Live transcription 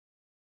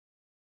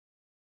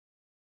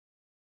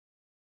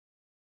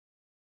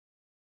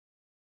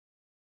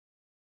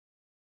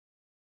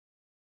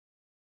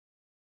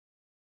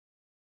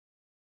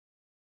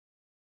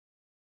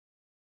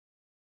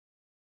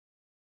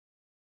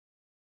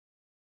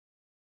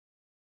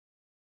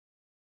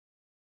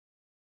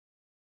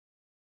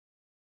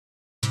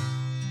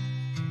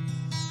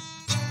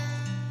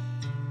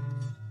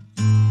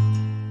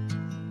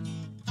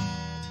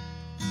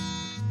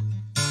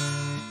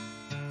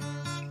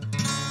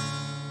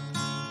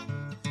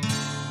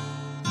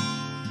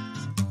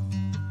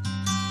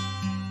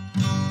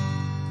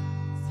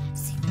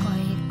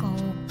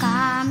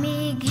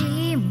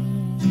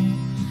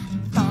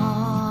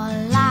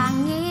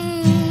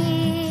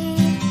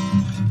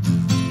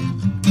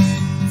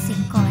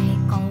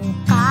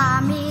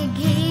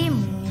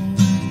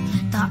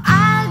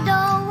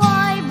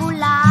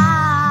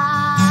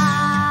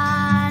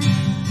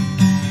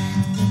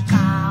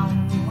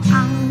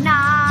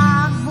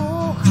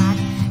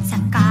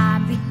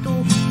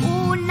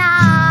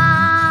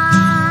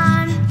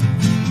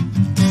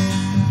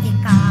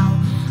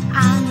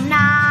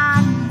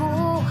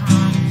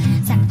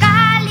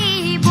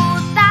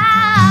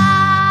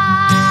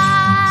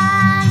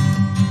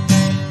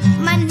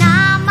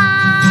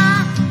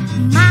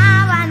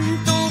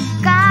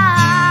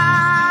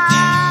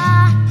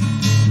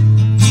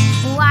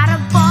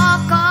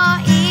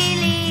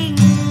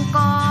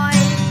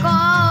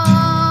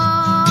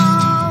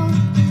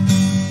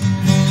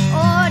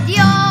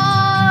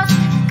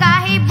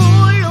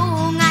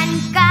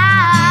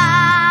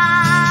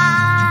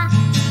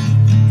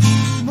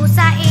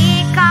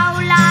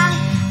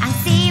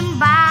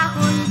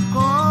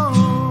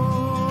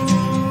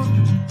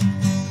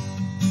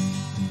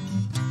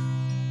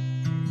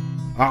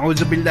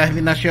أعوذ بالله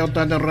من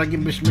الشيطان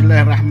الرجيم بسم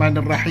الله الرحمن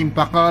الرحيم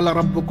فقال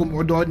ربكم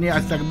ادعوني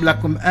أستجب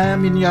لكم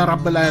آمين يا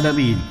رب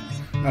العالمين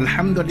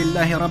الحمد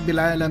لله رب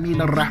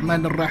العالمين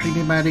الرحمن الرحيم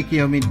مالك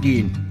يوم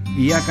الدين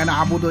إياك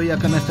نعبد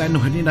وإياك نستعين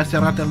اهدنا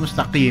الصراط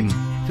المستقيم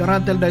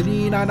صراط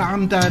الذين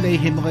أنعمت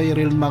عليهم غير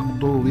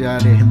المغضوب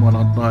عليهم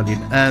ولا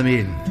الضالين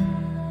آمين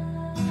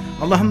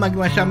اللهم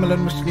اجمع شمل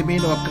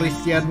المسلمين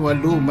والكريستيان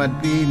واللومد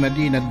في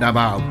مدينة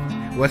دباو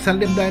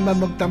وسلم دائما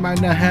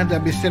مجتمعنا هذا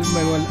بالسلم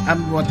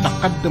والأمن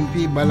والتقدم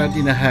في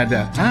بلدنا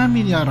هذا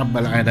آمين يا رب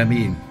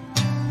العالمين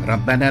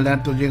ربنا لا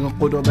تزغ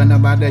قلوبنا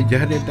بعد إذ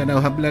هديتنا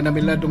وهب لنا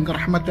من لدنك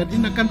رحمة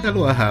إنك أنت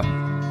الوهاب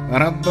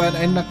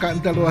ربنا إنك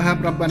أنت الوهاب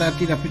ربنا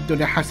آتنا في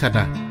الدنيا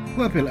حسنة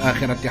وفي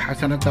الآخرة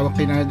حسنة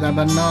وقنا عذاب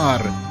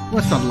النار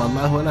وصلى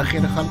الله على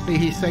خير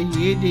خلقه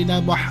سيدنا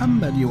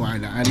محمد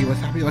وعلى آله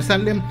وصحبه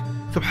وسلم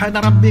سبحان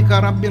ربك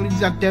رب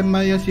العزة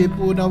عما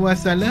يصفون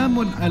وسلام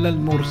على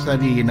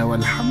المرسلين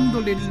والحمد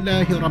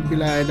لله رب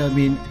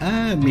العالمين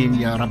آمين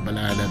يا رب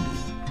العالمين.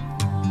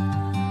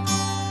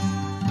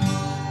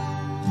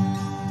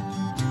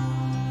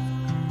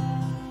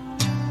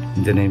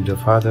 In the name of the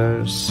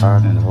Father,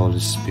 Son, and Holy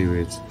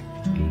Spirit.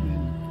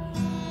 Amen.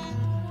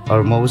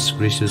 Our most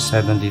gracious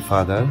Heavenly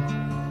Father,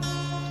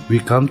 we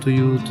come to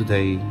you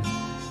today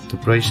to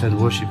praise and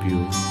worship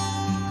you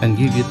and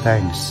give you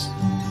thanks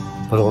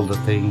for all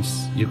the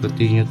things you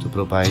continue to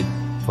provide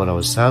for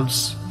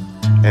ourselves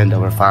and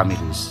our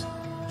families.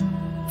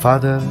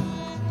 Father,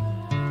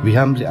 we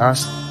humbly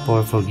ask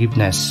for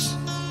forgiveness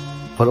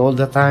for all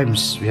the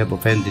times we have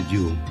offended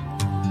you,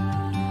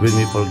 when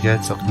we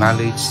forget to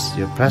acknowledge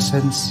your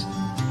presence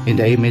in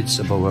the image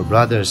of our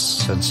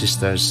brothers and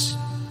sisters,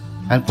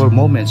 and for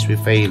moments we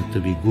fail to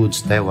be good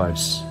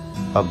stewards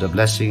of the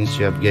blessings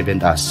you have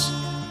given us.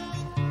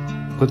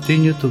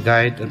 Continue to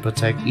guide and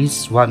protect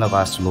each one of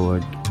us,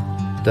 Lord,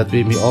 that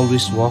we may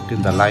always walk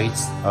in the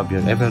lights of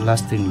your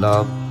everlasting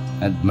love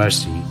and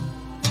mercy.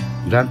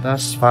 Grant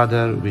us,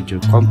 Father, with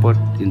your comfort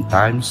in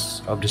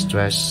times of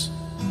distress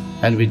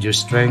and with your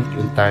strength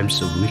in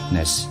times of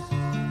weakness.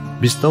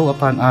 Bestow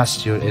upon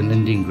us your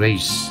unending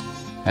grace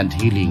and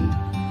healing,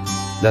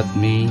 that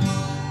we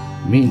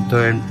may in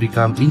turn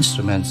become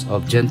instruments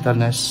of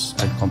gentleness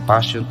and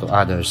compassion to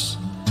others.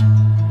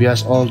 We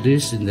ask all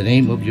this in the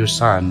name of your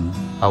Son,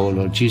 our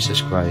Lord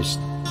Jesus Christ,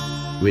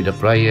 with a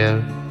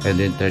prayer and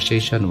the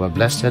intercession of our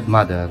Blessed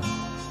Mother.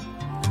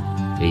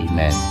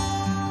 Amen.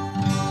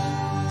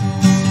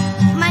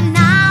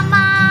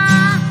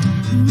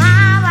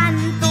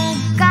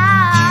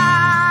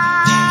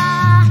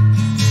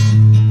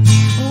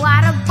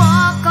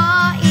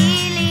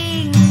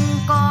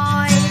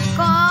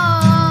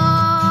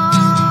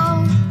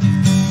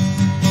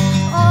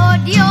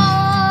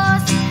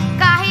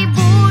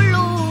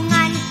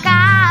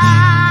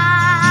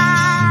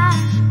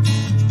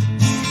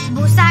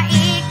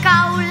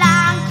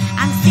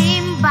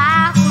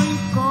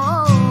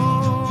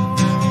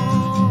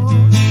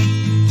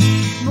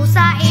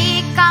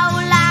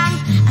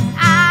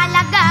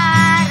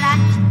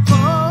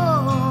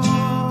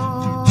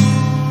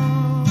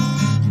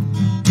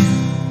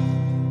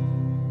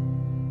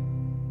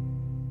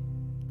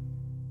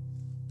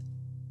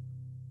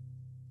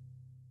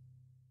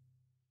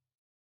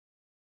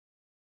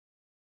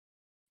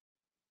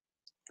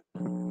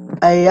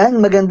 Ayan,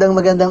 magandang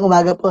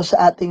umaga po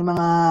sa ating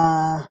mga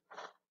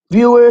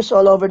viewers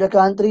all over the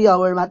country,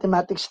 our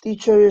mathematics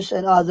teachers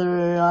and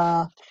other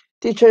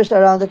teachers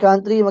around the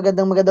country.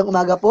 Magandang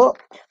umaga po.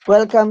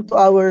 Welcome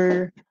to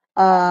our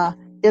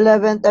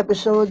 11th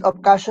episode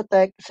of Casio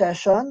Tech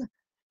session,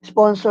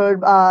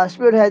 sponsored,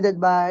 spearheaded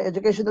by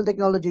Educational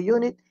Technology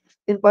Unit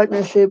in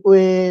partnership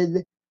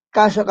with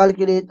Casio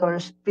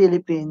Calculators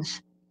Philippines.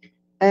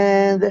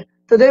 And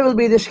today we'll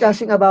be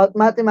discussing about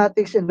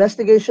mathematics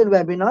investigation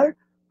webinar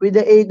with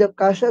the aid of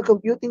Casio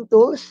computing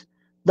tools,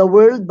 the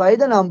world by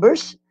the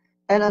numbers.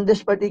 And on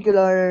this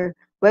particular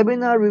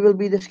webinar, we will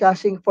be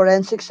discussing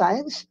forensic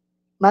science,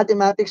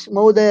 mathematics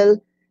model,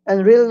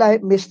 and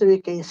real-life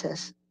mystery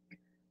cases.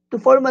 To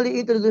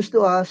formally introduce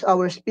to us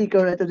our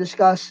speaker and to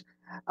discuss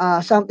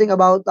something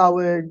about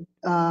our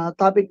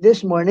topic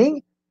this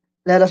morning,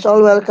 let us all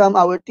welcome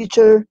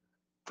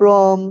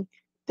from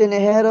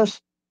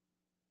Tinejeros,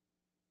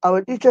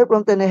 our teacher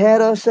from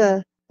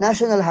Tinejeros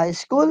National High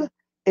School,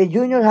 a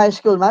junior high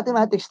school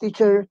mathematics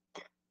teacher,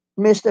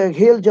 Mr.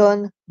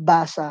 Hiljon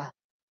Basa.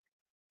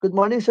 Good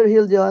morning, Sir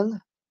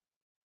Hiljon.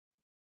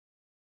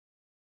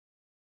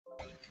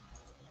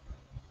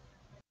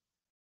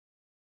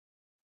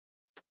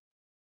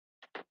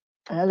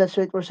 Let's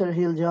wait for Sir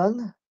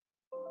Hiljon.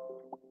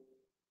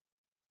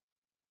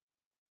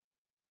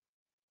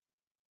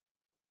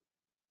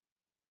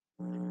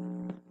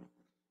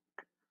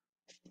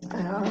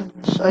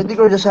 So I think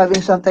we're just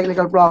having some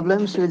technical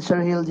problems with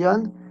Sir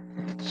Hiljon.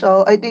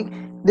 So I think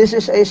this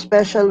is a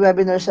special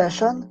webinar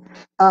session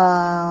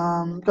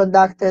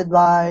conducted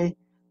by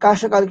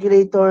Casio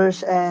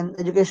Calculators and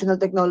Educational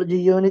Technology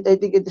Unit. I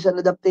think it is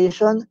an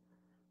adaptation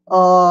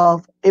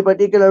of a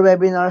particular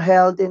webinar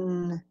held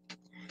in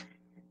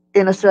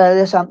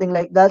Australia, something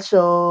like that.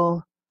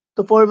 So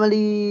to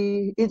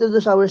formally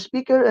introduce our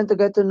speaker and to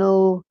get to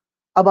know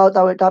about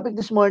our topic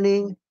this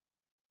morning,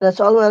 let's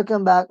all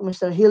welcome back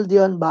Mr.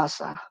 Hildion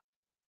Basa.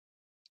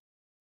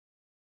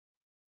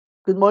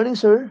 Good morning,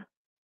 sir.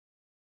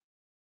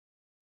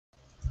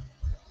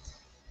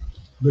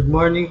 Good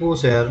morning po,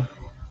 sir.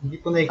 Hindi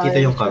po nakikita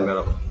Yes, yung sir.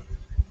 camera ko.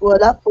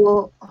 Wala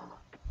po.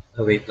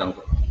 Wait lang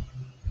po.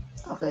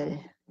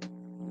 Okay.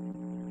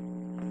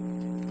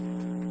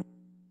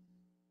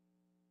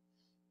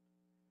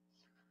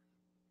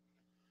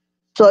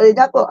 So, ayun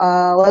nga po,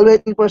 while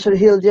waiting for Sir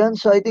Hildion,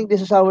 so I think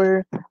this is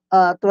our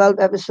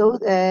 12th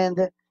episode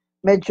and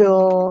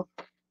medyo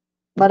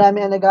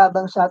marami ang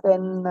nag-aabang sa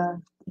atin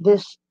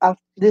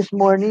this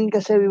morning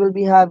kasi we will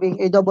be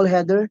having a double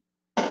header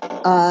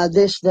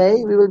this day.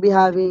 We will be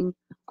having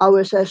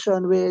our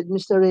session with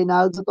Mr.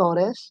 Reynaldo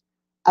Torres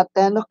at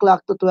 10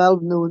 o'clock to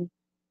 12 noon.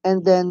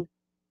 And then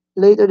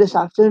later this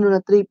afternoon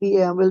at 3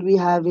 p.m., we'll be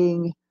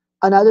having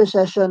another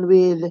session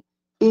with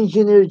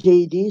Engineer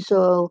JD.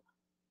 So,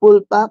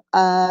 full pack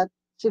at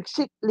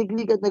siksik,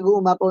 liglig at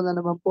nag-uumapaw na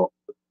naman po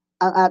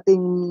ang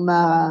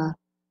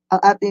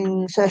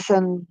ating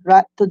session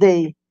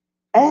today.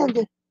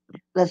 And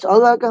let's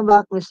all welcome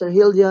back Mr.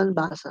 Hildion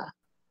Basa.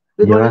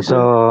 Good morning,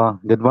 sir.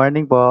 Good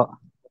morning po.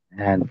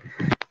 And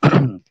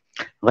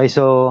okay,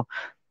 so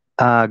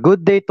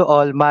good day to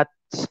all math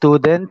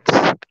students,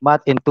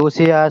 math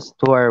enthusiasts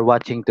who are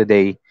watching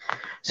today.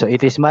 So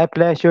it is my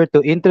pleasure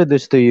to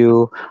introduce to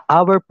you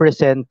our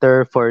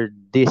presenter for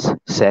this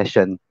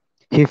session.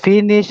 He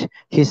finished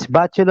his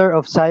Bachelor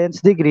of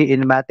Science degree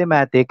in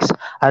Mathematics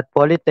at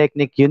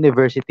Polytechnic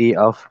University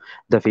of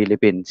the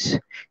Philippines.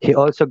 He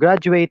also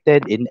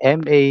graduated in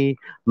MA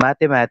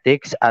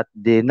Mathematics at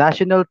the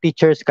National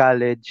Teachers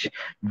College,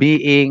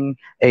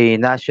 being a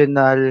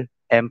National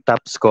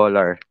MTOP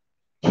Scholar.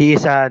 He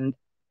is an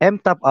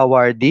MTOP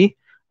awardee,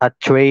 a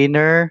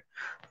trainer,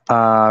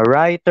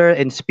 writer,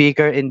 and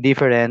speaker in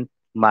different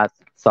math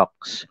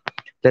talks.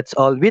 Let's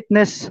all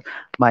witness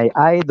my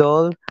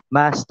idol,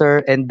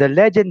 master, and the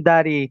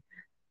legendary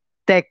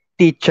tech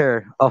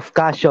teacher of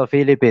Casio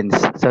Philippines.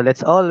 So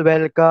let's all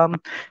welcome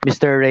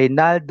Mr.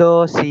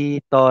 Reynaldo C.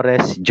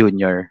 Torres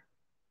Jr.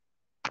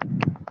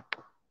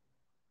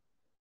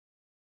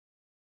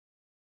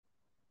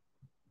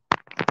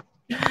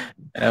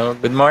 Hello,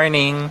 good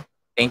morning.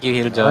 Thank you,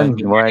 Hiljon.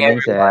 Good Good morning,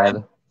 morning, everyone.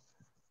 sir.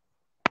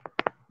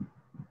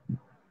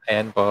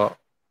 Ayan po.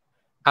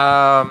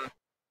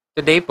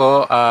 Today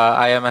po,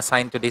 I am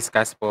assigned to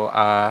discuss po,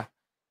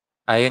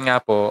 ayun nga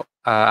po,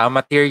 a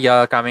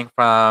material coming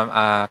from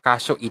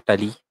Casio,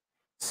 Italy.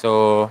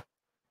 So,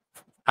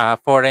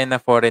 foreign na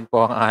foreign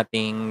po ang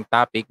ating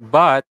topic.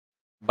 But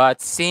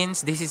since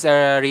this is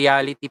a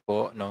reality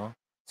po, no?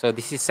 So,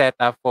 this is set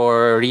up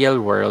for real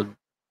world,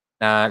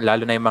 na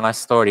lalo na yung mga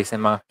stories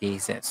and mga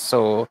cases.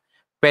 So,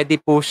 pwede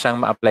po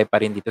siyang ma-apply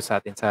pa rin dito sa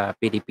atin sa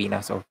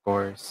Pilipinas, of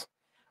course.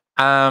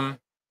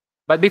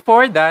 But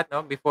before that,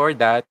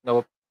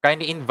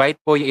 kindly invite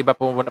po yung iba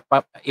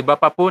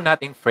pa po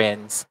nating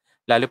friends,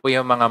 lalo po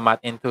yung mga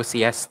math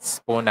enthusiasts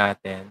po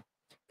natin.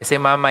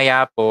 Kasi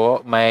mamaya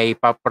po may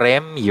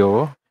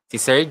papremyo si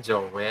Sir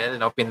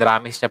Joel, no?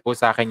 Pinramis niya po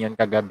sa akin yun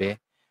kagabi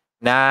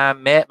na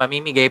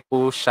mamimigay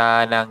po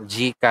siya ng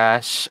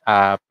GCash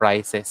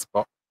prizes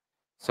po.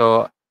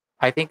 So,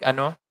 I think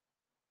yung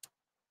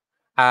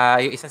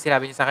isang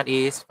sinabi niya sa akin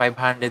is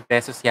 500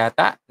 pesos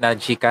yata na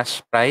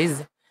GCash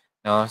prize.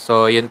 No?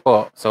 So, yun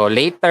po. So,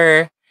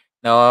 later,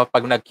 no,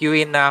 pag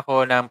nag-queue in na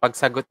ako ng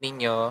pagsagot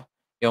ninyo,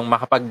 yung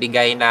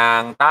makapagbigay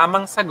ng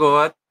tamang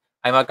sagot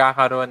ay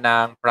magkakaroon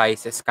ng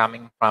prizes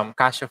coming from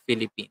Casio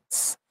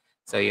Philippines.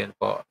 So, yun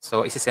po.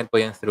 So, isisend po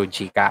yung through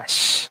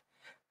GCash.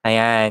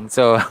 Ayan.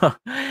 So,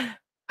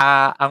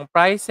 ang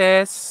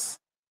prizes,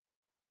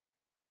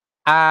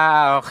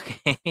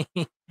 okay.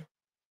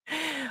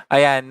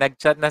 Ayan,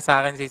 nag-chat na sa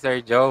akin si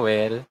Sir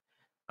Joel.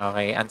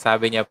 Okay, ang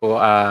sabi niya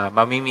po,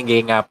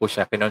 mamimigay nga po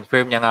siya.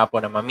 Kinonfirm niya nga po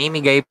na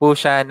mamimigay po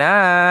siya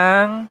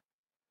ng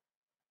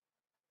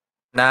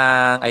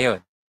ng, ayun,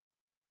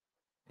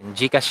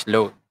 GCash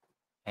loan.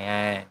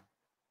 Ayan.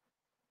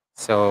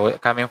 So,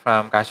 coming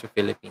from Casio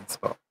Philippines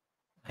po.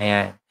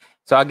 Ayan.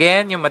 So,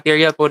 again, yung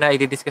material po na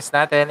i-discuss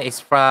natin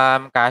is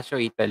from Casio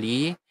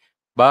Italy.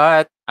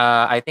 But,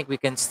 I think we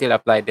can still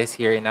apply this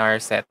here in our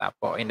setup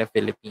po in the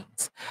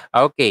Philippines.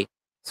 Okay.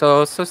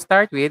 So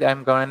start with,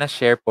 I'm gonna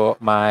share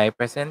po my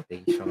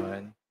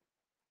presentation.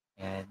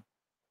 Ayan.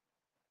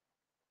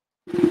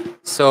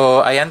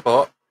 So, ayan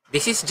po.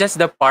 This is just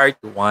the part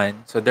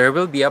 1. So, there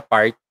will be a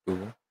part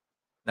 2.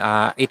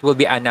 It will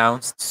be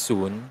announced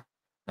soon,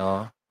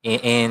 no,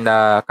 in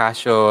the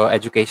Casio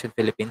Education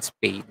Philippines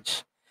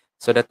page.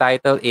 So the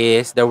title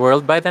is The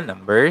World by the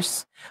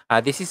Numbers.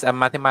 This is a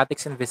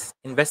mathematics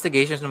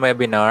investigation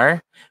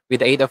webinar with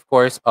the aid, of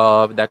course,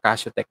 of the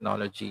Casio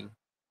technology.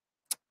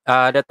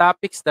 The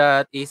topics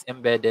that is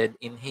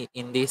embedded in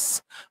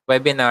this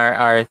webinar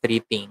are 3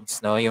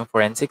 things, no? Yung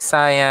forensic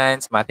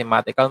science,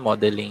 mathematical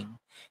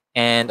modeling,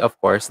 and of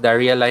course, the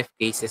real life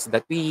cases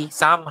that we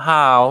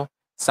somehow,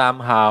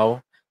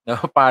 no,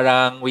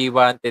 parang we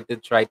wanted to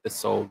try to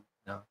solve,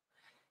 no?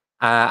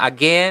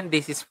 Again,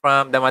 this is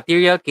from the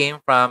material came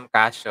from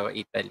Casio,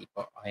 Italy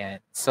po. Ayan.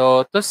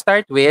 So to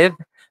start with,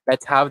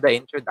 let's have the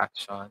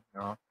introduction,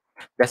 no?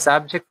 The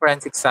subject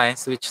forensic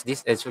science, which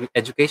these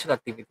educational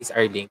activities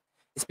are linked,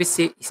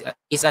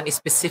 is a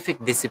specific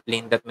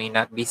discipline that may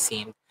not be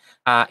seen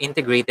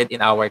integrated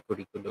in our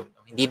curriculum.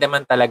 Hindi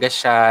naman talaga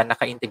siya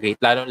naka-integrate,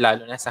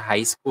 lalo-lalo na sa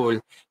high school,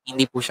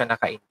 hindi po siya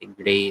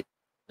naka-integrate.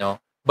 No?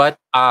 But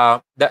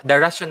the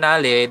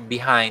rationale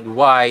behind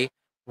why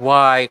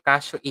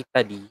Casio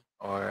Italy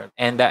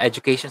and the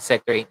education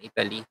sector in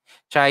Italy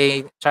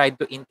tried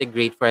to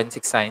integrate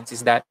forensic science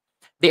is that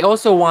they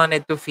also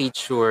wanted to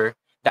feature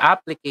the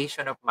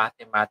application of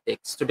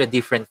mathematics to the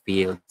different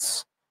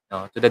fields,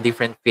 no, to the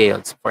different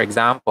fields. For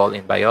example,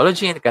 in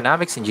biology, in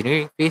economics,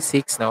 engineering,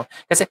 physics, no.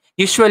 Kasi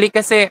usually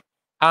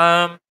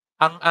ang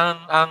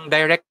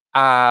direct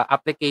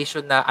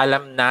application na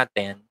alam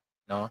natin,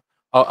 no,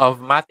 of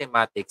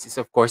mathematics is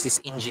of course is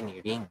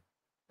engineering,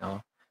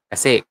 no.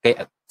 Kasi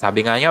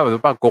sabi nga niya,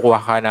 pag kukuha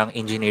ka ng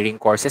engineering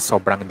courses,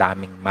 sobrang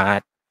daming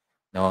math,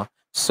 no.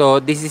 So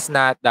this is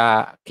not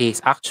the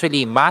case.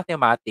 Actually,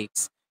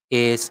 mathematics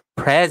is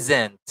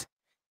present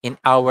in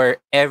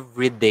our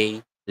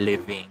everyday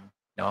living,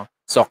 no?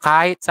 So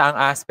kahit sa ang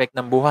aspect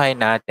ng buhay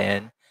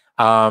natin,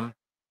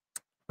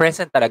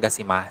 present talaga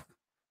si math.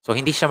 So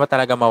hindi siya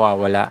talaga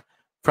mawawala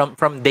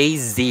from day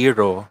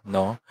zero,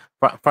 no?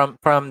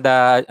 From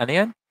the ano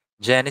 'yun?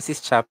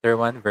 Genesis chapter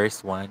 1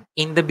 verse 1,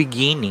 in the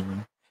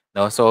beginning,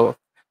 no? So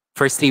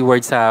first 3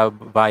 words sa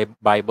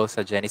Bible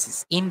sa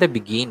Genesis, in the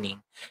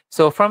beginning.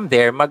 So from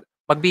there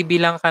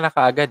magbibilang ka na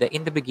kaagad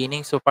in the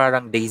beginning, so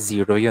parang day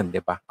 0 'yun,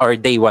 'di ba? Or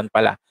day 1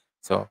 pala.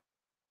 So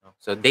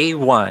day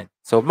 1.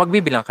 So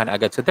magbibilang ka na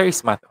agad. So there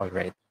is math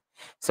already.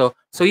 So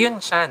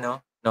 'yun siya, no?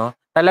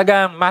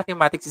 Talagang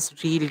mathematics is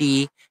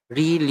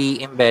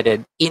really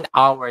embedded in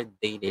our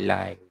daily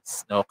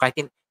lives, no?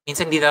 Kahit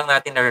minsan hindi lang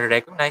natin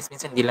na-recognize,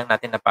 minsan hindi lang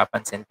natin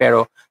napapansin,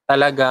 pero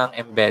talagang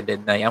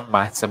embedded na yung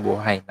math sa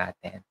buhay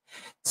natin.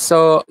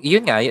 So,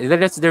 yun nga,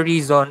 that's the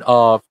reason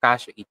of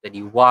Casio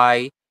Italy,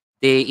 why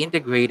they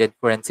integrated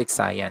forensic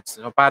science.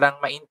 So, parang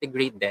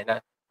ma-integrate din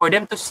for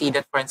them to see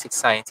that forensic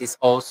science is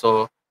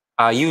also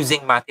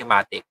using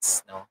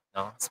mathematics, no?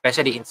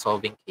 Especially in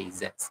solving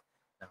cases.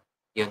 No?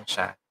 Yun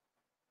siya.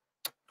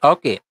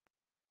 Okay.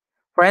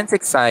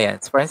 Forensic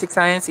science. Forensic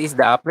science is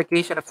the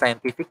application of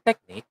scientific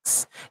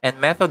techniques and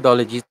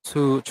methodology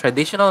to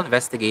traditional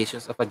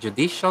investigations of a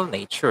judicial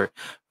nature.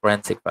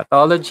 Forensic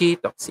pathology,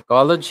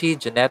 toxicology,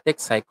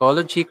 genetics,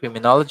 psychology,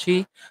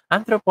 criminology,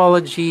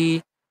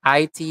 anthropology,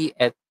 IT,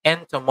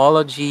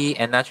 entomology,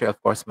 and natural, of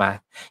course,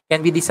 math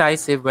can be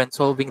decisive when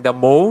solving the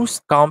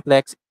most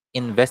complex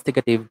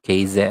investigative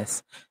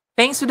cases.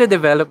 Thanks to the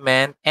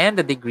development and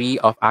the degree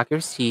of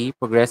accuracy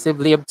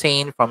progressively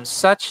obtained from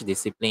such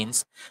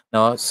disciplines,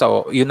 no,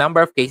 so yung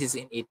number of cases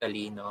in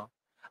Italy, no,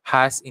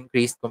 has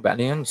increased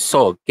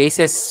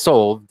cases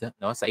solved,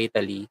 no, sa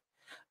Italy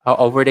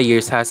over the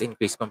years has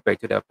increased compared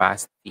to the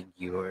past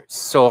figures.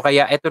 So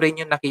kaya ito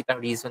rin yung nakitang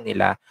reason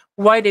nila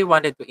why they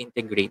wanted to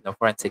integrate, no,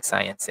 forensic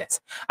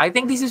sciences. I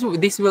think this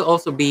will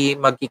also be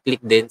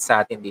magki-click din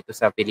sa atin dito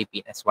sa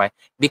Pilipinas. Why?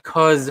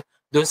 Because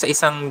doon sa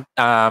isang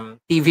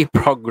TV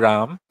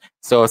program,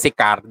 so si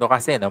Cardo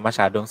kasi, no,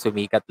 masyadong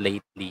sumikat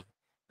lately,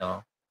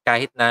 no.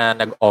 Kahit na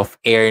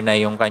nag-off-air na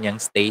yung kanyang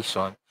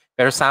station,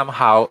 pero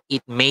somehow it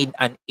made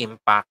an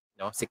impact,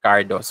 no, si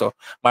Cardo. So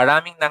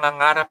maraming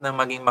nangangarap na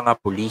maging mga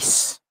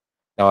pulis,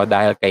 no,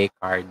 dahil kay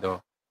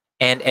Cardo.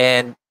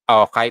 And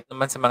kahit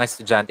naman sa mga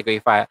estudyante ko,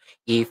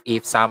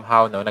 if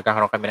somehow, no,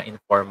 nagkakaroon kami ng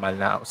informal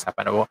na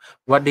usapan,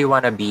 what do you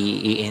wanna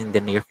be in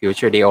the near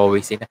future? They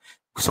always say,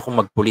 gusto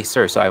kong magpulis,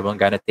 sir, so I'm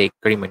gonna take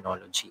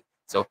criminology.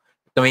 So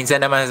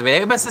minsan naman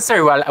sabi, basta sir,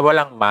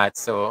 walang math.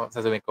 So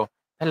sasabihin ko,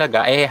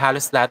 talaga,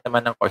 halos lahat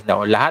naman ng course,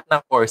 no, lahat ng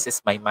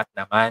courses may math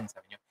naman.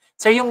 Sabi niyo,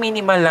 sir, yung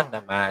minimal lang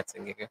na math.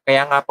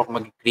 Kaya nga po,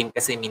 mag-crim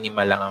kasi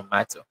minimal lang ang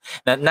math. So,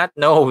 not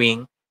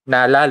knowing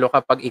na lalo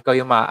kapag ikaw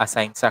yung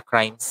ma-assign sa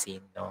crime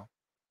scene, no?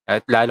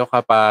 At lalo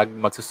kapag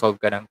magsosolve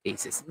ka ng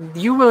cases,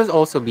 you will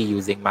also be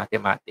using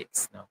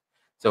mathematics, no?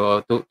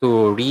 So,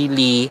 to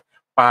really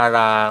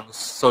parang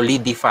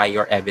solidify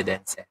your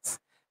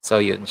evidences. So,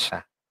 yun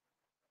siya.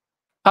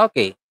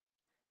 Okay.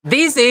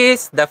 This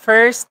is the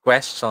first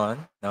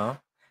question,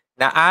 no?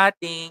 Na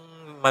ating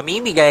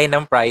mamimigay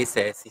ng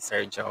prizes si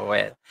Sir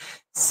Joel.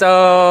 So,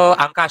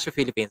 ang Casio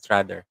Philippines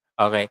rather.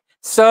 Okay.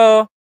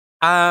 So,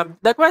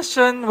 the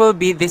question will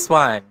be this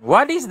one.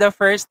 What is the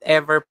first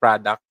ever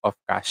product of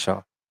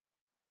Casio?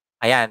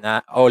 Ayan,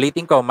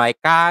 ulitin ko, my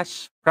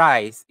cash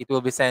prize, it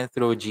will be sent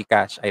through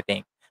GCash, I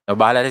think. No,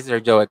 bahala si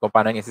Sir Joel kung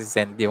paano niya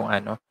send yung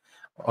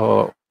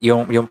o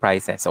yung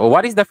prices. So,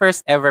 what is the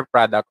first ever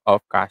product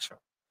of Casio?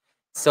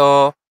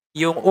 So,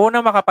 yung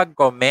unang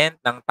makapag-comment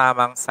ng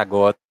tamang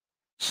sagot,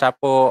 siya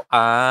po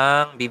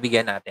ang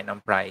bibigyan natin ng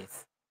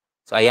prize.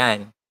 So,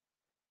 ayan.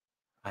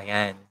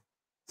 Ayan.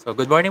 So,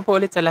 good morning po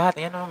ulit sa lahat.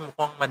 Ayan,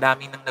 mukhang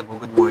madami nang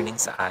nag-good morning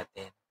sa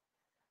atin.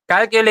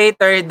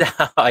 Calculator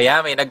daw.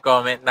 Ayan, may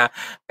nag-comment na.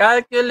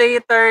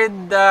 Calculator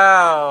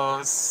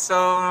daw. So,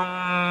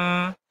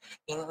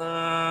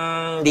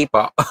 hindi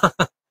po.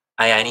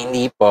 Ayan,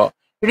 hindi po.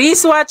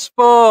 Wristwatch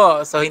po.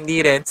 So,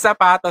 hindi rin.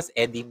 Sapatos,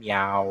 edi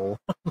meow.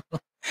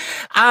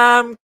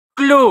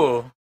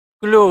 Clue.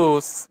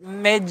 Clues.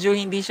 Medyo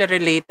hindi siya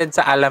related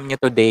sa alam nyo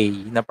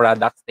today na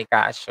products ni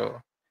Casio.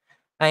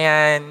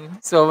 Ayan.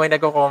 So, may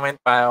nagko-comment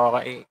pa.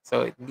 Okay.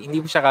 So, hindi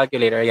po siya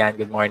calculator. Ayan.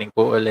 Good morning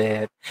po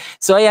ulit.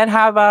 So, ayan.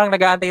 Habang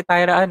nag-aantay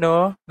tayo na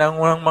ng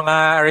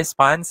mga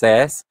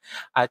responses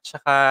at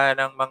saka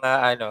ng mga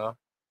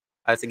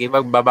sige,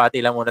 magbabati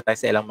lang muna tayo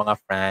sa ilang mga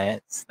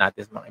friends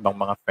natin, mga ibang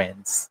mga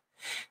friends.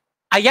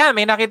 Ayan,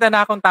 may nakita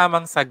na akong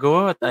tamang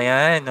sagot.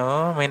 Ayan,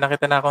 no? May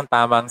nakita na akong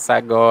tamang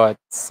sagot.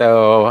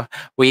 So,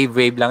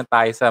 wave lang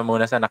tayo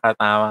muna sa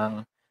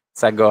nakatamang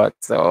sagot.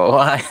 So,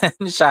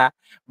 ayan siya.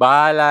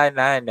 Bahala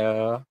na,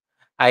 no?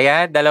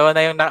 Ayan,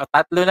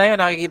 tatlo na yun.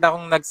 Nakikita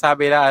kong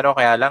nagsabi na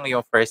kaya lang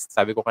yung first,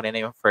 sabi ko kanina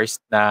yung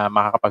first na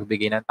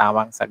makakapagbigay ng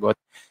tamang sagot,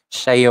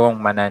 siya yung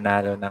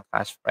mananalo ng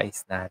cash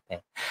prize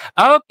natin.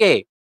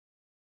 Okay.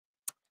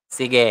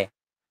 Sige.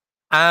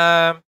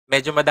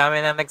 Medyo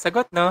madami na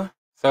nagsagot, no?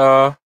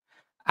 So,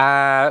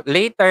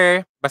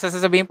 later, basta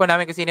sasabihin po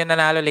namin kung sino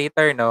nanalo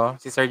later, no?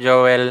 Si Sir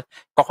Joel,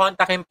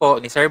 kukontakin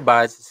po ni Sir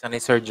Buzz, ni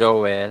Sir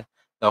Joel,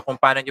 no? Kung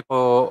paano nyo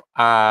po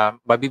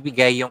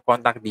mabibigay yung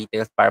contact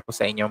details para po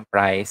sa inyong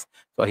prize.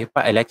 So, ayun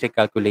pa, electric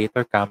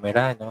calculator,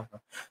 camera, no?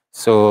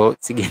 So,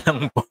 sige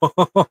lang po.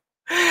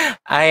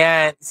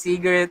 Ayan,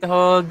 cigarette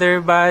holder,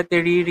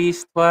 battery,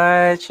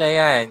 wristwatch,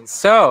 ayan.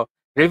 So,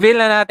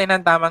 reveal na natin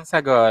ang tamang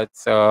sagot.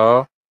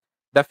 So,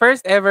 the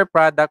first ever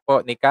product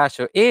po ni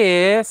Casio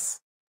is,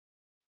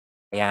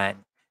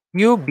 ayan,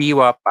 new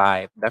biwa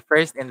pipe, the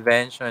first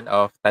invention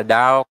of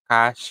Tadao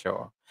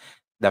Casio,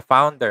 the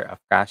founder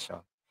of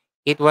Casio.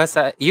 It was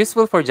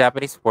useful for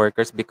Japanese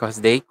workers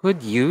because they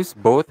could use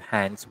both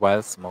hands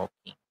while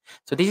smoking.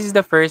 So this is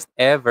the first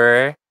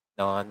ever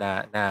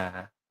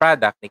na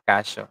product ni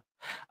Casio.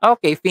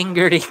 Okay,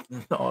 finger ring.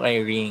 Okay,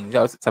 ring.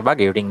 So, sa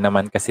bagay, ring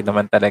naman kasi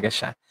naman talaga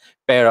siya.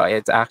 Pero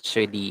it's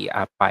actually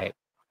a pipe.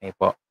 Okay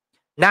po.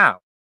 Now,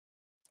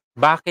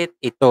 bakit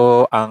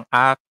ito ang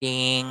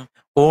aking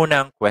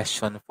unang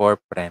question for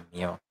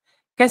premyo?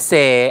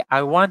 Kasi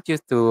I want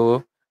you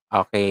to,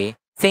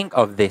 think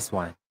of this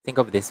one. Think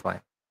of this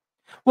one.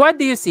 What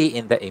do you see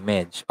in the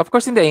image? Of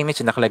course, in the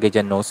image, nakalagay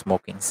dyan no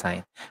smoking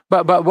sign.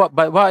 But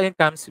what it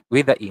comes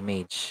with the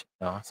image?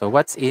 No? So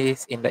what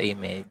is in the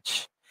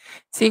image?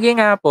 Sige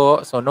nga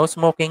po. So no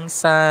smoking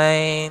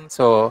sign.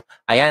 So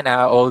ayan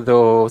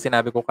although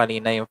sinabi ko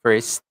kanina yung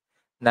first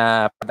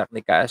na product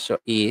ni Casio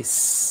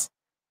is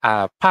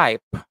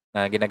pipe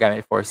na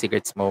ginagamit for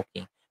cigarette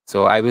smoking.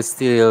 So I will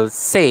still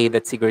say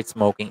that cigarette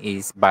smoking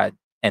is bad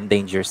and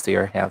dangerous to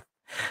your health.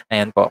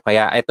 Ayan po.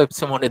 Kaya ito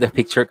sumunod the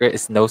picture ko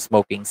is no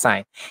smoking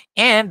sign.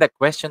 And the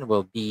question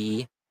will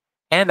be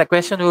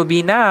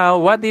now,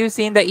 what do you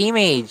see in the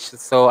image?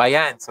 So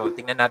ayan. So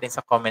tingnan natin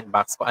sa comment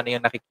box kung ano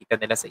yung nakikita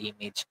nila sa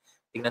image.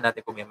 Tingnan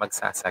natin kung may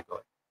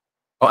magsasagot.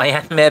 O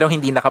ayan, merong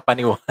hindi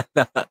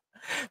nakapaniwala.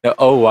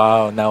 Oh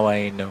wow, now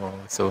I know.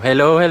 So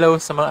hello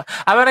sa mga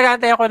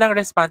nag-aantay ako ng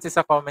responses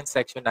sa comment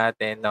section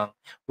natin ng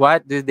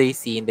what do they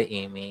see in the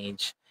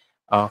image.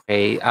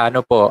 Okay,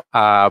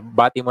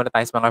 bati muna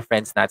tayo sa mga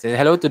friends natin.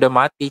 Hello to the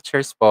math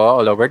teachers po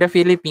all over the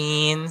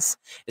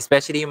Philippines,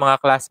 especially yung mga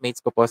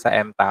classmates ko po sa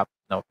MTAP.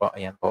 No po,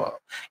 ayan po.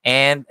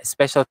 And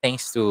special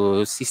thanks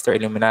to Sister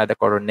Iluminada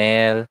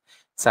Coronel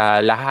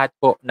sa lahat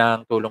po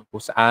ng tulong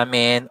po sa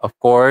amin. Of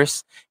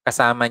course,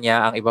 kasama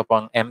niya ang iba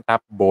pang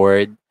MTAP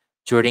board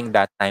during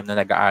that time na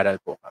nag-aaral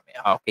po kami.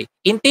 Okay.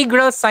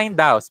 Integral sign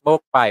daw,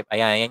 smoke pipe.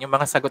 Ayan, yan yung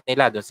mga sagot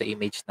nila doon sa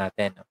image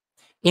natin.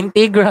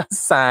 Integral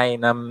sign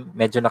na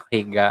medyo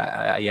nakahiga.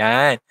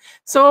 Ayan.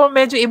 So,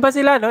 medyo iba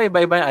sila, no?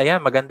 Iba-iba. Ayan,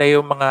 maganda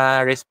yung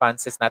mga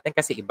responses natin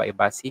kasi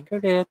iba-iba.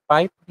 Cigarette,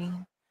 pipe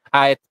ring.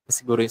 Ito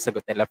siguro yung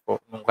sagot nila po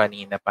nung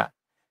kanina pa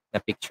na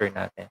picture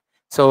natin.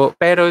 So,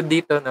 pero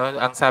dito, no,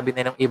 ang sabi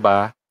nilang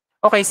iba,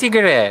 okay,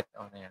 cigarette.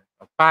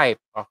 pipe.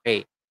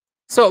 Okay.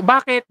 So,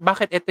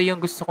 bakit ito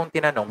yung gusto kong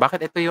tinanong?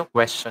 Bakit ito yung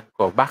question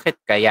ko? Bakit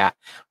kaya?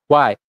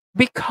 Why?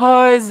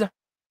 Because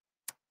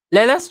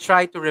let us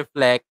try to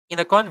reflect in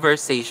a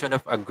conversation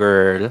of a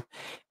girl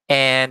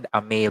and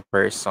a male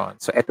person.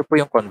 So, ito po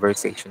yung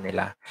conversation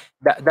nila.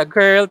 The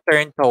girl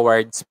turned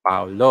towards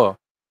Paulo.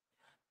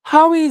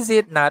 How is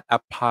it not a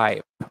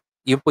pipe?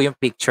 Yun po yung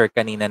picture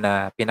kanina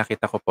na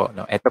pinakita ko po.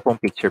 No? Ito pong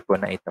picture po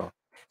na ito.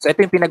 So, ito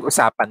yung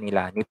pinag-usapan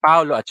nila ni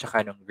Paulo at saka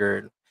ng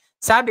girl.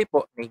 Sabi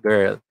po ni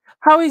girl,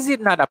 how is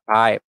it not a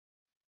pipe?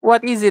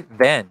 What is it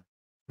then?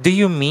 Do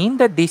you mean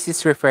that this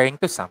is referring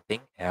to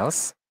something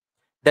else?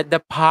 That the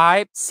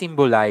pipe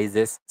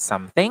symbolizes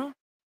something?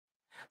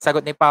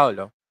 Sagot ni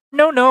Paulo,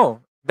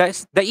 no.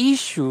 The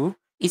issue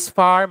is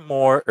far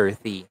more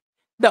earthy.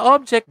 The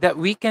object that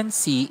we can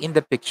see in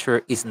the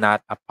picture is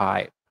not a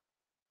pipe.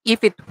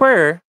 If it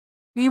were,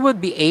 we would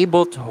be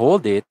able to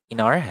hold it in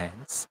our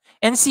hands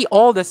and see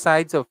all the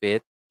sides of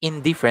it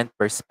in different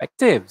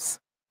perspectives.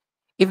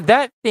 If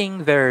that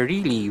thing there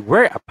really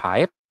were a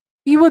pipe,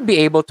 we would be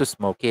able to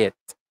smoke it.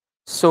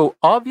 So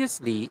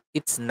obviously,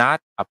 it's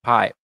not a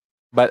pipe,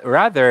 but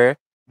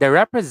rather the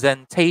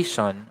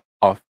representation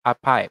of a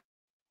pipe.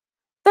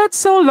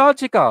 That's so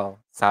logical,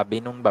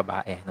 sabi nung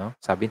babae, no?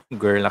 Sabi ng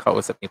girl na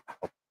kausap ni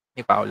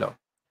Paolo.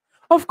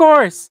 Of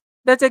course,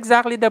 that's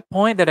exactly the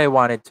point that I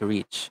wanted to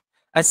reach.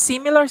 A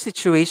similar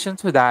situation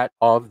to that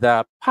of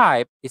the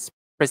pipe is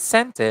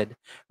presented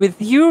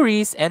with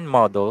theories and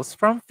models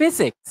from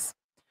physics.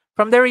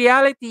 From the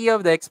reality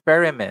of the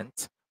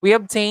experiment, we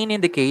obtain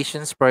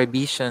indications,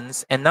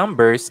 prohibitions, and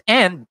numbers,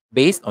 and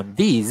based on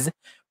these,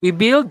 we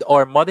build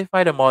or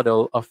modify the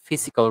model of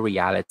physical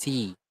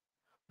reality.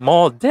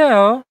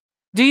 Model?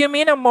 Do you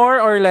mean a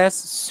more or less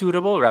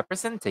suitable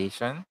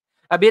representation?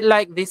 A bit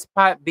like this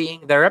pipe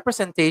being the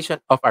representation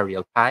of a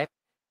real pipe?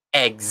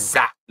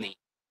 Exactly.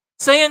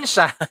 So, yun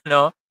siya,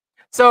 no?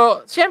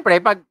 So, syempre,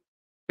 pag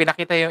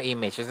pinakita yung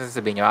image,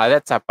 sasabihin nyo,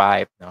 that's a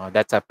pipe, no?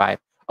 That's a pipe.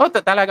 Oh,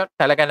 talaga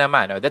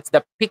naman, no? That's the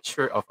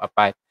picture of a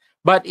pipe.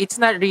 But it's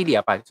not really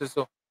a pipe.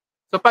 So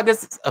pag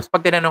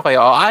tinanong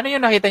kayo, oh, ano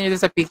yung nakita nyo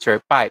sa picture?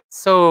 Pipe.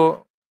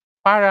 So,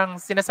 parang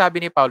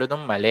sinasabi ni Paulo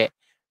nung mali.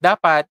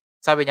 Dapat,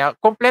 sabi niya,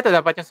 kompleto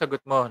dapat yung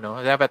sagot mo,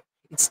 no? Dapat,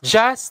 it's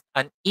just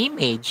an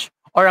image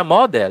or a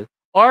model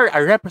or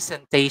a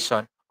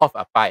representation of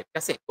a pipe.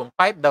 Kasi kung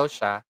pipe daw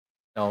siya,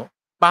 no,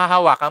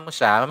 mahahawakan mo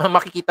siya,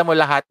 makikita mo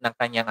lahat ng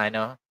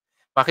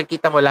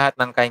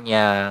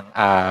kanyang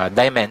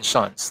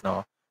dimensions,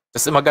 no?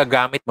 Tapos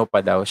magagamit mo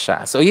pa daw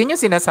siya. So, yun yung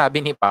sinasabi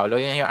ni Paulo,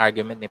 yun yung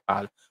argument ni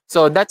Paulo.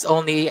 So, that's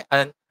only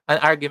an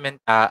argument,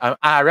 a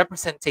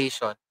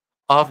representation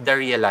of the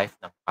real life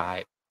ng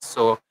pipe.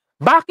 So,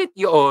 bakit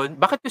yun?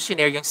 Bakit ko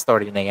shinare yung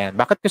story na yan?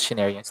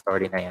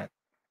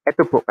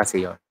 Ito po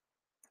kasi yun.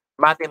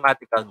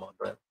 Mathematical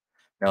model.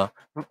 No?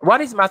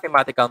 What is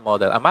mathematical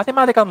model? A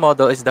mathematical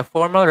model is the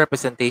formal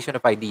representation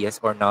of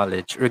ideas or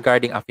knowledge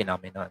regarding a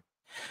phenomenon.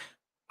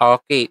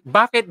 Okay,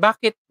 bakit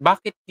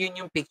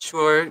yun yung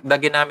picture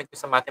na ginamit ko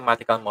sa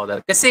mathematical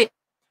model? Kasi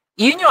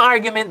yun yung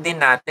argument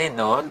din natin,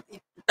 no?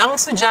 Ang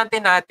estudyante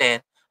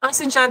natin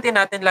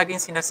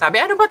laging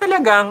sinasabi, ano ba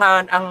talaga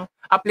ang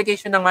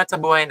application ng math sa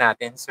buhay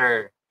natin,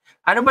 sir?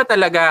 Ano ba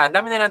talaga? Ang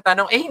dami nilang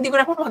tanong, hindi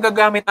ko na po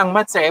magagamit ang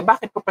math, sir.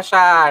 Bakit ko pa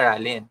siya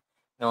aralin?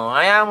 No,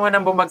 kaya mo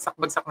nang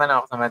bumagsak-bagsak na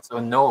ako sa math.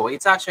 So no,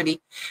 it's actually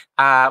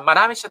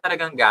marami siya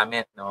talagang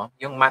gamit, no?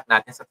 Yung math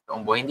natin sa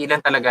totoong buhay, hindi lang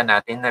talaga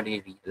natin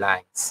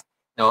nare-realize,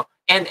 no?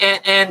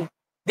 And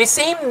the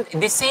same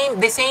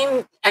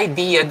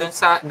idea dun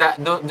sa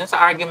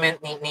argument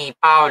ni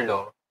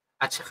Paulo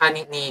at saka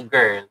ni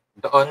girl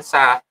doon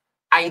sa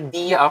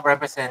idea of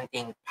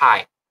representing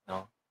pipe,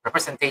 no?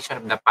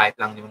 Representation of the pipe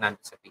lang yung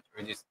nandun sa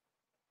picture, just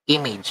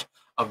image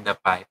of the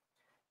pipe.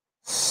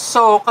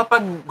 So,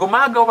 kapag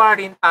gumagawa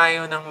rin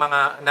tayo ng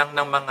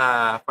mga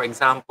for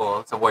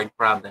example, sa word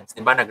problems,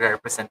 'di ba,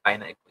 nagre-represent tayo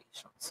ng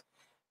equations.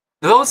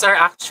 Those are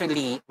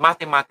actually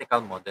mathematical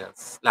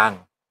models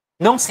lang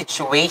nung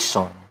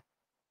situation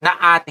na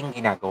ating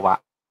ginagawa.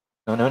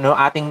 No,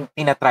 ating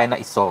tinatry na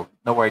isolve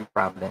na word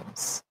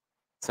problems.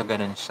 So,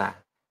 ganun siya.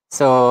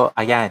 So,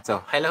 ayan.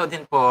 So, hello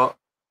din po.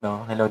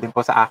 No? Hello din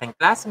po sa aking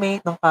classmate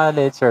ng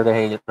college, Sir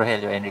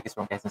Rogelio Enriquez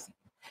from Quezon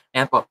City.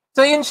 Ayan po.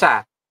 So, yun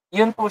siya.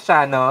 Yun po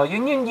siya, no?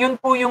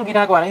 Yun po yung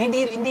ginagawa.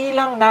 Hindi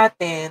lang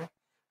natin,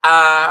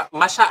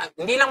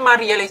 hindi lang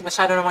ma-realize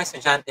masyado ng mga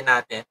estudyante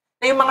natin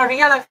na yung mga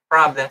real life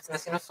problems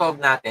na sinusolve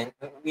natin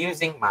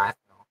using math,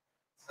 no?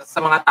 Sa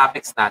mga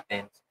topics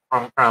natin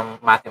from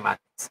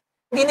mathematics.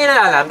 Hindi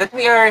nila alam that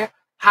we are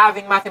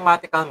having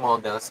mathematical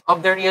models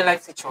of the real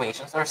life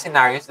situations or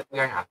scenarios that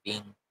we are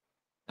having,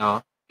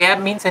 no? Kaya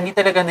minsan hindi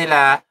talaga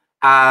nila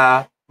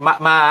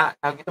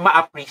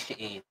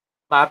ma-appreciate,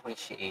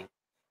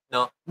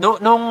 no?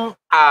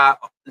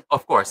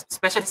 Of course,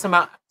 especially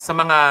sa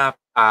mga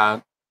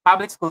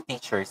public school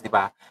teachers, 'di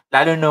ba?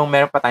 Lalo nung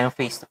meron pa tayong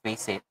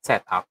face-to-face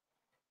setup.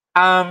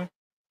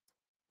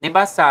 'Di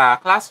ba sa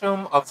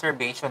classroom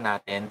observation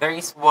natin, there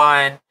is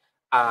one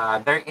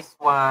tawag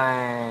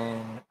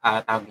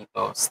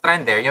dito,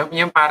 strand there,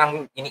 yung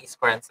parang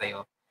ini-scorean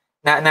sa'yo.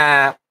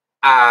 na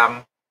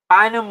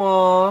paano mo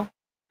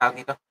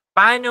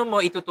paano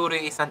mo ituturo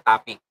yung isang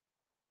topic.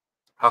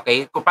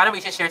 Okay? Kung paano mo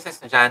i-share sa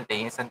estudyante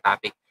yung isang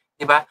topic.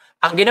 'Di ba?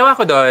 Ang ginawa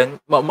ko doon,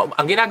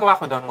 ang ginagawa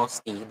ko doon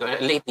mostly,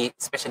 lately,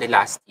 especially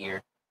last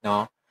year,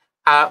 no?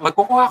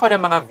 Magkukuha ko ng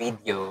mga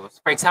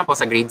videos. For example,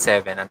 sa grade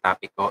 7, ang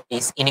topic ko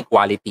is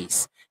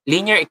inequalities.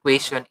 Linear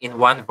equation in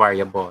one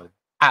variable.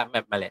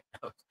 Mali.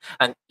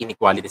 Ang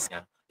inequalities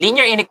nga.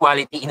 Linear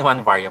inequality in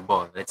one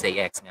variable. Let's say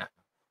x nga.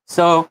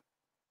 So,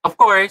 of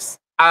course,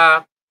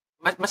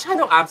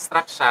 masyadong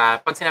abstract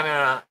siya pag sinabi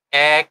mo na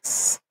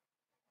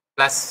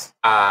plus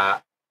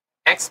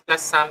x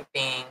plus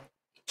something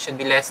should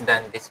be less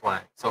than this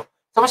one. So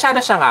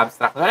masyado siyang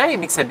abstract. Ano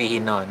ibig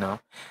sabihin no?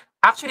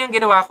 Actually, ang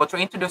ginawa ko to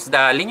introduce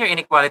the linear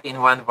inequality in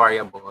one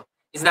variable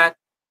is that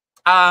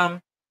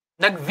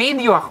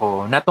nag-video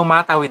ako na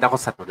tumatawid ako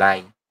sa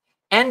tulay.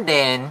 And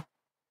then,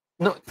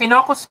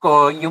 finocus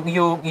ko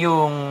yung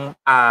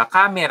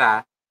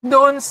camera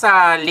doon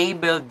sa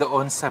label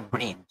doon sa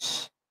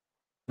bridge.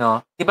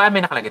 No? Diba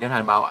may nakalagay doon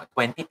halimbawa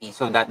 20t,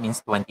 so that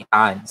means 20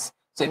 tons.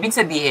 So ibig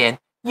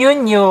sabihin,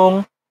 yun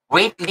yung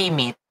weight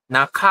limit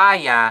na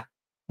kaya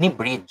ni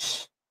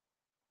bridge.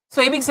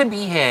 So ibig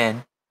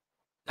sabihin,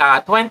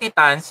 20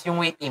 tons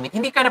yung weight limit,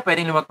 hindi ka na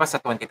pwedeng lumagpas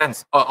sa 20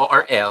 tons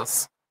or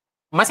else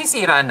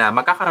masisira na,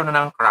 magkakaroon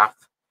na ng crack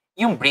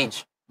yung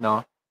bridge,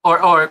 no?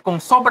 Or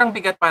kung sobrang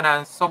bigat pa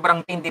na,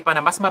 sobrang tindi pa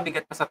na, mas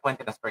mabigat pa sa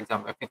 20 tons, for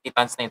example, 50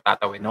 tons na yung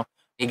tatawid, no?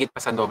 Higit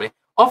pa sa doble.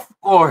 Of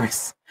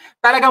course,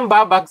 talagang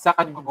babagsak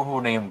at guguho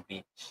na yung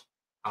bridge.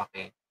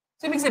 Okay.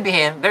 So, ibig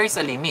sabihin, there is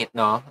a limit,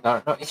 no?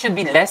 It should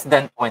be less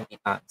than 20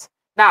 tons.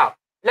 Now,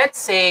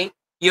 let's say,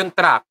 yung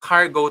truck,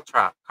 cargo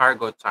truck.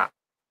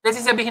 Let's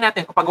say, sabihin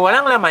natin, kapag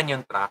walang laman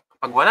yung truck,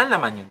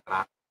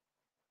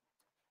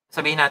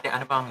 sabihin natin,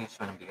 ano ba ang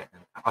issue ng bigat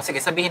ng truck? O sige,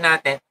 sabihin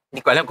natin, hindi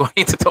ko alam kung ano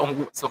yung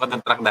totoong sukat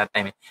ng truck that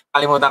time.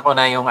 Kalimutan ko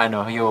na yung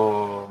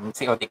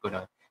COT ko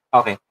noon.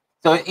 Okay.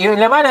 So,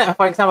 yung laman,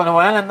 for example,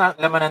 wala na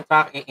laman ng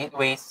truck, it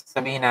weighs,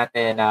 sabihin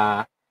natin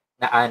na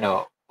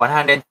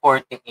 148,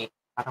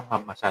 parang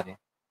masyado.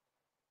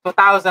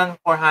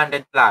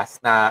 2,400 plus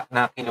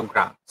na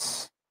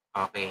kilograms.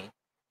 Okay.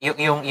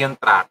 Yung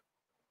truck.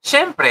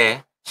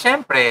 Siyempre,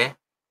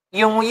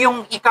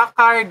 yung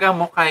ikakarga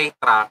mo kay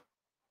truck,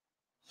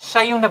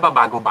 siya yung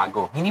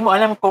nababago-bago. Hindi mo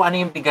alam kung ano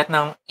yung bigat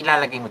ng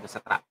ilalagay mo doon sa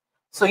truck.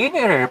 So, yun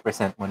yung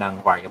represent mo ng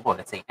variable.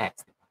 Let's say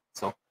x. Diba?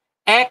 So,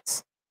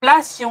 x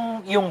plus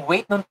yung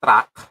weight ng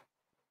truck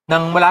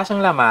nang wala siyang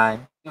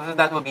laman,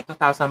 that will be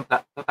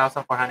 2,400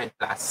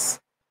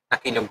 plus na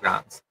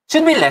kilograms.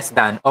 Should be less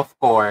than, of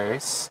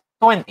course,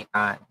 20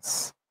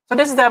 tons. So,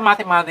 this is the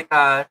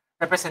mathematical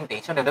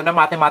representation, the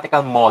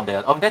mathematical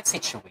model of that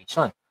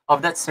situation,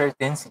 of that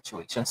certain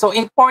situation. So,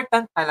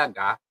 important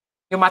talaga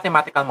yung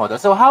mathematical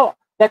model. So,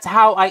 that's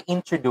how I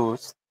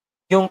introduced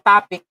yung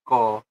topic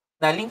ko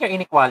na linear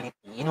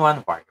inequality in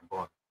one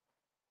variable.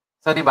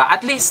 So, di ba?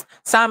 At least,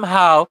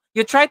 somehow,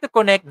 you try to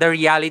connect the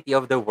reality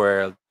of the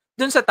world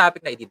dun sa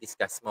topic na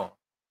i-discuss mo.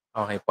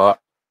 Okay po?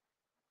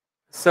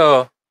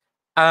 So,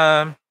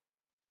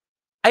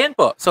 ayun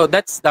po. So,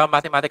 that's the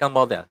mathematical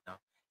model. No?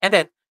 And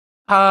then,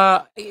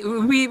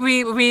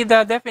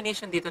 the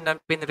definition dito na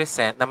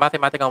pinresent na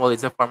mathematical model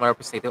is a formal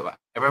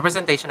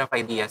representation of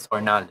ideas or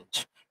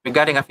knowledge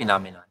regarding a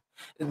phenomenon.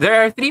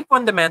 There are three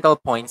fundamental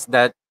points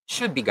that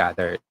should be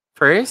gathered.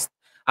 First,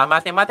 a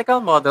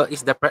mathematical model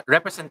is the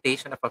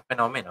representation of a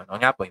phenomenon. O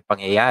nga po, yung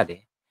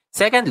pangyayari.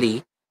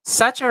 Secondly,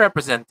 such a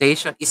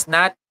representation is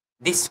not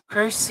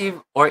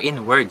discursive or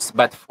in words,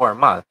 but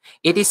formal.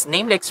 It is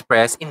namely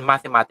expressed in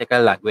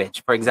mathematical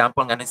language. For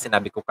example, nga nang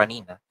sinabi ko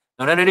kanina,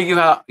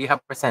 you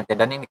have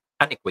presented an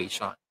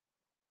equation.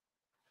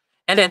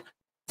 And then,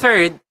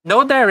 third,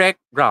 no direct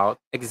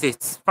route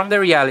exists from the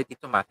reality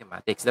to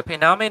mathematics. The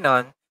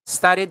phenomenon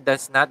studied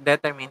does not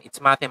determine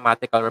its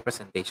mathematical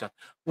representation.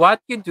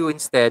 What you do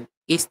instead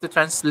is to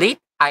translate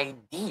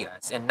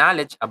ideas and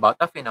knowledge about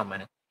a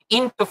phenomenon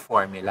into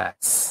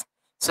formulas.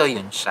 So,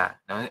 yun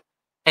siya. No?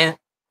 And,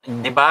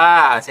 di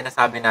ba,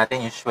 sinasabi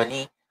natin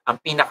usually,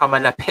 ang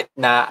pinakamalapit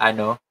na,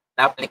 na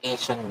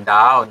application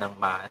daw ng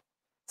math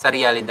sa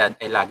realidad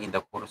ay lagi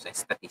daw puro sa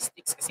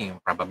statistics. Kasi yung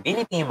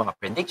probability, yung mga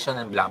prediction,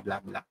 and blah, blah,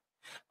 blah.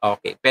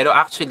 Okay. Pero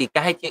actually,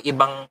 kahit yung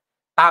ibang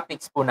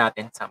topics po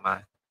natin sa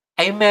math,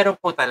 ay meron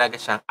po talaga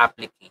siyang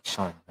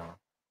application. No?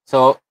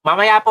 So,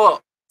 mamaya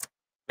po,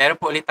 meron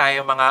po ulit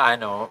tayo mga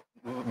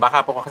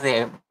baka po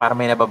kasi para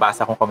may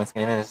nababasa akong comments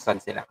kanina,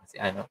 nasasag sila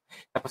kasi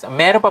Tapos,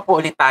 meron pa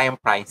po ulit tayong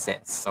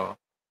prices. So,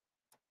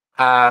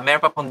 meron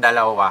pa pong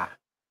dalawa.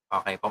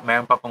 Okay po,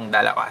 meron pa pong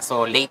dalawa.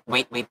 So,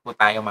 wait po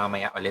tayo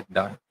mamaya ulit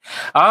doon.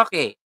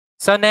 Okay,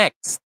 so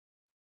next.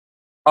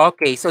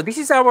 Okay, so this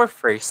is our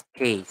first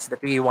case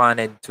that we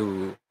wanted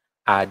to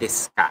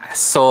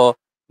discuss. So,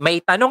 may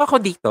tanong ako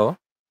dito.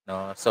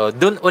 No? So,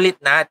 dun ulit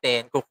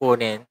natin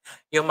kukunin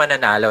yung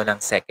mananalo ng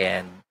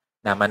second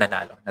na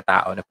mananalo na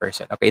tao, na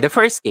person. Okay, the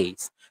first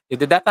case.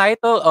 The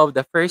title of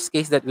the first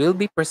case that we'll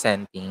be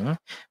presenting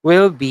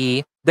will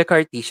be the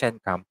Cartesian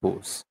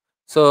Campus.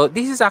 So,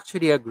 this is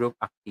actually a group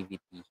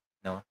activity.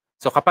 No?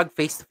 So kapag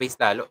face-to-face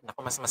lalo,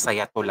 naku, mas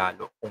masaya to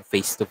lalo kung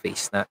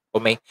face-to-face na.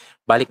 Kung may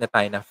balik na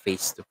tayo na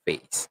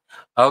face-to-face.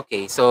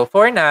 Okay, so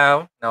for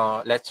now, no,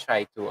 let's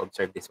try to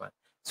observe this one.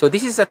 So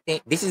this is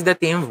the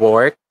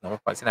teamwork, no?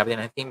 Pag sinabi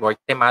ng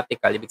teamwork,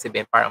 thematical, ibig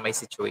sabihin parang may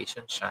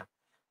situation siya.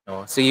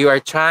 No? So you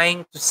are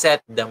trying to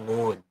set the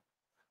mood.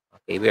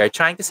 Okay, we are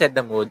trying to set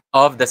the mood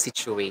of the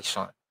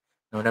situation,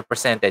 no, na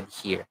presented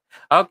here.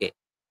 Okay.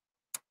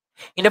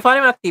 In the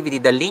following activity,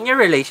 the linear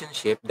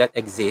relationship that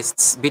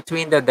exists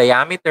between the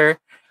diameter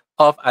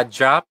of a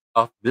drop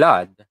of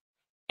blood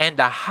and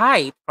the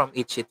height from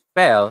which it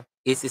fell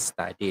is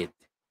studied,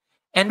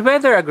 and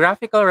whether a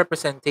graphical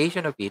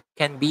representation of it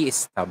can be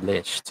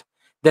established.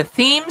 The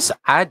themes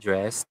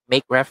addressed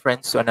make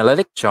reference to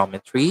analytic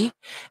geometry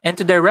and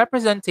to the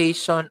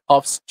representation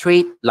of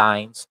straight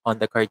lines on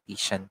the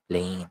Cartesian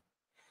plane.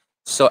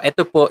 So,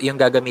 ito po yung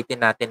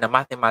gagamitin natin na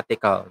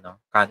mathematical, no,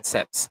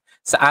 concepts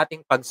sa ating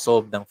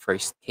pag-solve ng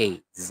first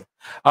case.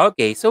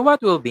 Okay, so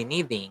what we'll be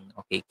needing?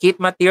 Okay, kit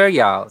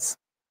materials.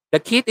 The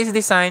kit is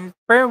designed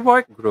per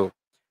work group,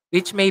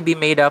 which may be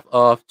made up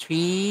of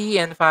 3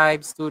 and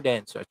 5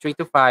 students or 3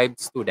 to 5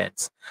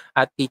 students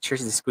at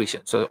teacher's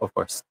discretion. So, of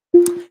course,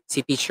 si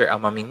teacher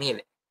ang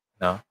mamimili.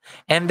 No?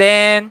 And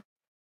then,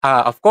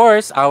 of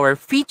course, our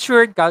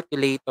featured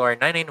calculator,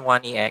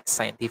 991EX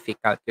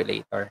scientific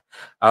calculator.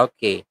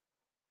 Okay.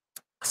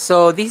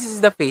 So this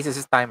is the phases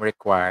of time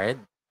required.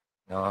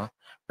 No?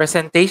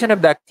 Presentation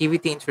of the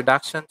activity,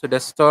 introduction to the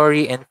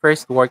story, and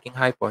first working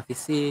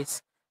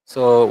hypothesis.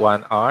 So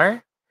 1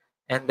 hour.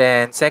 And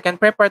then second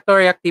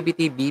preparatory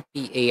activity,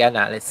 BPA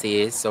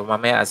analysis. So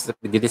mamaya as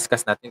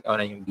discuss natin kung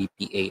ano yung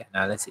BPA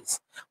analysis.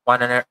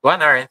 1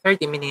 hour and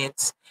 30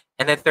 minutes.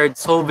 And then third,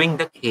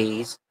 solving the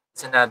case.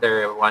 It's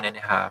another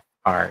 1.5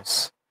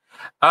 hours.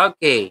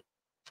 Okay.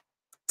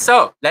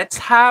 So, let's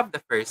have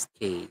the first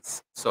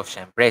case. So,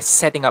 syempre,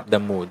 setting up the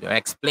mood.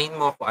 Explain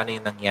mo kung ano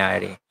yung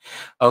nangyari.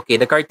 Okay,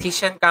 the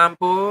Cartesian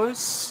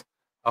campus.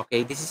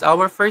 Okay, this is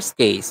our first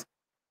case.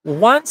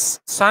 Once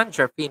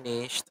Sandra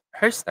finished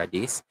her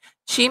studies,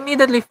 she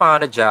immediately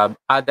found a job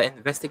at the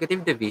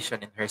investigative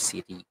division in her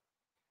city.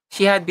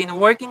 She had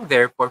been working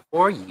there for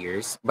 4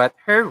 years, but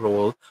her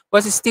role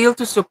was still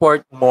to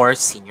support more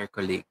senior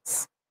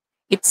colleagues.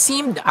 It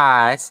seemed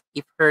as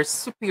if her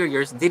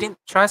superiors didn't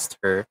trust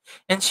her,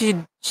 and she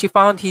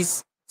found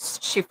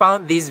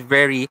this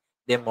very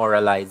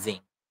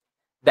demoralizing.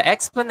 The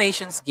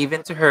explanations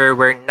given to her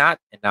were not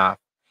enough.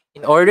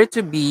 In order to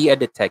be a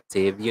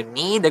detective, you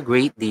need a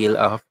great deal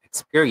of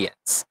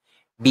experience.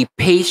 Be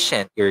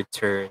patient, your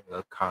turn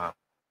will come.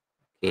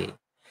 Okay.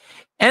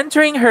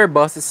 Entering her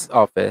boss's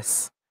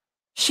office,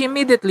 she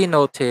immediately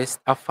noticed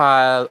a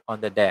file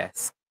on the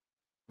desk.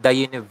 The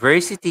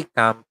University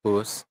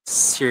Campus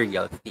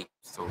Serial Thief.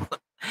 So,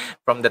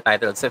 from the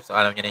title itself, so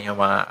alam niyo na yung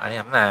mga,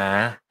 ayan na.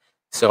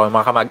 So,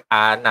 mga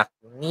kamag-anak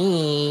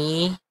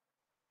ni,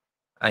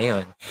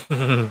 ayun.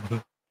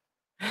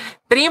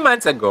 3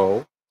 months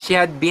ago, she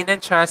had been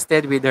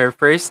entrusted with her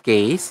first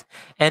case,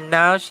 and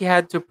now she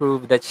had to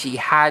prove that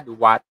she had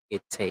what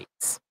it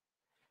takes.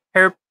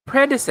 Her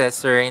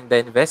predecessor in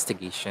the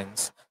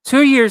investigations,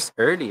 2 years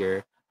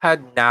earlier,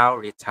 had now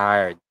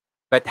retired,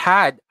 but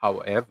had,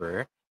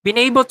 however, been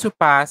able to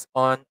pass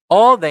on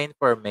all the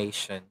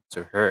information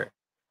to her.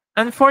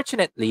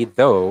 Unfortunately,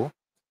 though,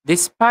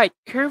 despite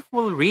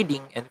careful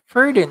reading and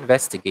further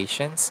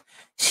investigations,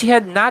 she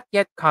had not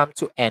yet come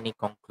to any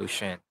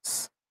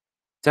conclusions.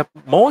 The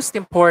most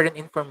important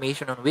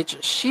information on which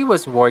she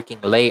was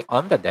working lay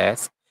on the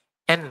desk,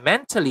 and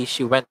mentally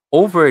she went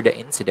over the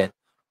incident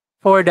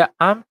for the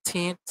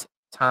umpteenth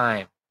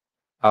time.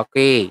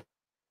 Okay.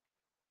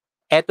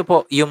 Ito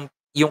po yung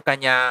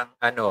kanyang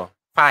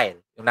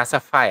file, yung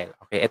nasa file.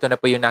 Okay, ito na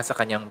po yung nasa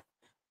kanyang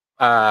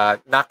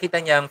nakita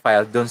niyang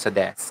file doon sa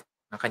desk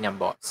ng kanyang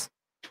boss.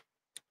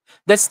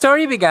 The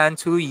story began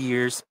 2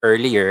 years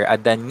earlier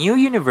at the new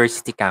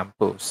university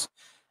campus,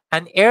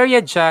 an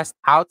area just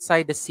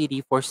outside the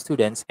city for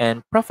students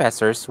and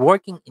professors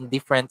working in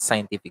different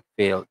scientific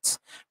fields,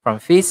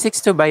 from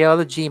physics to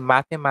biology,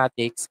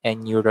 mathematics,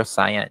 and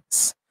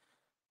neuroscience.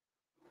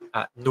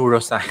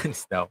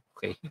 Neuroscience now,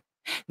 okay.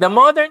 The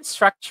modern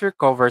structure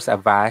covers a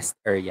vast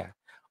area,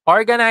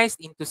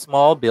 organized into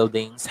small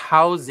buildings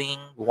housing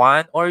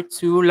 1 or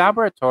 2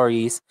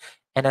 laboratories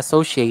and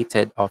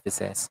associated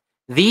offices.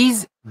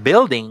 These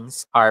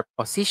buildings are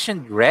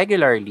positioned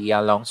regularly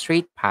along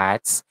straight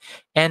paths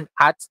and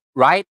at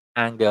right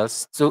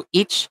angles to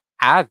each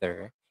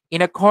other in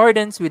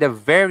accordance with a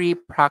very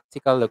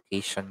practical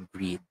location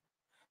grid.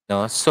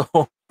 No? So,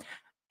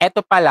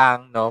 eto pa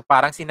lang, no,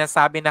 parang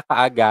sinasabi na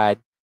kaagad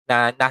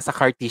na nasa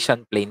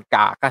Cartesian plane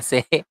ka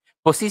kasi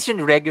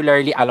positioned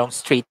regularly along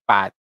straight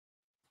path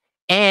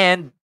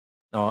and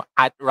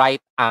at right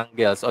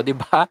angles. O di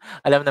ba?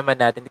 Alam naman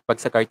natin pag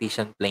sa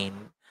Cartesian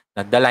plane,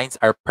 the lines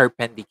are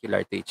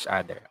perpendicular to each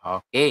other.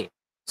 Okay.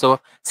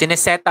 So,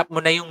 sineset up mo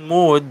na yung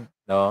mood,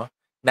 no,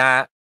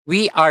 na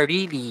we are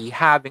really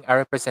having a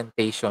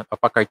representation of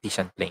a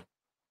Cartesian plane.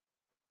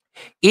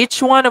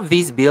 Each one of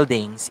these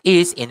buildings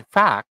is, in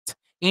fact,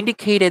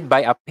 indicated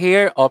by a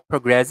pair of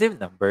progressive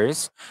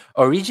numbers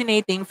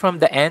originating from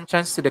the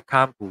entrance to the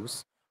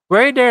campus,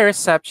 where the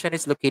reception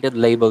is located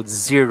labeled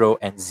 0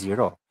 and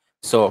 0.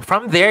 So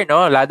from there,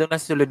 no, ladong na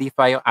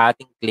solidify yung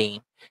ating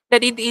claim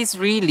that it is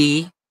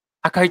really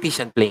a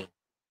Cartesian plane.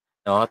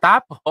 No?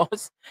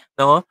 Tapos,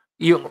 no,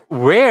 yung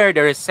where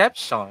the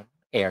reception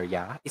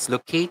area is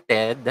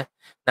located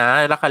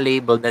na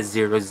naka-label na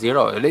 0,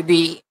 0.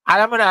 Di,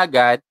 alam mo na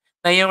agad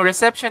na yung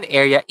reception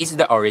area is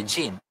the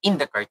origin in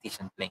the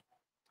Cartesian plane.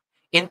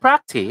 In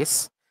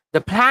practice,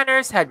 the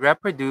planners had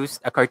reproduced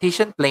a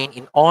Cartesian plane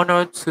in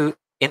honor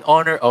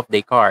of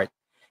Descartes.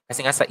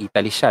 Kasi nga sa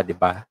Italy siya, di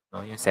ba?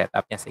 No, yung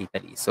setup niya sa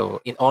Italy.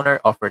 So, in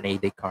honor of René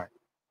Descartes,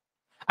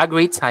 a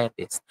great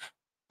scientist.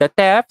 The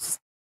thefts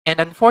and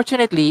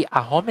unfortunately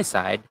a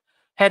homicide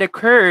had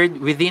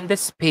occurred within the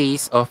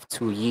space of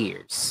 2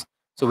 years.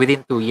 So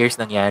within 2 years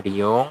nangyari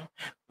yung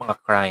mga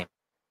crime.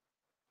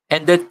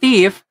 And the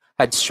thief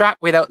had struck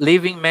without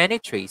leaving many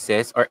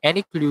traces or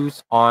any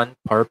clues on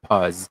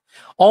purpose,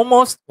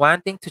 almost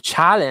wanting to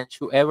challenge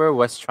whoever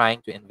was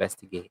trying to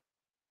investigate.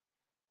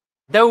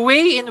 The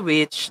way in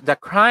which the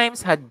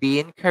crimes had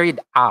been carried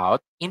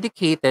out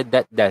indicated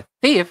that the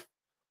thief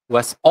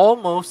was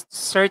almost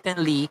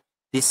certainly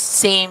the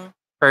same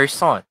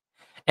person,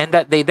 and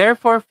that they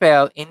therefore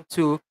fell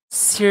into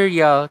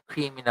serial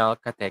criminal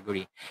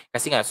category.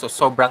 Kasi nga, so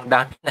sobrang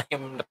dami na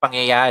yung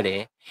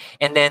pangyayari,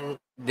 and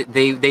then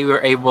they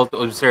were able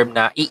to observe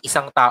na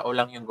isang tao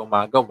lang yung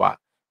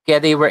gumagawa, kaya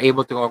they were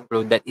able to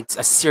conclude that it's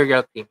a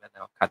serial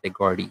criminal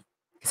category.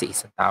 Kasi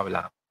isang tao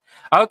lang.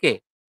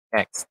 Okay,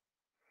 next.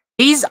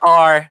 These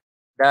are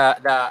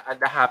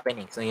the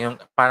happenings, yung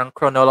parang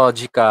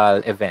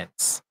chronological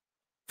events.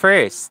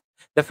 First,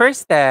 the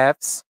first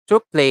steps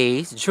took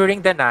place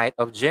during the night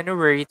of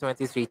January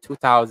 23,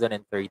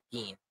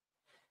 2013.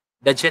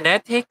 The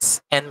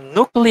genetics and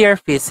nuclear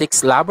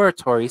physics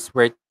laboratories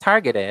were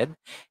targeted,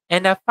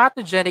 and a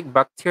pathogenic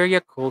bacteria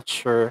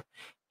culture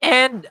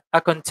and a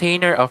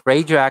container of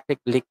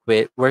radioactive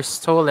liquid were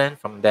stolen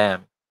from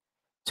them.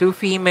 2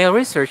 female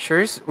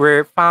researchers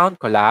were found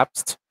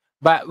collapsed,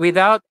 but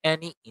without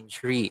any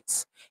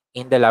injuries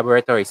in the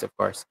laboratories, of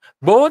course.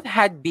 Both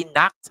had been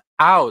knocked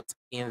out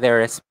in their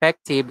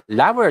respective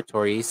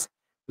laboratories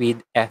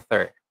with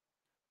ether.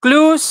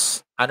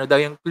 Clues. Ano daw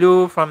yung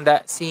clue from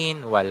that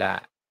scene?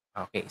 Wala.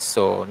 Okay,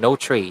 so no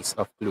trace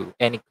of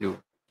any clue.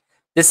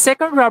 The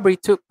second robbery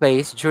took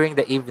place during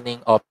the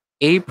evening of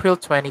April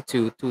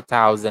 22,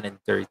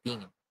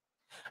 2013.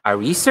 A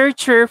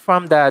researcher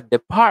from the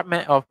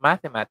Department of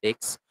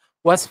Mathematics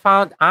was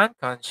found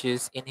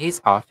unconscious in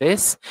his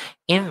office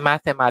in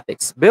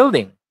Mathematics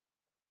building.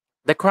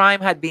 The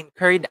crime had been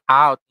carried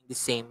out in the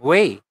same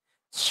way,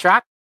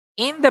 struck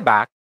in the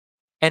back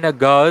and a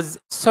gauze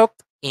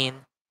soaked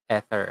in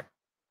ether.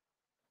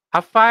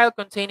 A file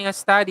containing a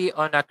study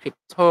on a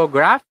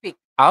cryptographic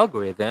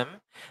algorithm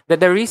that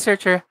the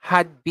researcher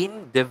had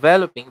been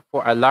developing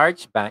for a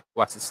large bank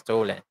was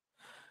stolen.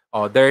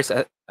 Oh,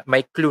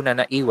 may clue na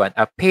naiwan.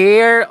 A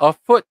pair of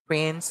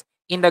footprints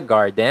in the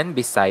garden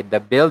beside the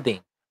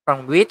building,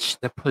 from which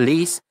the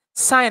police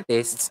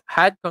scientists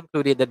had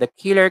concluded that the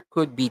killer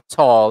could be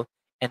tall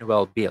and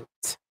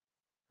well-built.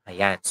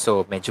 Ayan,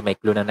 so medyo may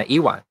clue na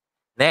naiwan.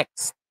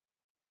 Next.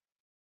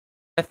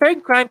 The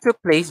third crime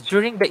took place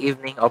during the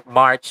evening of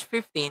March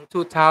 15,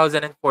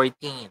 2014.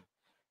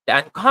 The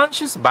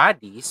unconscious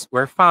bodies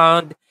were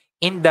found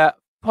in the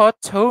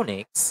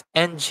photonics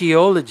and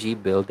geology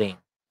building.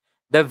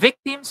 The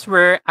victims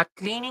were a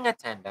cleaning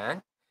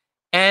attendant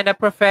and a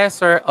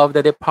professor of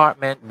the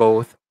department,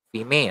 both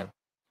female.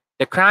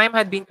 The crime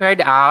had been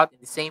carried out in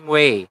the same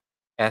way,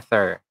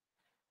 ether.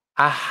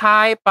 A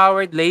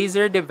high-powered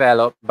laser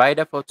developed by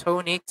the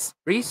Photonics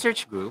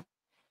Research Group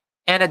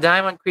and a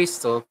diamond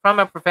crystal from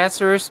a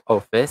professor's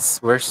office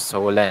were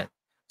stolen.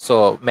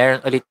 So, meron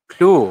ulit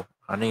clue.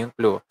 Ano yung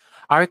clue?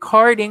 A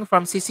recording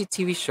from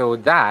CCTV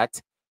showed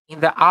that in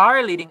the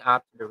hour leading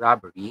up to the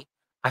robbery,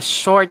 a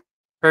short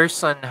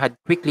person had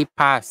quickly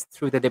passed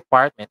through the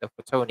Department of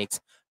Photonics,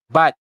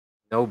 but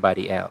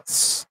nobody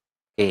else.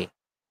 Okay.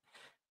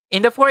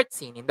 In the fourth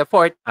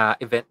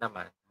event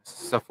naman,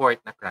 sa fourth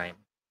na crime,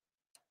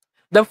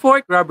 the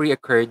fourth robbery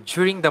occurred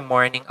during the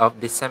morning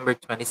of December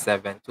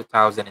 27,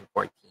 2014.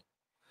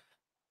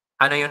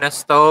 Ano yung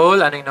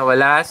na-stole? Ano yung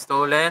nawala?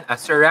 Stolen? A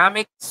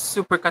ceramic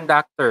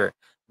superconductor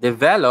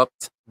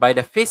developed by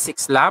the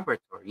physics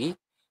laboratory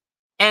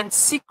and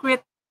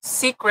secret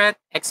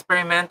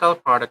experimental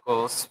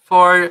protocols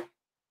for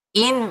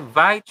in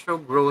vitro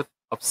growth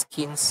of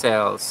skin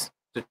cells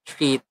to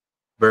treat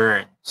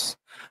burns.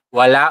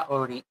 Wala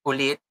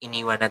ulit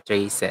iniwan na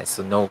traces,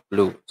 so no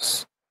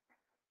clues.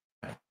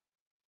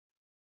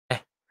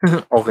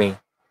 Okay.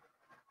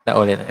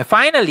 Naulit.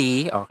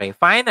 Finally,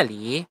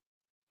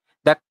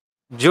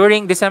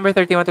 during December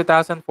 31,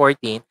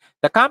 2014,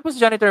 the campus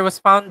janitor was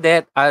found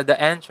dead at the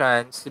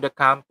entrance to the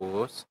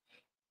campus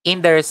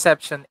in the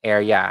reception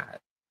area.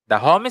 The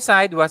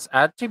homicide was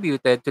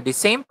attributed to the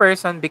same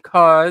person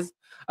because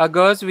a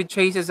gauze with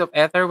traces of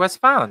ether was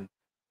found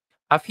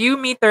a few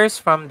meters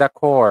from the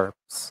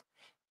corpse.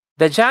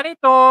 The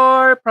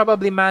janitor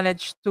probably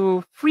managed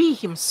to free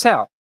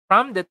himself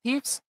from the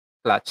thief's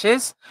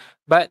clutches,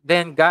 but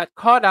then got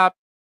caught up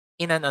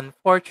in an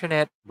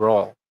unfortunate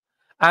brawl.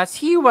 As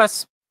he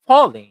was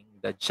falling,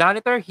 the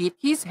janitor hit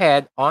his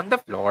head on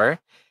the floor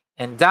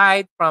and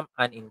died from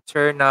an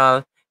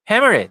internal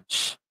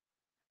hemorrhage.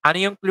 Ano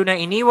yung clue na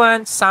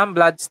iniwan? Some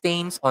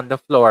bloodstains on the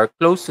floor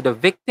close to the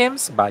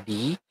victim's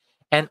body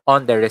and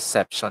on the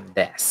reception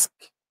desk.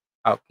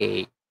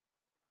 Okay.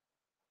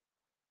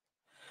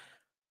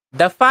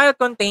 The file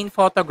contained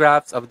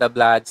photographs of the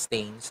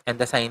bloodstains, and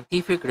the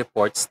scientific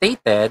report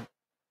stated,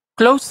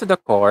 close to the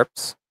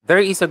corpse,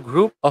 there is a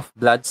group of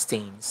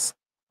bloodstains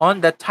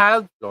on the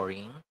tiled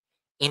flooring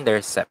in the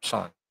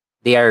reception.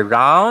 They are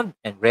round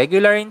and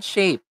regular in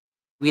shape,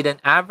 with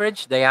an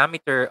average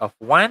diameter of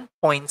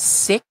 1.6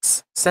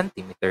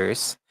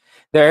 centimeters.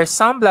 There are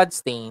some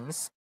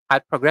bloodstains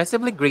at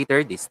progressively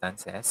greater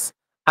distances,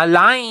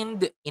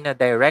 aligned in a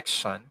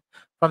direction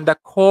from the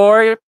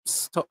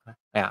corpse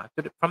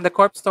from the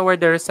corpse toward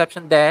the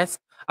reception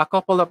desk, a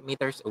couple of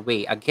meters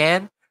away.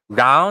 Again,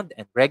 round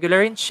and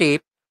regular in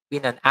shape,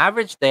 with an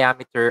average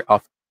diameter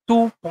of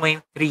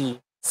 2.3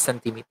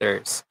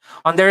 centimeters.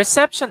 On the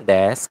reception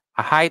desk,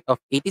 a height of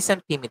 80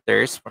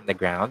 centimeters from the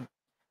ground,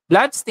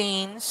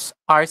 bloodstains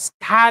are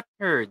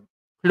scattered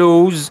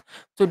close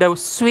to the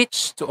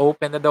switch to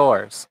open the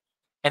doors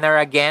and are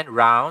again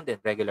round and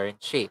regular in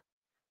shape,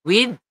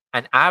 with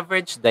an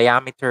average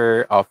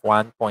diameter of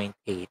 1.8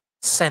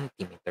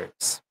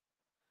 centimeters.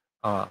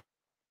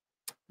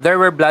 There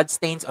were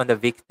bloodstains on the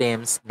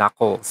victim's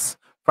knuckles.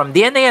 From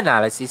DNA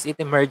analysis, it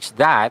emerged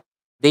that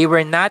they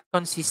were not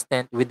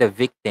consistent with the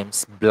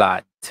victim's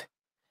blood.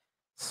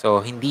 So,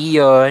 hindi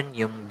yon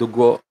yung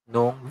dugo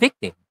ng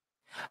victim.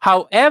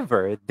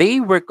 However,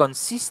 they were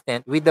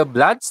consistent with the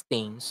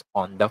bloodstains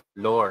on the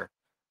floor.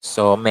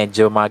 So,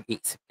 medyo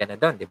mag-iisip ka na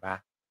doon, di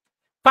ba?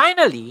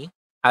 Finally,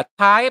 a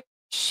type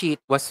sheet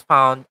was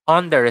found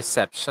on the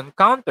reception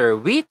counter,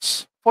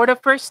 which, for the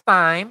first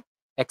time,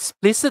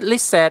 explicitly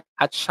set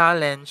a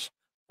challenge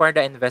for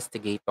the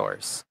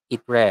investigators.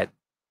 It read,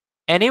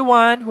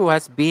 anyone who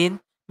has been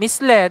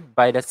misled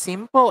by the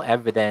simple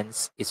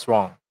evidence is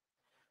wrong.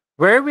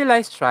 Where will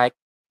I strike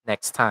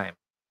next time?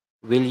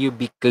 Will you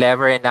be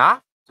clever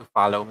enough to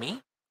follow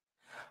me?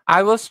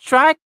 I will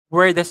strike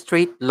where the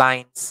straight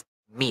lines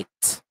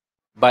meet,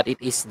 but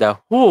it is the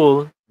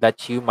whole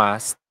that you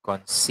must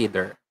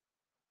consider.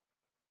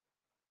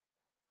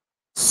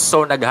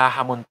 So,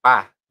 naghahamon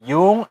pa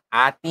yung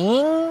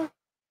ating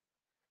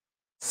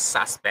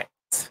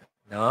suspect,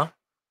 no?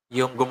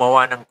 Yung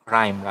gumawa ng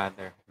crime,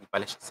 rather. Hindi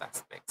pala siya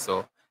suspect.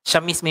 So, siya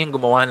mismo yung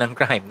gumawa ng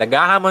crime.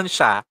 Naghahamon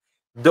siya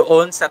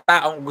doon sa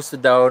taong gusto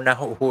daw na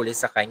huhuli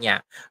sa kanya.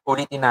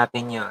 Ulitin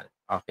natin yun.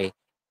 Okay.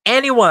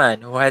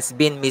 Anyone who has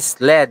been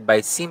misled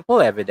by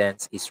simple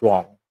evidence is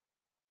wrong.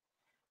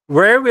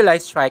 Where will I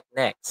strike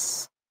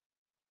next?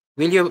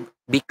 Will you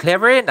be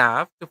clever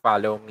enough to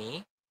follow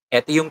me?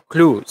 Ito yung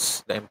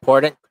clues, the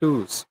important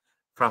clues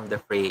from the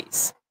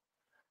phrase.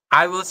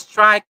 I will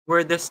strike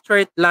where the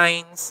straight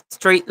lines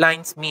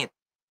meet.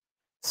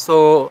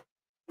 So,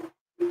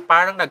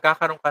 parang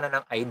nagkakaroon ka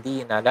na ng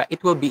idea na it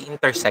will be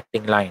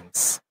intersecting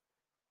lines.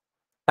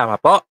 Tama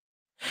po?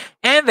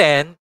 And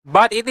then,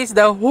 but it is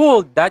the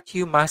whole that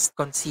you must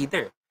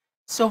consider.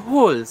 So,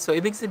 whole. So,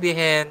 ibig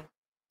sabihin,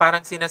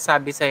 parang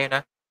sinasabi sa'yo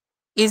na,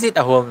 is it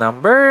a whole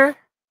number?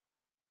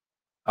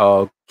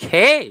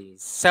 Okay.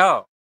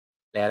 So,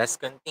 let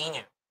us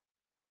continue.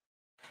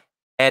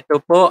 Ito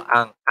po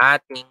ang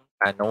ating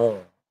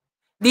tanong.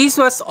 This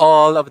was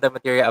all of the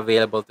material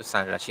available to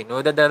Sandra. She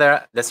knew that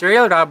the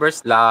serial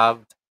robbers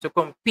loved to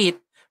compete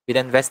with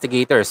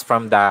investigators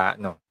from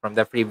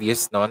the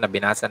previous na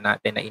binasa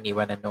natin na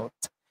iniwan na note.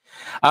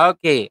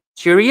 Okay,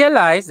 she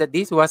realized that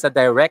this was a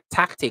direct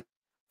tactic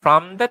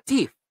from the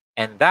thief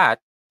and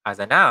that, as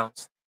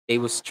announced, they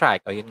would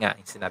strike. O yun nga,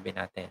 yung sinabi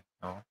natin.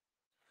 No?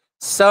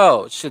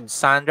 So, should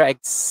Sandra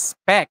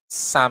expect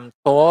some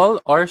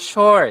tall or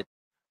short?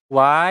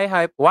 What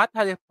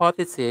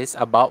hypothesis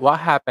about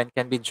what happened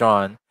can be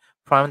drawn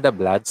from the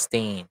blood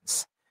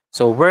stains?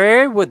 So,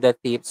 where would the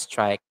thief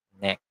strike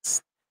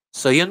next?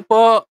 So, yun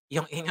po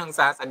yung inyong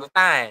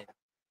sasagutan.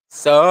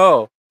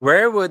 So,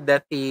 where would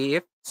the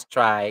thief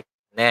strike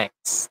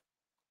next?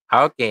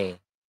 Okay.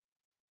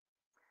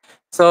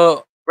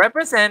 So,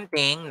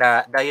 representing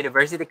the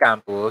university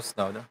campus,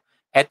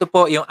 ito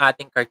po yung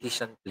ating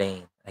Cartesian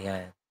plane.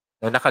 Ayan.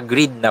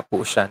 Naka-grid na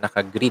po siya.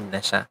 Naka-grid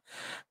na siya.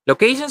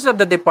 Locations of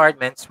the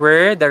departments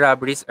where the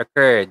robberies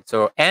occurred.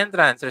 So,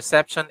 entrance,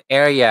 reception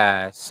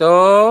area.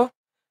 So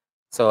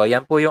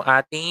yan po yung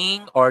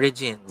ating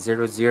origin,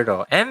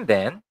 00. And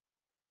then,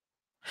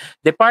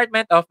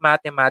 Department of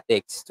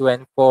Mathematics, 2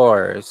 and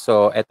 4.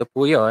 So, ito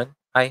po yun.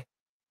 Ay,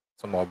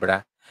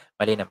 sumobra.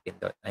 Mali ng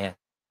pindot. Ayan.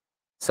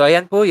 So,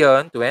 ayan po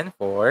yun, 2 and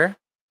 4.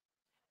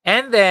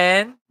 And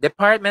then,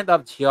 Department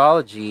of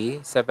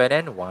Geology, 7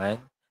 and 1.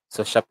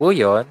 So, siya po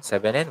yun,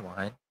 7 and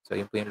 1. So,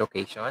 yun po yung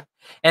location.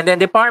 And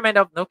then, Department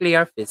of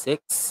Nuclear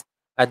Physics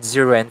at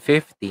 0 and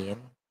 15.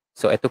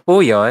 So, ito po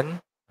yun.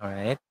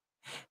 Alright.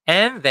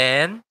 And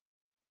then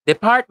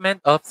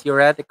Department of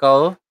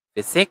Theoretical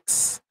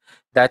Physics,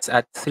 that's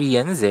at 3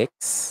 and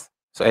 6.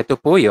 So ito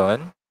po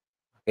yun.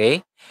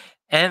 Okay?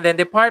 And then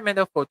Department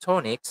of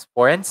Photonics,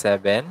 4 and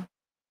 7.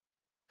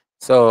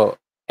 So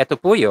ito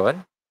po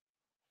yun.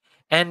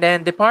 And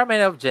then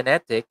Department of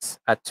Genetics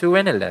at 2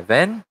 and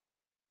 11.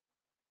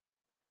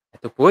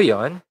 Ito po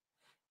yun.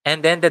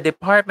 And then the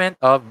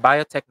Department of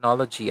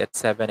Biotechnology at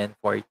 7 and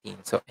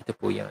 14. So ito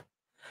po yun.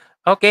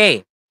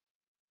 Okay.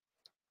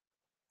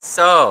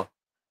 So,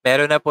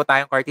 meron na po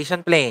tayong Cartesian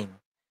plane.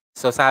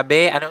 So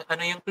sabi, ano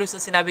yung clues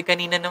na sinabi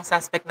kanina ng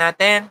suspect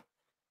natin?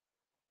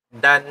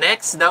 The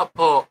next daw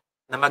po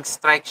na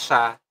mag-strike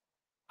siya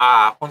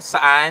kung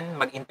saan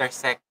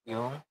mag-intersect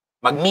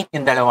mag-meet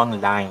yung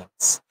dalawang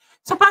lines.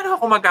 So paano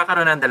ako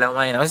magkakaroon ng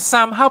dalawang line?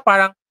 Somehow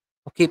parang,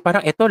 okay,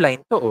 parang ito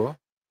line to oh.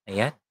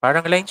 Ayan,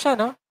 parang line siya,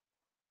 no?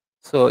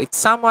 So it's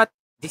somewhat,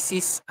 this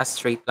is a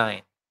straight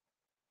line.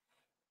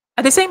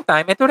 At the same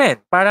time, ito rin,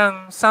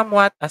 parang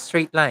somewhat a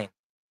straight line.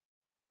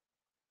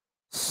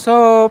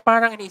 So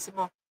parang iniisip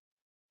mo,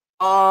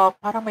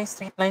 parang may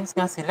straight lines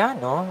nga sila,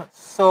 no?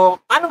 So,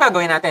 ano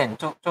gagawin natin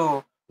to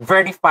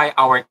verify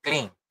our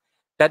claim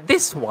that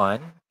this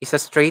one is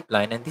a straight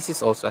line and this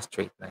is also a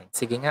straight line?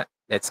 Sige nga,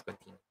 let's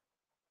continue.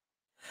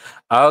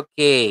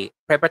 Okay,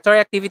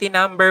 preparatory activity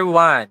number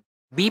 1,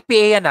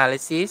 BPA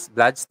analysis,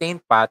 blood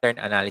stain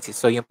pattern analysis.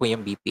 So, yun po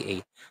yung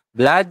BPA.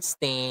 Blood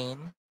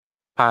stain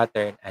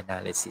pattern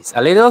analysis.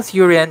 A little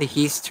theory and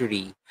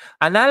history.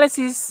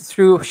 Analysis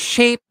through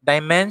shape,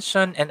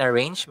 dimension, and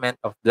arrangement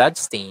of blood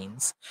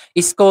stains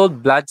is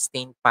called blood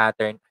stain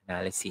pattern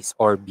analysis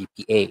or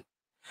BPA.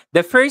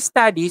 The first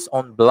studies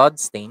on blood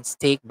stains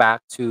take back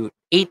to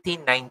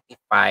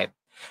 1895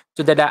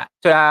 to the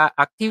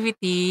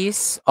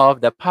activities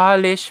of the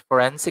Polish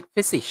forensic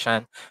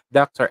physician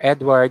Dr.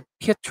 Edward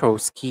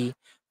Piotrowski,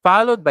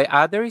 followed by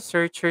other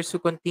researchers who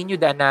continued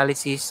the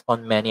analysis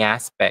on many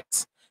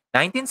aspects.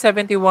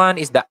 1971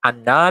 is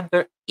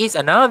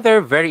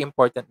another very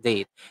important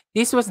date.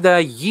 This was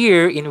the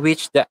year in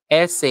which the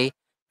essay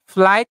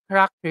Flight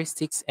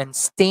Characteristics and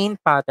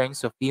Stain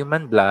Patterns of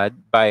Human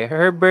Blood by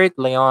Herbert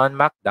Leon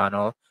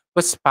MacDonald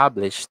was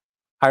published,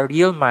 a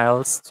real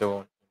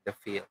milestone in the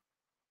field.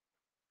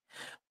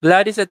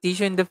 Blood is a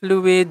tissue in the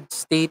fluid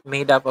state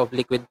made up of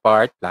liquid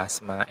part,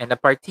 plasma, and a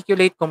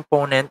particulate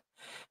component,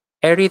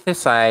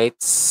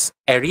 erythrocytes,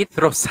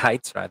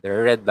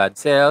 red blood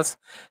cells,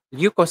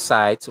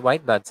 leukocytes,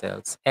 white blood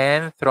cells,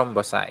 and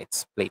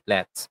thrombocytes,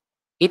 platelets.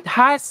 It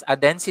has a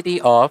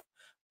density of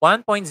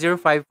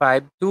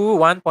 1.055 to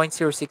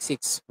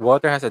 1.066.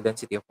 Water has a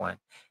density of 1.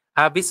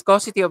 A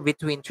viscosity of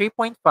between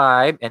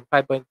 3.5 and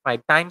 5.5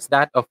 times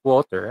that of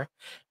water,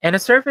 and a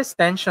surface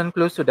tension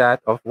close to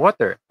that of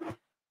water.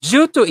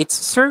 Due to its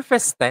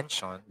surface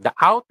tension, the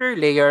outer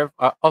layer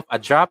of a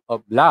drop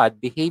of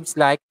blood behaves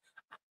like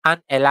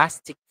an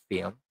elastic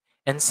film,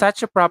 and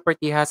such a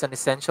property has an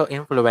essential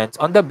influence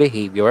on the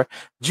behavior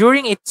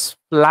during its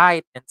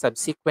flight and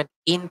subsequent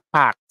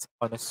impact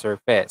on a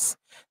surface.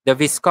 The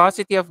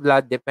viscosity of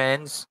blood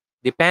depends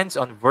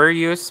on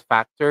various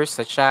factors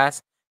such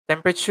as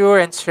temperature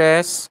and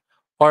stress,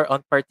 or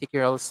on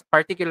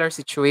particular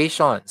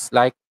situations,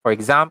 like, for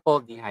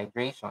example,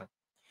 dehydration.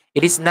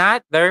 It is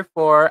not,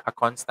 therefore, a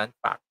constant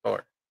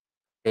factor.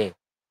 Okay.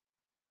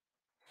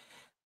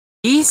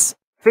 These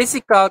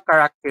physical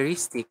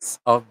characteristics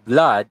of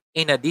blood,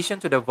 in addition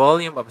to the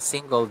volume of a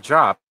single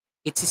drop,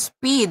 its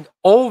speed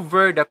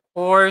over the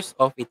course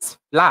of its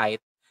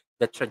flight,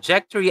 the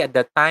trajectory at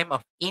the time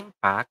of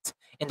impact,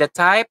 and the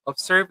type of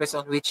surface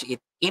on which it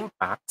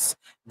impacts,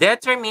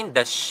 determine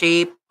the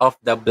shape of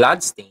the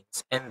blood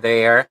stains and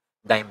their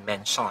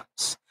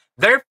dimensions.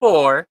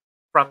 Therefore,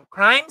 from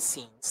crime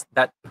scenes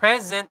that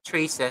present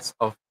traces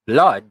of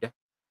blood,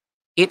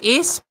 it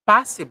is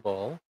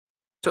possible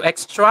to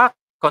extract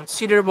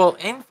considerable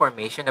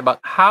information about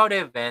how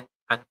the event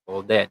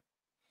unfolded.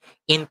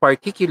 In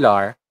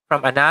particular,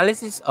 from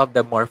analysis of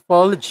the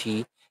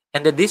morphology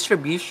and the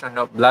distribution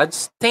of blood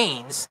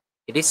stains,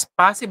 it is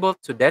possible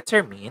to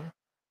determine,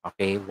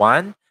 okay,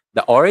 1,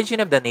 the origin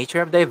of the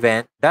nature of the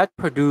event that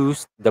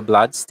produced the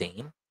blood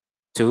stain.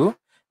 2,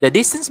 the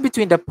distance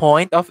between the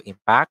point of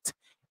impact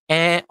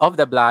and of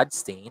the blood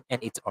stain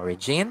and its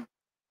origin.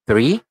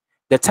 3,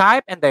 the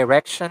type and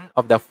direction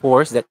of the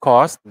force that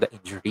caused the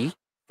injury.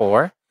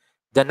 4,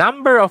 the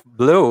number of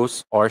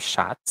blows or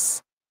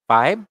shots.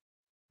 5,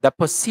 the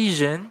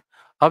position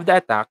of the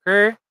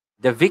attacker,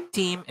 the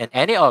victim, and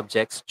any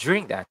objects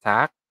during the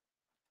attack.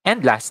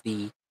 And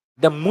lastly,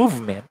 the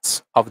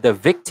movements of the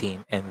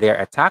victim and their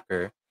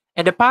attacker,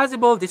 and the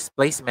possible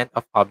displacement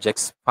of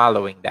objects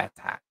following the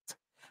attack.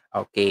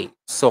 Okay,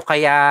 so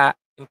kaya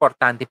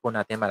importante po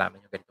natin malaman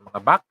yung ganitong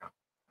mga background.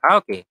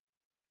 Okay,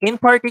 in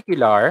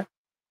particular,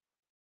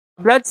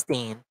 blood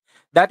stain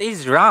that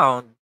is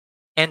round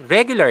and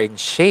regular in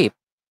shape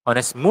on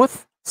a smooth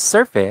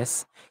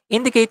surface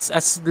indicates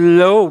a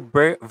slow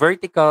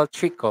vertical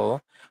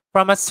trickle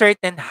from a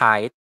certain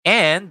height,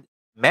 and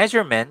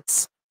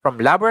measurements from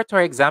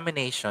laboratory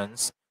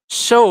examinations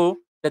show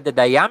that the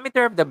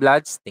diameter of the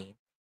blood stain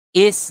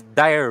is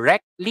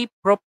directly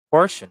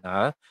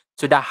proportional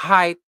to the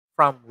height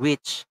from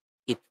which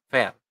it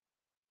fell.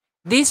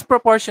 This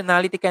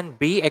proportionality can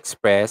be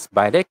expressed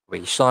by the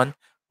equation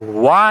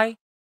y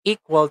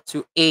equal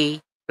to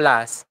a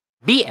plus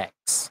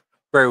bx,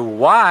 where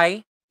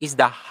y is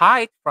the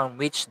height from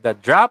which the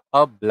drop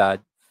of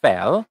blood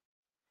fell,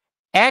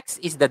 x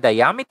is the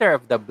diameter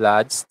of the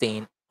blood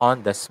stain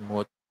on the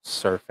smooth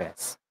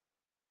surface.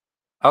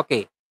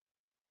 Okay.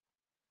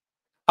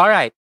 All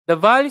right. The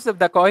values of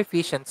the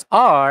coefficients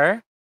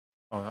are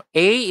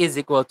a is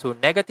equal to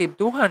negative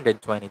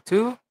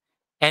 222,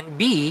 and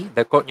b,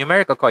 the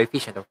numerical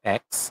coefficient of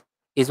x,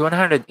 is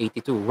 182,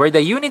 where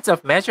the units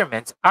of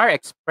measurements are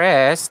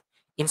expressed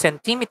in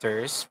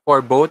centimeters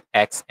for both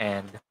x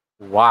and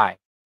y.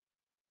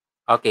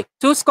 Okay,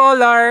 two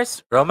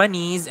scholars,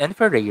 Romanes and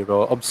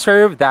Ferreiro,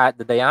 observed that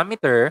the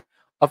diameter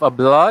of a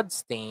blood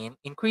stain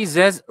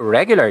increases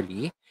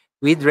regularly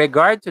with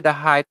regard to the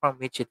height from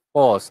which it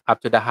falls up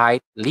to the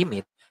height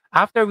limit,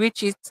 after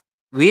which it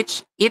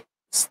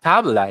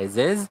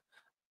stabilizes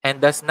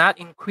and does not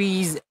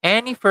increase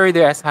any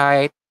further as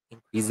height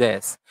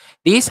increases.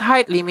 This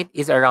height limit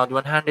is around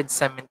 170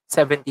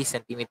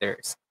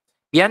 centimeters.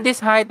 Beyond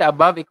this height, the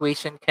above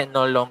equation can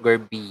no longer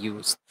be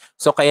used.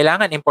 So,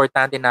 kailangan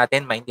importante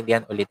natin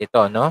maintindihan ulit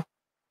ito, no?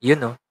 Yun,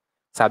 no?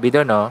 Sabi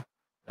doon, no?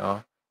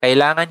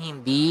 Kailangan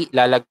hindi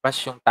lalagpas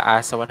yung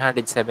taas sa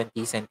 170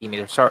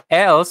 centimeters, or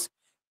else,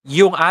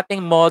 yung ating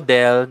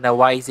model na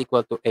y is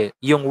equal to,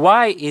 yung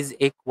y is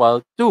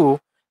equal to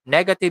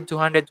negative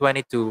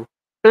 222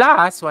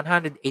 plus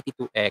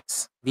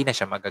 182x, hindi na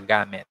siya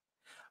magagamit.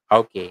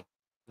 Okay,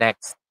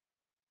 next.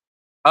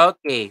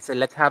 Okay, so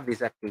let's have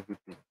this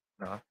activity,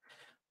 no?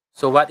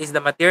 So what is the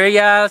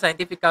material?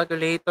 Scientific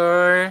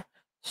calculator,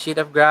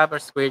 sheet of graph or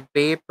squared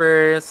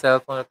paper,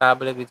 cell phone or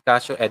tablet with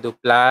Casio Edu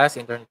Plus,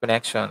 internet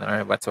connection,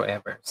 or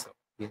whatsoever. So,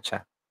 yun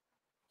siya.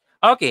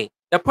 Okay,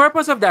 the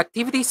purpose of the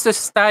activity is to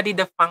study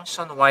the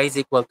function y is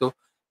equal to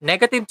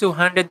negative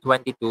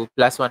 222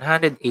 plus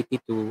 182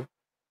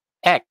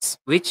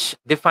 x, which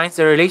defines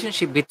the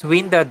relationship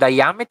between the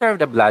diameter of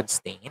the blood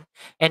stain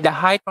and the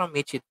height from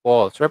which it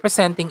falls,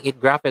 representing it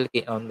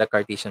graphically on the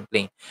Cartesian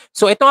plane.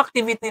 So, itong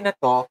activity na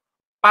to,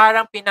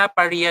 parang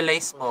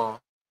pinaparealize mo,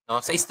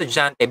 no, sa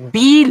estudyante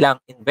bilang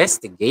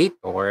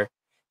investigator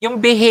yung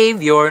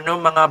behavior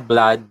ng mga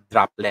blood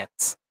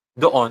droplets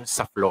doon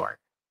sa floor.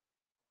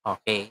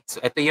 Okay? So,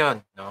 ito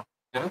yun. No?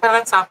 Ganun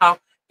parang somehow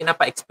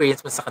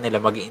pinapa-experience mo sa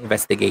kanila maging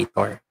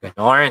investigator.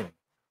 Ganon.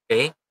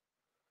 Okay?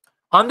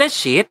 On the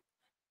sheet,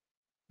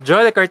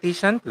 draw the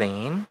Cartesian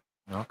plane,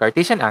 no,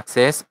 Cartesian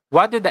axis.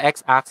 What do the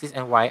x-axis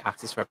and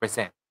y-axis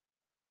represent?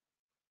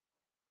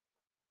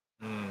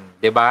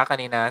 Diba?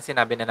 Kanina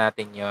sinabi na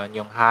natin yon,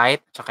 yung height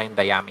at saka yung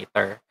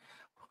diameter.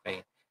 Okay.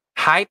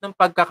 Height ng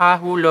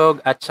pagkakahulog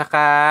at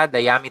saka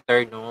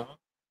diameter ng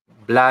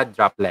blood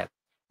droplet.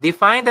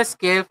 Define the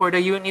scale for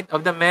the unit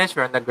of the measure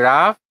on the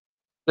graph.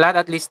 Plot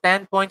at least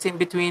 10 points in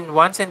between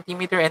 1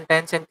 centimeter and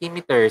 10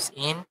 centimeters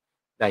in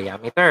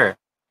diameter.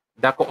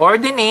 The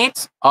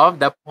coordinates of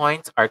the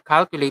points are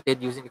calculated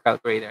using the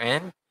calculator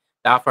and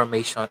the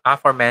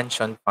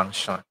aforementioned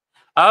function.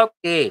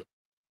 Okay.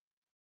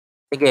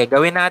 Sige,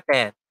 gawin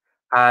natin.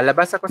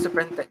 Labas ako sa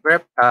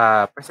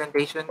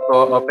presentation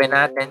ko. Open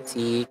natin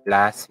si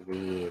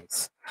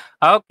ClassWiz.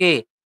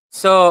 Okay.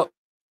 So,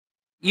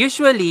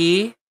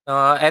 usually,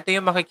 ito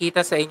yung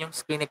makikita sa inyong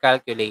screen ni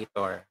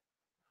calculator.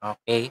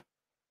 Okay.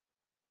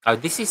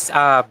 This is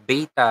a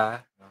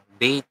beta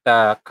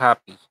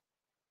copy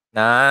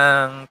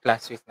ng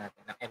ClassWiz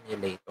natin, ng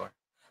Emulator.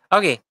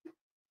 Okay.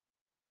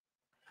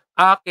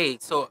 Okay.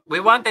 So,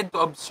 we wanted to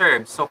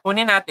observe. So,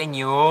 kunin natin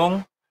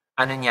yung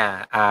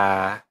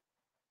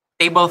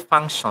table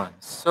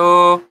functions.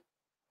 So,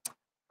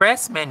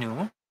 press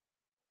menu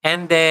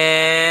and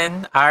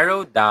then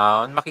arrow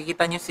down.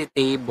 Makikita nyo si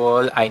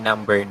table ay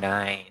number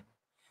 9.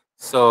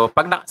 So,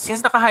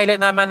 since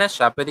naka-highlight naman na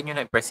siya, pwede nyo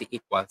na i-press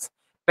equals.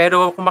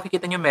 Pero kung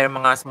makikita nyo, may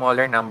mga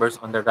smaller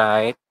numbers on the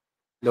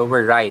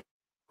lower right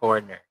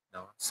corner.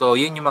 No? So,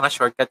 yun yung mga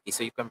shortcut keys.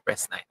 So, you can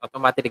press 9.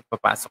 Automatic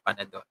papasok ka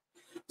na doon.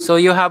 So,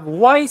 you have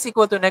y is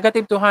equal to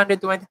negative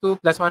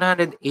 222 plus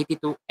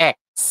 182x.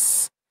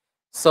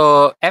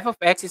 So, f of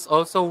x is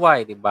also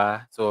y, di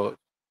ba? So,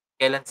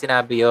 kailan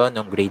sinabi yun?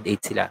 Nung grade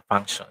 8 sila,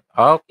 function.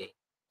 Okay.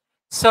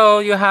 So,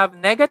 you have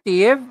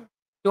negative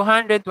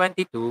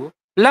 222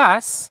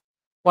 plus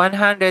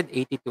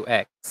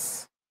 182x.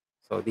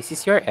 So, this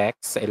is your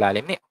x sa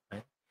ilalim ni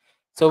on.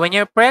 So, when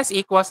you press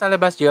equals,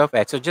 nalabas g of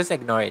x. So, just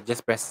ignore it.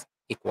 Just press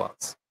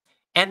equals.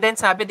 And then,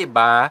 sabi, di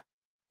ba,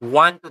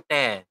 1 to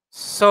 10.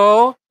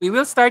 So, we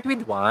will start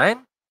with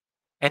 1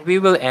 and we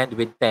will end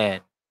with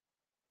 10.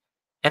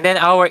 And then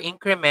our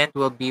increment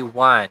will be 1.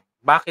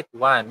 Bakit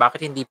 1?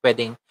 Bakit hindi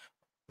pwedeng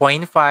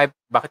 0.5?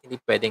 Bakit hindi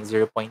pwedeng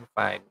 0.5?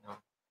 No?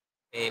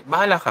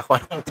 Bahala ka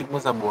kung anong trip mo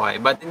sa buhay.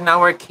 But in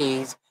our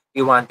case,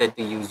 we wanted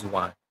to use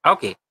 1.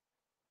 Okay.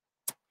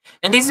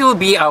 And this will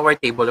be our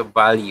table of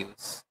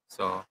values.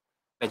 So,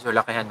 medyo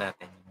lakihan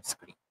natin yung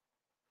screen.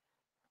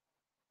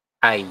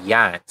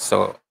 Ayan.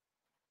 So,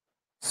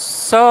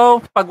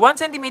 So, pag 1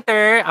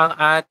 centimeter ang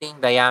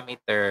ating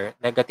diameter,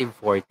 negative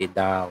 40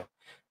 daw.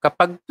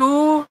 Kapag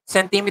 2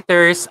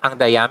 centimeters ang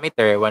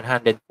diameter,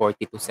 142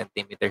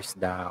 centimeters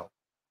daw.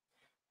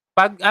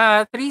 Pag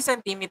 3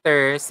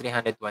 centimeters,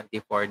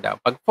 324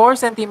 daw. Pag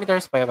 4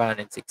 centimeters,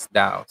 506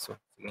 daw. So,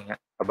 sige nga,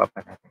 baba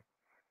pa natin.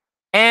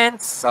 And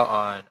so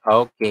on.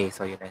 Okay,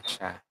 so yun na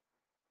siya.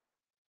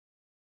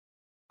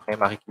 Okay,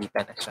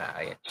 makikita na siya.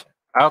 Ayan siya.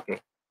 Okay.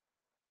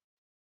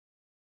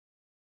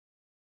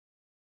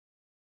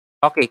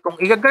 Okay, kung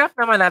i-graph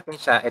naman natin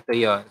siya, ito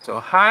yon. So,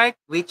 height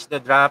which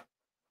the drop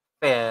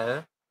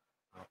fell,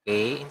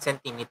 okay, in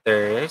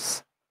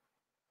centimeters.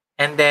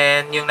 And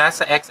then, yung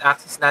nasa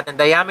x-axis natin,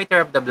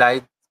 diameter of the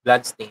blood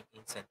stain in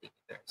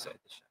centimeters. So,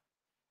 ito siya.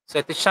 So,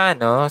 ito siya,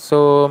 no?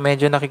 So,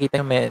 medyo nakikita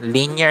yung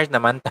linear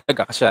naman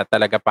talaga siya.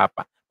 Talaga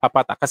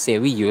papata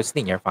kasi we use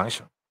linear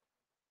function.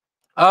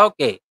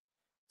 Okay.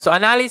 So,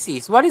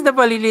 analysis. What is the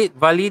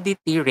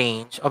validity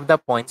range of the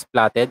points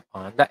plotted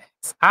on the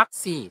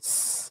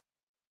x-axis?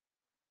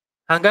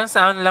 Hanggang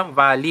saan lang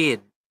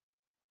valid?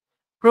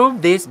 Prove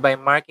this by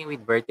marking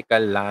with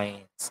vertical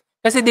lines.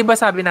 Kasi 'di ba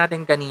sabi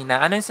natin kanina,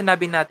 ano yung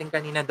sinabi natin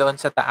kanina doon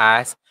sa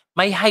taas?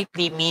 May height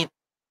limit.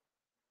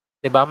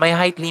 'Di ba? May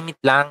height limit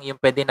lang yung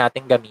pwede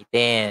nating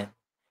gamitin.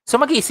 So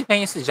mag-iisip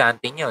kayo yung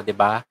estudyante nyo, 'di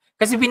ba?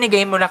 Kasi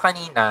binigay mo na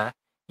kanina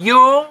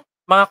yung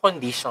mga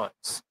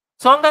conditions.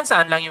 So hanggang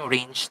saan lang yung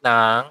range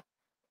ng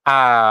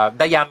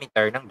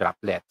diameter ng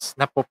droplets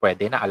na po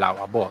pwede na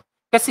allowable.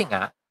 Kasi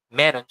nga,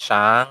 meron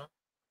siyang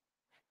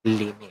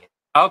limit.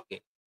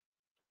 Okay.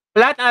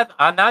 Plot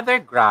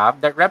another graph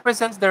that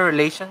represents the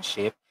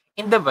relationship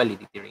in the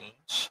validity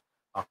range.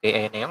 Okay,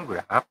 ayan na yung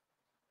graph.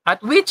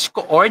 At which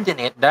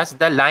coordinate does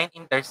the line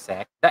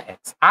intersect the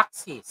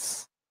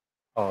x-axis?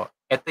 Oh,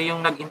 ito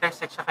yung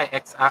nag-intersect siya kay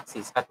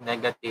x-axis at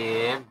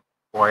negative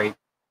 40.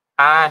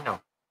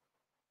 1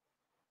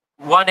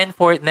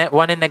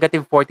 and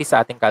negative 40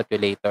 sa ating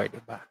calculator, di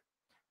ba?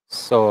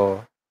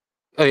 So,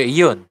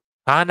 yun.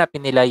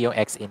 Hahanapin nila yung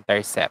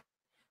x-intercept.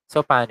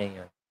 So, paano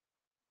yun?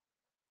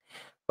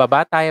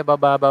 Baba tayo,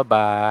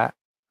 baba.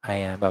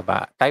 Ayan,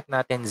 baba. Type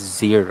natin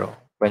 0.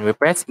 When we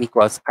press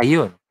equals,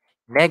 ayun,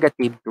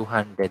 negative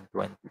 222.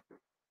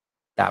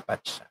 Dapat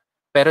siya.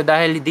 Pero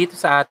dahil dito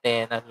sa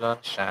atin, ano lang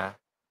siya,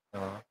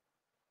 no?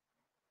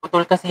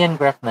 Putol kasi yan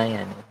graph na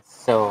yan.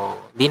 So,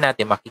 di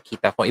natin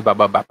makikita kung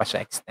ibababa pa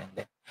siya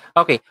extended.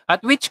 Okay, at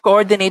which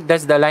coordinate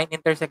does the line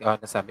intersect? Oh,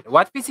 nasabi.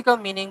 What physical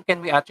meaning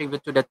can we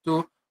attribute to the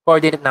two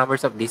coordinate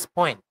numbers of this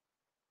point?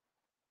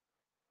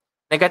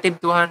 Negative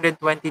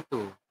 222,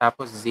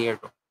 tapos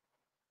 0.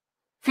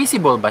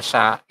 Feasible ba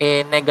siya?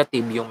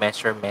 Negative yung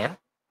measurement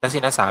na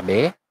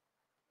sinasabi.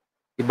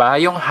 Diba?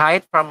 Yung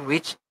height from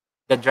which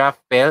the drop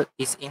fell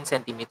is in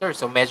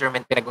centimeters. So,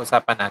 measurement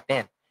pinag-usapan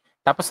natin.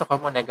 Tapos, ako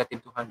mo negative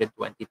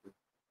 222.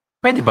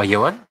 Pwede ba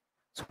yon?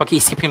 So,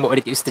 pag-iisipin mo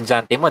ulit yung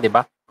estudyante mo,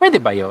 diba?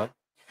 Pwede ba yon?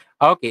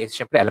 Okay,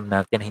 syempre alam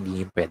natin na hindi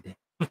yun pwede.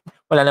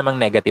 Wala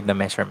namang negative na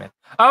measurement.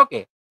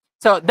 Okay.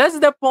 So, does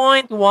the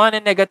point 1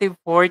 and negative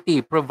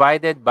 40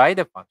 provided by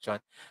the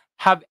function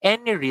have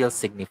any real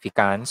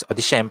significance? O di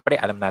syempre,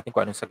 alam natin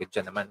kung anong sagot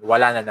dyan naman.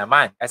 Wala na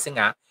naman. Kasi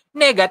nga,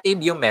 negative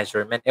yung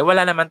measurement.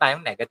 Wala naman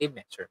tayong negative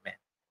measurement.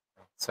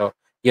 So,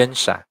 yun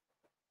siya.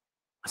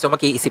 So,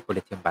 mag-iisip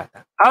ulit yung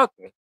bata.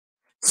 Okay.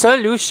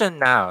 Solution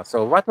now.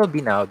 So, what will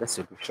be now the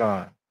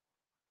solution?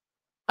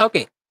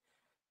 Okay.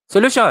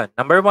 Solution.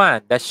 Number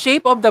 1. The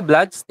shape of the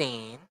blood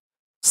stains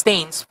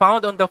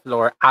found on the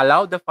floor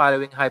allow the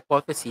following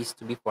hypotheses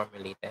to be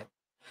formulated.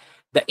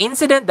 The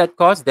incident that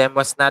caused them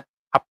was not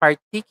a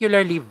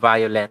particularly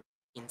violent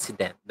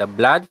incident. The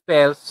blood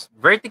fell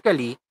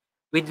vertically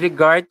with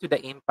regard to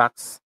the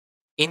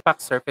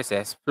impact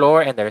surfaces,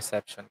 floor, and the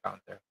reception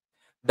counter.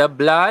 The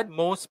blood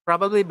most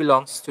probably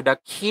belongs to the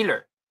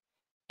killer,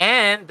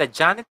 and the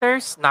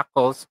janitor's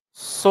knuckles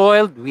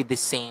soiled with the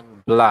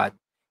same blood.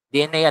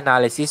 DNA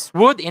analysis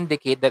would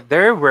indicate that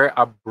there were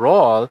a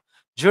brawl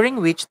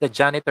during which the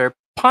janitor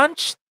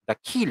punched the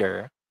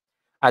killer.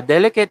 A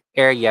delicate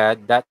area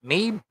that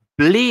may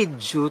bleed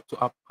due to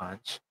a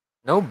punch.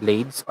 No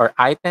blades or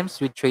items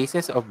with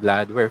traces of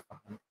blood were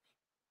found.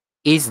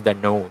 Is the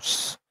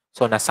nose.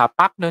 So,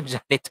 nasapak ng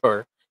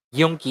janitor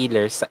yung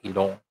killer sa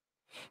ilong.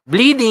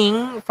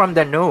 Bleeding from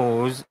the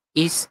nose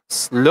is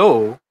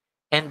slow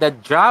and the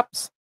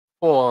drops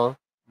fall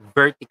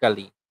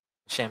vertically.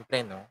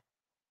 Siyempre, no?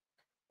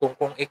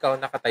 Kung ikaw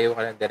nakatayo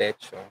ka ng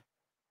diretso,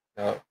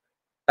 no?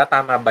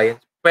 Tatama ba yun?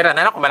 Pero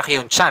kung malaki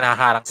yung tiyan,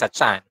 nakaharang sa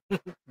tiyan.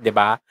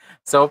 Diba?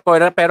 So,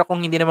 pero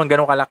kung hindi naman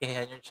ganun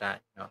kalakihan yung tiyan,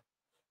 no?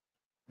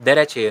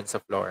 Diretso yun sa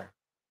floor.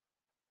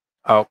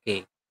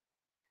 Okay.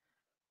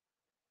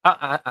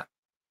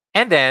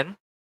 And then,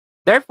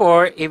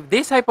 therefore, if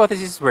this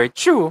hypothesis were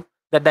true,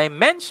 the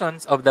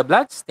dimensions of the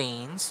blood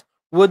stains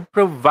would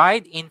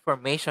provide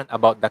information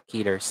about the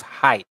killer's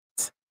height.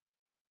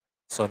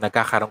 So,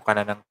 nagkakaroon ka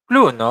na ng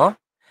clue, no?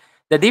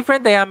 The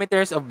different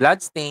diameters of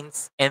blood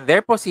stains and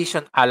their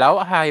position allow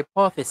a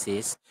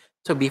hypothesis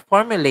to be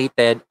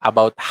formulated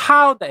about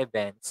how the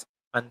events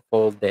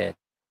unfolded.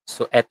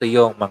 So, eto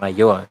yung mga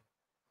yon.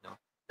 No?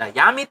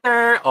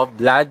 Diameter of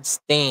blood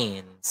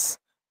stains.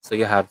 So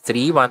you have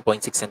 3,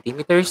 1.6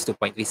 centimeters,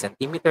 2.3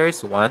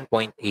 centimeters,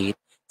 1.8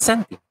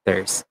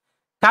 centimeters.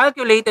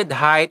 Calculated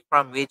height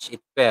from which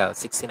it fell,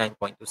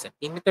 69.2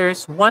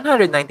 centimeters,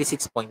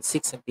 196.6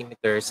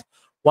 centimeters,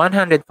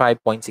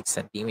 105.6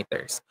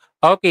 centimeters.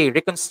 Okay,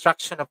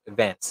 reconstruction of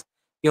events.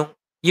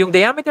 Yung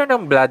diameter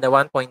ng blood na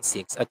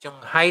 1.6 at yung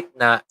height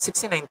na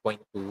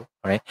 69.2,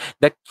 right?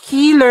 The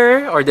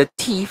killer or the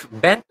thief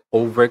bent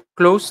over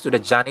close to the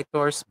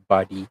janitor's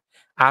body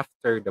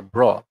after the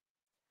brawl.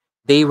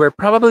 They were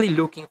probably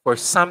looking for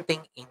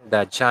something in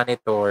the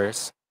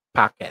janitor's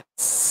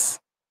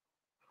pockets.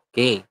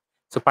 Okay.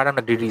 So parang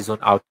nagre-reason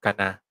out ka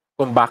na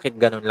kung bakit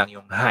ganun lang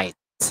yung height,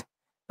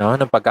 no,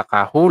 ng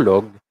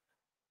pagkakahulog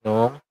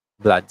ng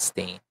blood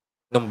stain,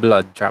 ng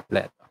blood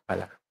droplet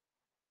pala.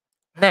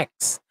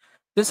 Next,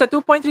 dun sa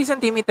 2.3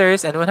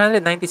 centimeters and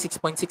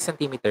 196.6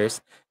 centimeters,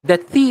 the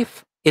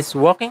thief is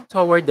walking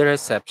toward the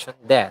reception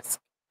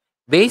desk.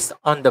 Based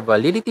on the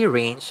validity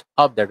range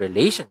of the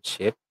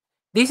relationship,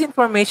 this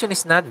information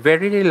is not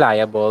very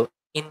reliable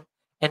in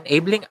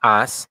enabling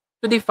us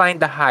to define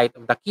the height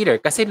of the killer.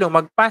 Kasi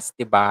lumagpas,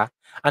 di ba?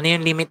 Ano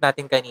yung limit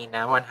natin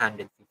kanina?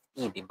 150,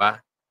 di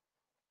ba?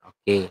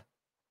 Okay.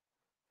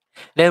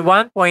 Then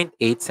 1.8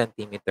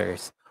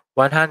 centimeters,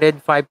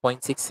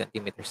 105.6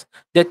 centimeters.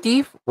 The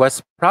thief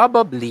was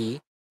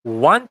probably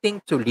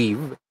wanting to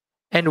leave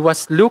and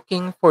was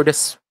looking for the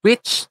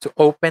switch to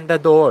open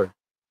the door.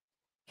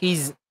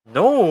 His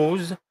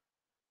nose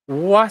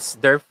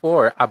was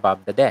therefore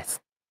above the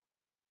desk.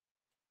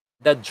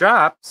 The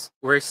drops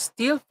were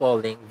still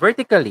falling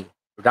vertically,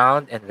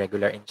 round and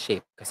regular in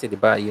shape. Kasi di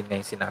ba yun nga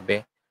yung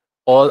sinabi,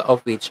 all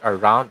of which are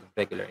round and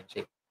regular in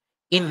shape.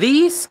 In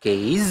this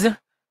case,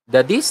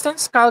 the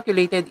distance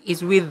calculated is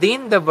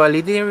within the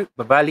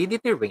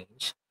validity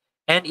range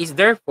and is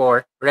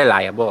therefore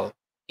reliable.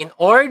 In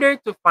order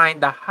to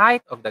find the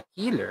height of the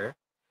killer,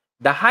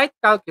 the height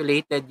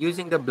calculated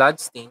using the blood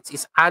stains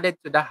is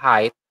added to the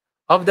height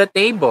of the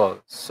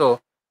table. So,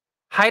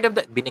 height of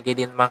the, binigay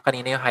din naman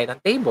kanina yung height ng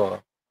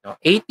table. No?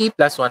 80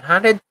 plus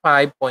 105.6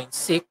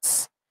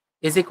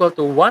 is equal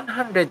to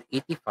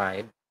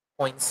 185.6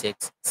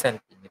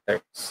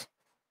 centimeters.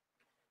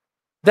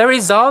 The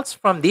results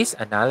from this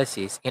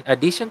analysis, in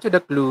addition to the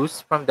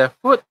clues from the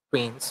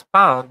footprints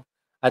found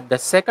at the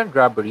second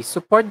robbery,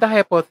 support the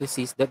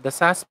hypothesis that the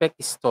suspect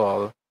is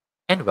tall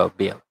and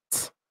well-built.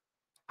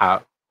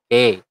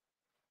 Okay.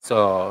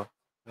 So,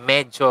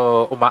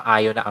 medyo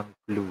umaayo na ang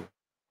clue.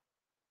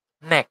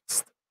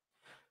 Next.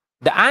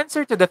 The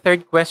answer to the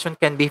third question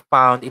can be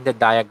found in the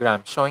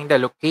diagram showing the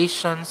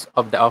locations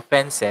of the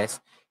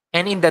offenses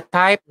and in the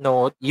type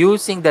note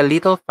using the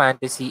little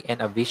fantasy and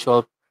a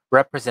visual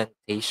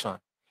representation.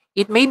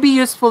 It may be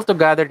useful to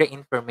gather the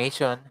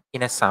information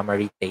in a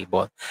summary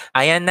table.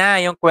 Ayan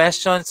na yung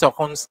question. So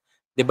kung,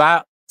 di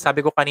ba, sabi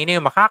ko kanina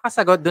yung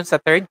makakasagot dun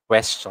sa third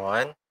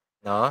question,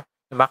 no?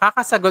 Yung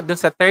makakasagot dun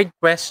sa third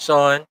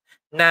question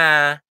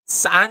na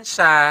saan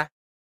siya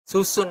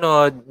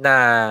susunod na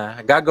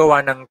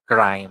gagawa ng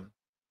crime,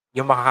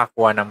 yung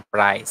makakakuha ng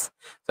prize.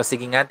 So,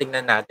 sige nga,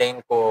 tingnan natin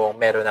kung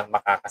meron ng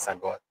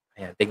makakasagot.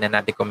 Ayan, tingnan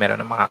natin kung meron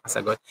ng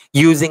makakasagot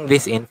using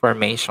this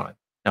information.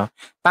 No?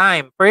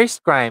 Time,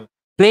 first crime,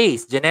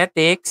 place,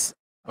 genetics,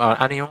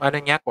 ano yung ano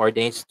niya,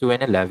 coordinates 2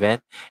 and 11,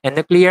 and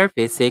nuclear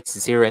physics,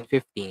 0 and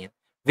 15.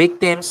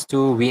 Victims,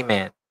 2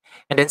 women.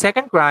 And then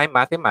second crime,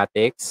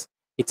 mathematics,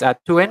 it's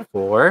at 2 and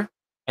 4,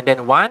 and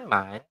then 1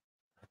 man,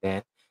 and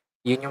then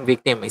yun yung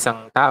victim,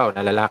 isang tao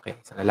na lalaki,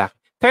 isang lalaki.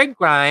 Third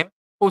crime,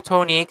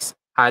 photonics,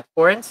 at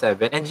 4 and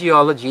 7, and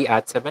geology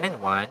at 7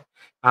 and 1.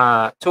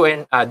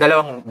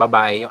 Dalawang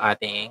babae yung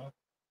ating,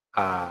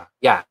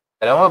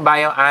 dalawang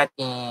babae yung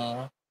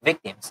ating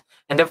victims.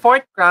 And the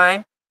fourth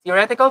crime,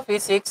 theoretical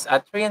physics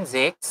at 3 and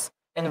 6,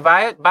 and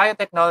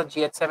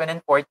biotechnology at 7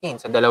 and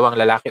 14. So, dalawang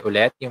lalaki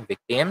ulit yung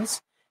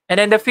victims.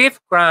 And then the fifth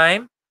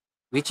crime,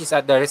 which is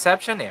at the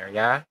reception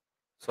area,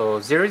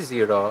 so 0-0,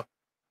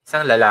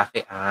 isang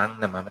lalaki ang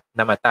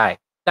namatay.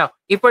 Now,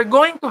 if we're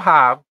going to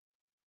have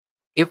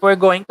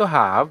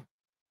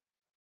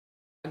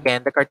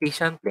again, the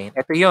Cartesian plane,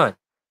 ito yun.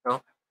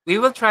 No?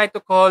 We will try to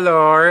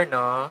color,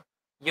 no,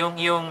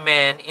 yung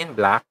men in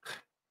black,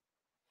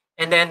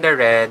 and then the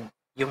red,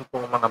 yung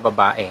pong mga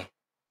babae.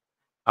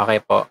 Okay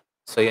po.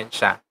 So, yun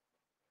siya.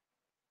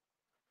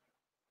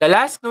 The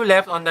last clue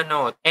left on the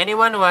note,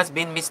 anyone who has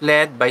been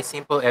misled by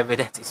simple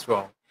evidence is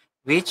wrong.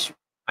 Which,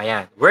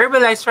 ayan, where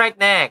will I strike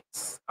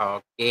next?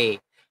 Okay.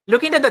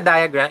 Looking at the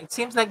diagram, it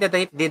seems like that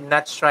they did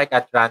not strike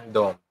at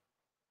random.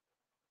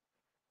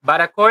 But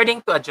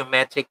according to a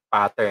geometric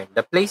pattern,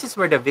 the places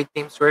where the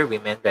victims were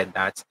women, red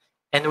dots,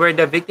 and where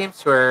the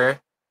victims were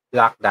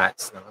black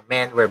dots, no,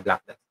 men were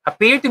black dots,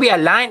 appear to be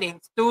aligned in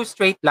 2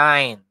 straight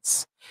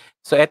lines.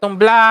 So, etong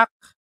black,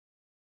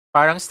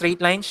 parang straight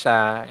line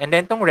siya, and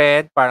then tong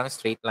red, parang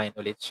straight line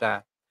ulit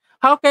siya.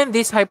 How can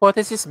this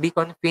hypothesis be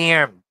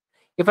confirmed?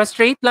 If a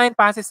straight line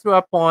passes through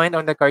a point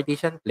on the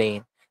Cartesian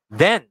plane,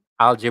 then,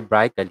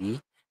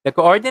 algebraically, the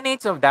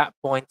coordinates of that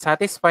point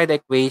satisfy the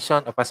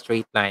equation of a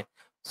straight line.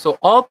 So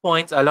all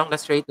points along the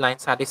straight line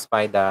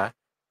satisfy the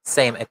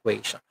same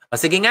equation. O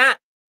sige nga,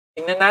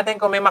 tingnan natin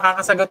kung may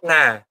makakasagot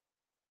na.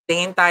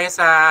 Tingin tayo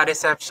sa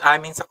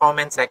sa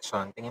comment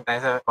section. Tingin tayo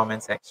sa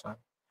comment section.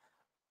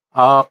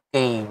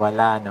 Okay,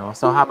 wala, no?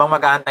 So, habang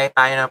mag-aantay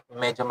tayo na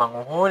medyo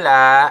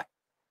manghuhula,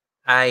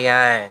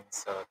 ayan.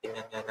 So,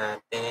 tingnan nga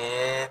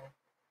natin.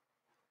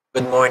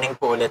 Good morning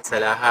po ulit sa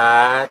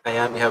lahat.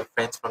 Ayan, we have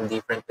friends from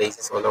different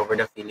places all over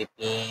the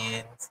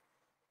Philippines.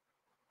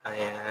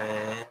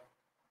 Ayan.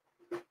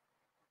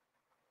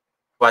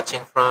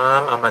 Watching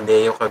from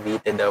Amadeo,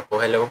 Cavite daw po.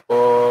 Hello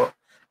po.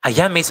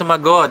 Ayan, may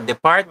sumagot.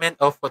 Department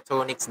of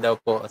Photonics daw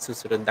po.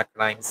 Susunod na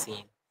crime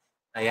scene.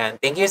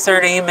 Ayan. Thank you, Sir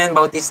Raymond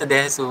Bautista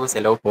de Jesus.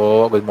 Hello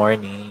po. Good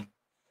morning.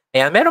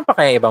 Ayan, meron pa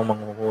kaya ibang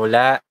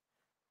manghuhula?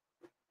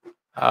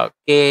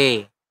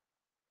 Okay.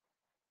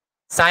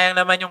 Sayang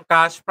naman yung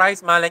cash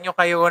prize. Malay nyo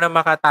kayo na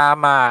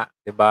makatama.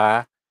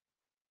 Diba?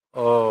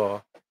 Oh.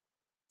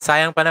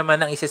 Sayang pa naman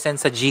ang isisend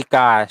sa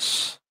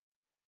GCash.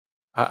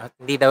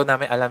 Hindi daw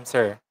namin alam,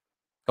 sir,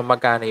 kung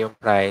magkano yung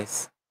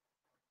price.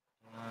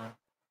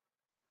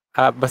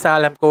 Basta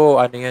alam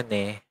ko, ano yun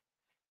eh,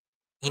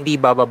 hindi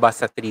bababa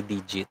sa 3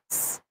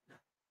 digits.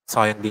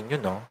 Sayang din yun,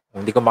 no?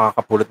 Hindi ko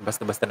makakapulot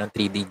basta-basta ng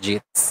 3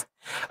 digits.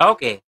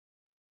 Okay.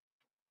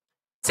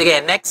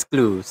 Sige, next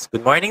clues.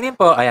 Good morning din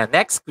po. Ayan,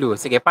 next clue.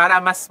 Sige, para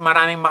mas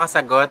maraming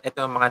makasagot, ito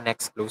yung mga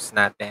next clues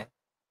natin.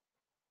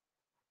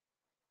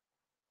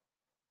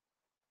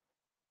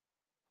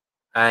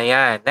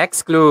 Ayan,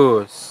 next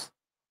clues.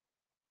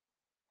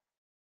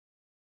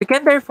 We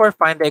can therefore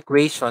find the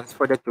equations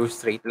for the two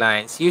straight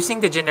lines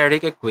using the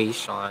generic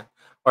equation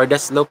or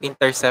the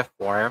slope-intercept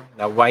form,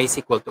 na y is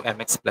equal to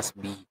mx plus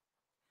b.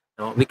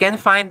 No? We can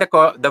find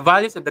the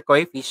values of the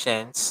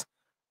coefficients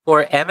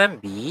for m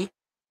and b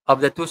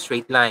of the two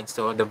straight lines.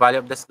 So the value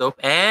of the slope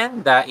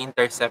and the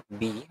intercept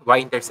b,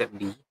 y-intercept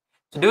b.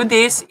 To do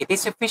this, it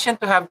is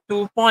sufficient to have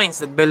 2 points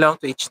that belong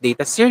to each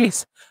data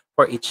series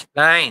for each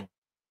line.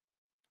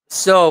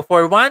 So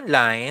for one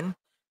line,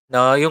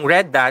 no, yung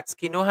red dots,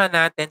 kinuha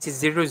natin si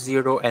 0,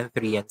 0, and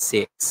 3, and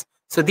 6.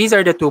 So these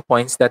are the 2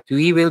 points that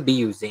we will be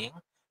using.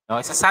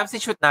 No?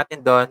 Isa-substitute natin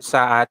doon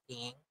sa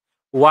ating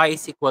y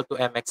is equal to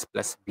mx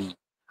plus b.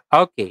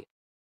 Okay.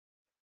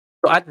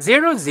 So at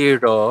 0,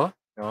 0,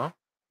 no,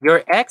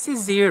 your x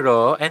is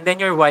 0 and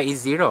then your y is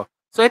 0.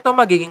 So ito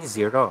magiging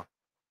 0.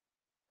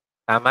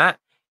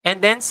 Tama? And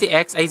then si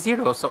x ay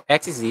 0. So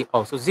x is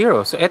also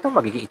 0. So ito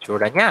magiging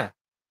itsura niya.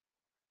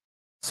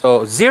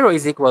 So 0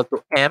 is equal to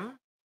m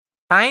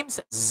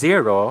times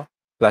 0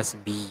 plus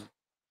b.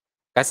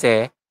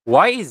 Kasi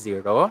y is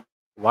 0,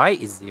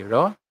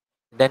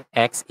 then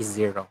x is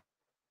 0.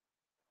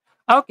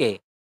 Okay.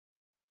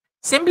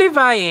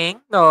 Simplifying,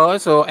 no,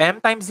 so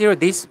m times 0,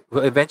 this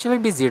will eventually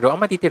be 0.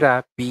 Ang matitira,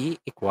 b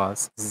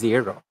equals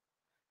 0.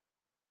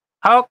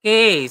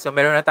 Okay, so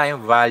meron na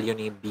tayong value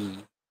ni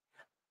b.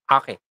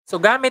 Okay, so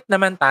gamit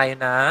naman tayo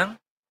ng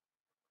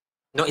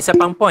isa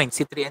pang point,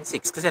 si 3 and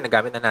 6, kasi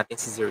nagamit na natin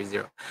si 0,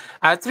 0.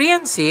 3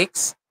 and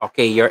 6,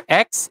 okay, your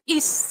x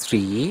is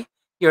 3,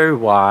 your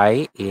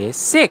y is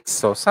 6.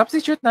 So,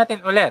 substitute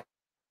natin ulit.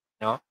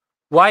 No?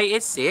 Y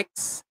is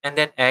 6, and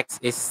then x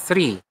is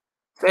 3.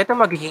 So, ito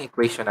magiging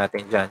equation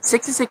natin dyan.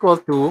 6 is equal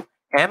to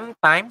m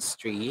times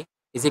 3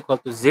 is equal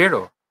to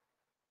 0.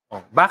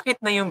 Oh, bakit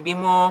na yung b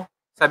mo,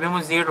 sabi mo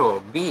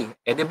 0, b?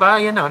 Eh, di ba,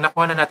 yan o,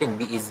 nakuha na natin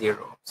b is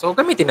 0. So,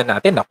 gamitin na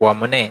natin, nakuha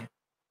mo na eh.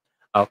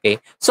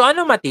 Okay. So,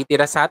 ano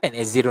matitira sa atin?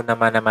 0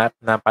 naman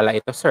na pala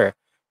ito, sir.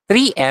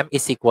 3m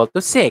is equal to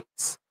 6.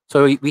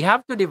 So, we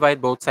have to divide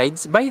both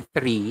sides by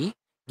 3,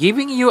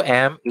 giving you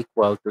m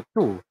equal to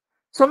 2.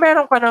 So,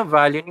 meron ka ng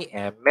value ni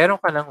m, meron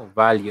ka ng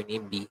value ni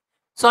b.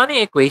 So, ano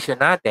yung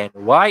equation natin?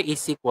 Y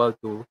is equal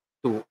to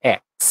 2x.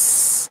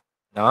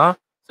 No?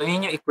 So,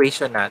 yun yung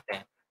equation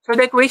natin. So,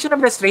 the equation of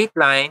the straight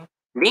line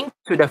linked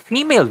to the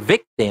female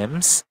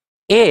victims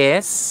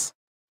is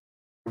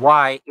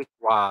y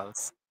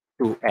equals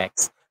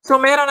 2x. So,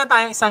 meron na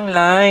tayong isang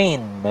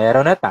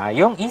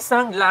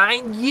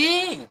line.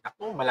 Yay!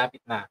 Ako,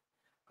 malapit na.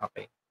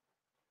 Okay.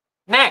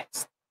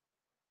 Next.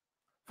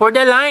 For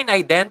the line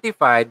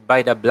identified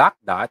by the black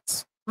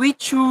dots, we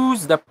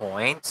choose the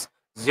points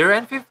 0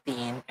 and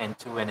 15 and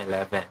 2 and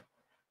 11.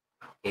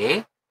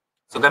 Okay?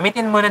 So,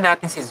 gamitin muna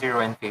natin si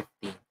 0 and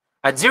 15.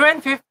 At 0 and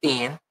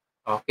 15,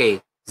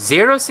 okay,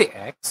 0 si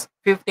x,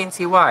 15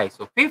 si y.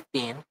 So,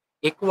 15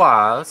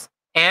 equals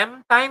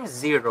m times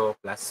 0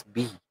 plus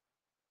b.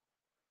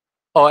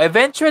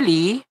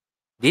 Eventually,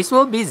 this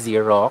will be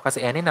 0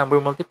 kasi any number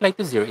multiplied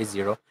to 0 is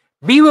 0.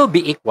 B will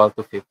be equal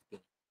to 15.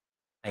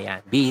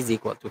 Ayan, B is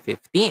equal to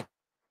 15.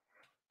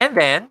 And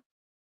then,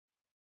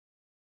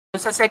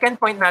 sa second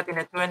point natin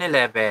na 2 and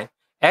 11,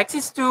 x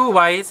is 2,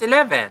 y is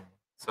 11.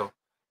 So,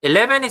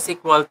 11 is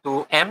equal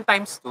to m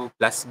times 2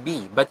 plus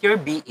b. But your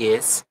b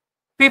is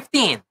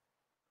 15.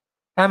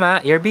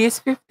 Tama? Your b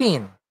is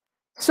 15.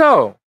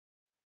 So,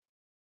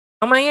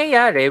 ang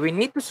mangyayari, we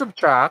need to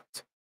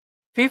subtract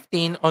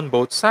 15 on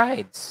both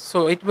sides.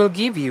 So, it will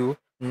give you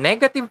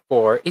negative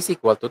 4 is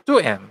equal to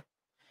 2m.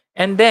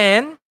 And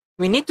then,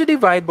 we need to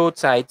divide both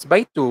sides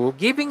by 2,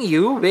 giving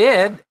you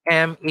with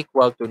m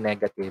equal to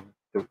negative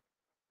 2.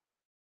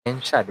 Ayan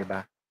siya, di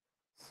ba?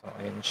 So,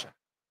 ayan siya.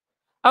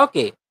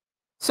 Okay.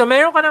 So,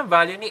 meron ka ng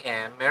value ni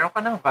m, meron ka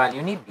ng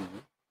value ni b.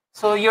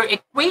 So, your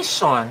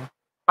equation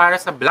para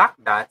sa black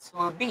dots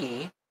will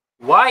be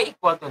y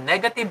equal to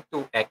negative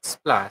 2x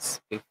plus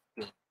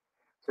 15.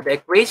 So, the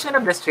equation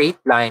of the straight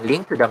line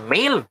linked to the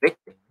male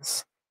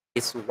victims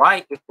is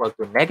y equal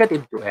to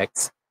negative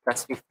 2x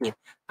plus 15.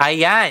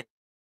 Ayan.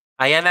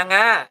 Ayan na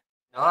nga.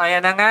 No,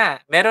 ayan na nga.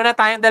 Meron na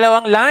tayong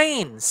dalawang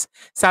lines.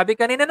 Sabi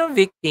kanina ng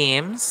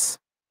victims,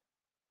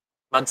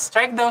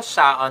 mag-strike daw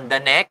siya on the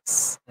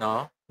next,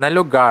 no, na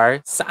lugar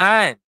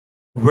saan?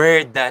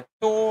 Where the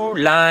two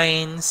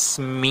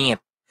lines meet.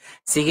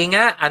 Sige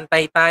nga,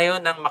 antay tayo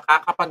ng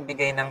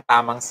makakapagbigay ng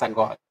tamang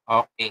sagot.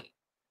 Okay.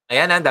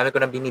 Ayan na, dami ko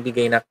na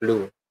binibigay na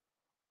clue.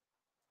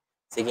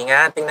 Sige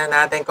nga, tingnan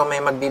natin kung may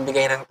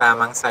magbibigay ng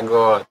tamang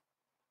sagot.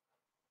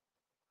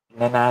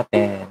 Tingnan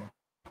natin.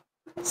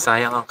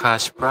 Sayang ang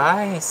cash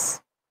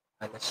prize.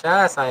 Ano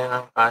siya? Sayang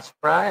ang cash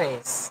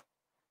prize.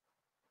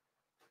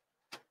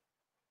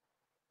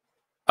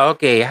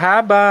 Okay,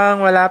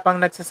 habang wala pang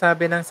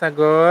nagsasabi ng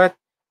sagot,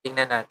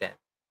 tingnan natin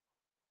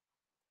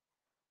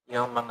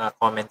yung mga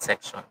comment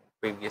section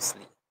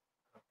previously.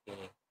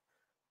 Okay.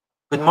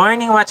 Good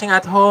morning, watching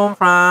at home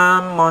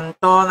from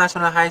Montol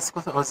National High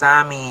School,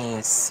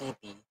 Ozamis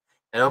City.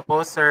 Hello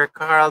po, Sir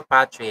Carl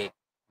Patrick,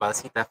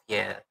 Balsita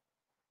Fiel.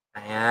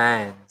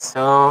 Ayan.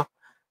 So,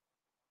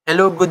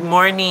 hello, good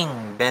morning.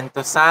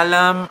 Bento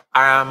Salam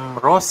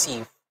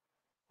Rossi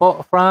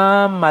po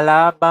from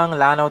Malabang,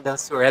 Lanao del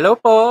Sur. Hello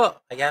po.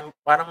 Ayan,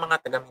 parang mga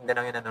taga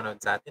Mindanao yung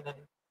nanonood sa atin.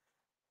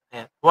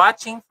 Ayan.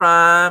 Watching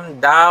from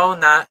Dao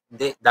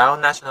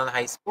National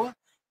High School.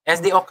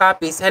 SDO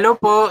Capiz. Hello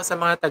po sa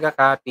mga taga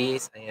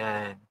Capiz.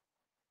 Ayan.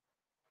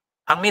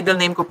 Ang middle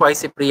name ko po ay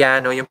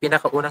Cipriano. Yung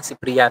pinakaunang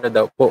Cipriano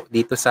daw po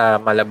dito sa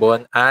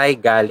Malabon ay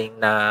galing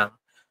ng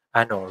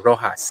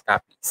Rojas,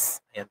 Capiz.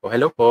 Ayan po.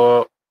 Hello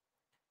po.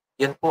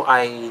 Yun po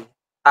ay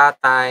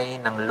tatay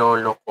ng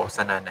lolo ko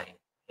sa nanay.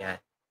 Ayan.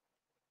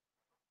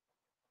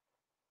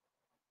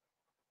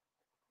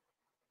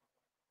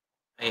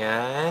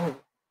 Ayan.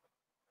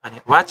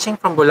 Watching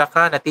from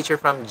Bulacan, a teacher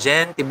from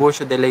Jen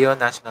Tiburcio de Leon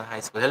National High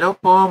School. Hello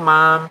po,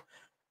 Ma'am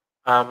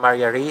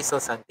Maria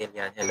Rizal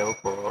Santillan. Hello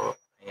po.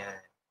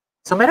 Ayan.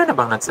 So, meron na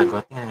bang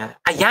nagsagot?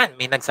 Ayan,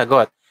 may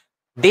nagsagot.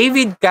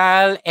 David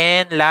Cal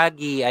and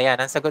Lagi.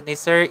 Ayan, ang sagot ni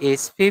Sir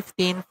is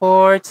 15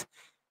 fourths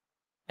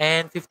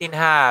and 15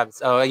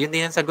 halves. Oh, yun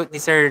din ang sagot ni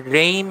Sir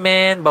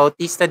Raymond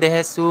Bautista de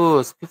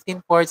Jesus.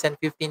 15 fourths and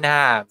 15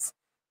 halves.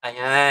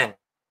 Ayan.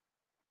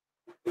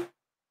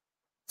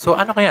 So,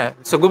 ano kaya?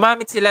 So,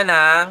 gumamit sila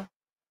ng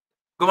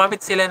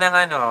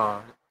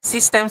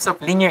systems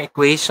of linear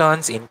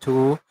equations in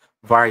two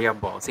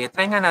variables. So,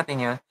 try nga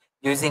natin yan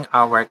using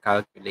our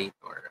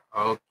calculator.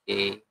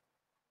 Okay.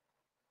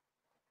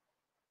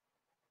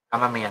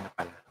 Mamaya na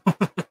pala.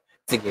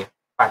 Sige,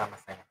 para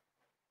masaya.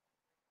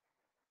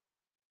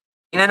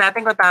 Tingnan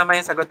natin kung tama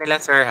yung sagot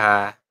nila, sir,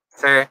 ha?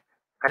 Sir,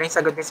 ano yung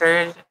sagot ni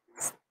Sir?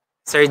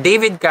 Sir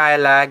David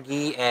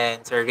Kalagi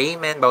and Sir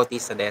Raymond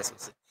Bautista de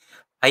Jesus.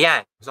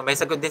 Ayan. So, may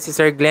sagot din si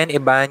Sir Glenn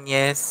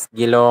Ibanez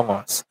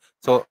Gilongos.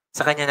 So,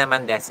 sa kanya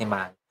naman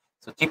decimal.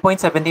 So,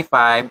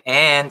 3.75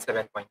 and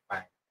 7.5.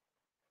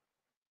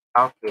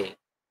 Okay.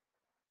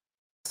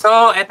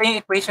 So, ito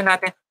yung equation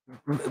natin.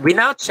 We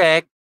now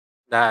check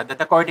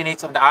the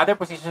coordinates of the other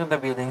positions of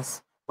the buildings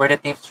where the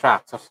thief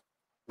struck. So,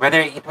 whether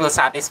it will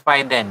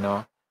satisfy then,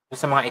 no?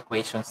 Sa mga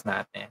equations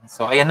natin.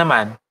 So, ayan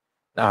naman.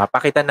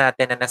 Pakita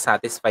natin na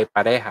na-satisfy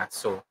pareha.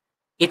 So,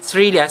 it's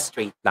really a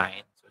straight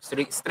line.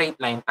 Straight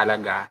line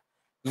talaga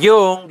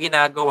yung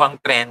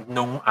ginagawang trend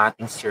nung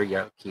ating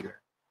serial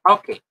killer.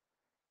 Okay.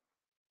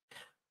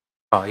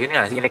 Oh, yun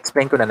nga.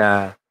 In-explain ko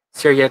na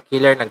serial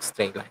killer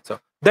nag-straight line.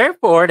 So,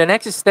 therefore, the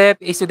next step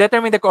is to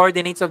determine the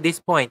coordinates of this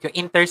point, yung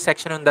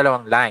intersection ng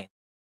dalawang line.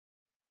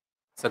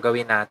 So,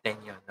 gawin natin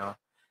yun, no?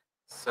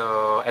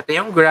 So, ito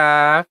yung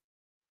graph.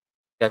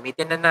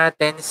 Gamitin na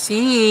natin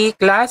si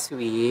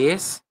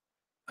ClassWiz.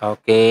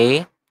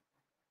 Okay.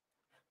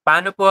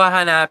 Paano po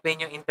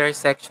hahanapin yung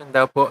intersection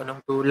daw po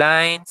ng two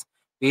lines?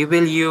 We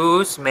will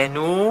use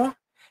menu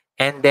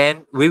and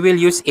then we will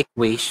use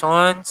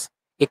equations.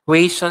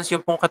 Equations yung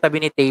pong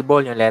katabi ni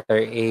table, yung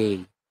letter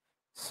A.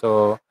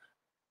 So,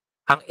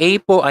 ang A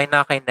po ay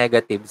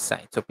naka-negative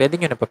sign. So, pwede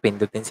nyo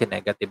napapindutin si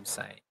negative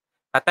sign.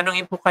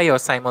 Tatanungin po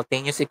kayo,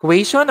 simultaneous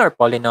equation or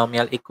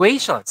polynomial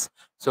equations?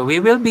 So,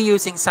 we will be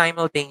using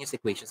simultaneous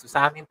equations. So,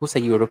 sa amin po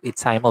sa Europe, it's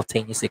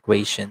simultaneous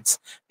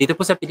equations. Dito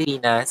po sa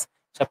Pilipinas,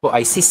 siya po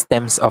ay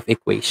systems of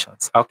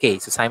equations.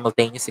 Okay, so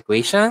simultaneous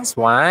equations.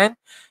 One.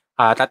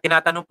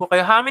 Tinatanong po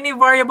kayo, how many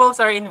variables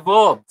are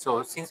involved?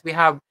 So, since we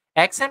have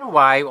x and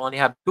y, we only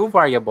have two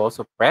variables.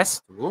 So,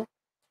 press 2.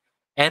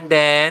 And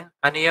then,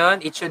 ano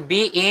yun? It should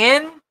be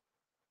in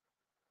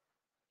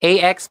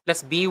ax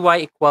plus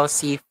by equals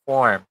c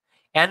form.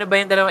 E ano ba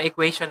yung dalawang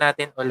equation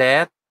natin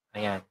ulit?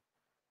 Ayan.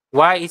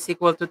 Y is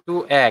equal to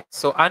 2x.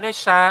 So, ano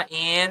siya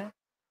in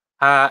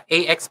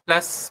ax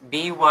plus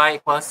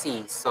by equals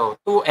c. So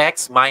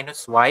 2x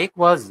minus y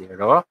equals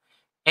 0.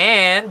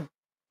 And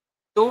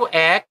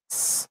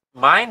 2x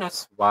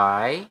minus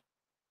y,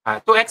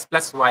 2x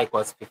plus y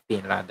equals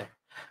 15 rather.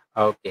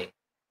 Okay.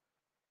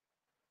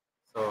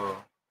 So,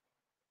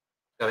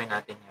 gawin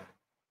natin yun.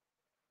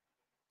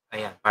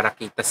 Ayan, para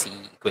kita si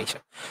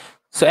equation.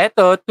 So,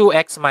 ito,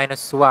 2x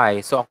minus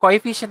y. So, ang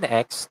coefficient ng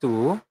x,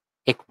 2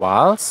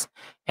 equals,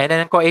 and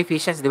then ang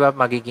coefficients, di ba,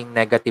 magiging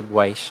negative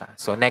y siya.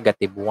 So,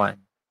 negative 1.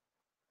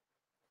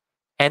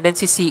 And then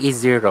si c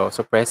is 0.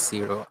 So, press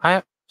 0.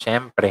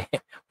 Syempre,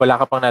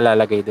 wala ka pang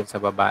nalalagay dun sa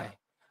babae.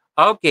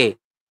 Okay.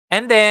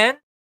 And then,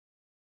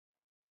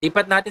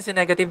 lipat natin sa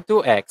negative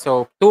 2x.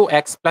 So,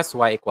 2x plus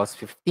y equals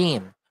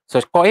 15. So,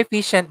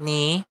 coefficient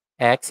ni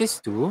x is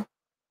 2.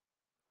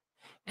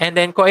 And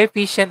then,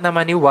 coefficient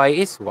naman ni y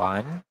is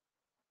 1.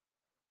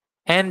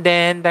 And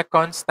then, the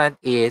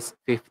constant is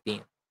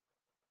 15.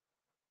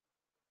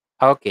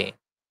 Okay.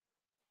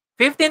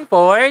 15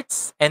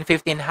 fourths and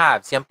 15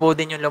 halves. Yan po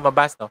din yung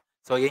lumabas, no?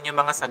 So, yun yung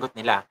mga sagot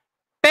nila.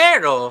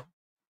 Pero,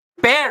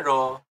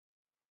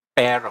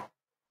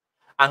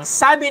 ang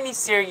sabi ni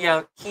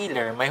serial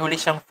killer, may huli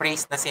siyang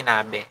phrase na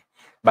sinabi.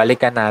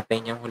 Balikan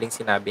natin yung huling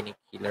sinabi ni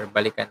killer.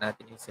 Balikan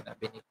natin yung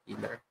sinabi ni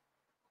killer.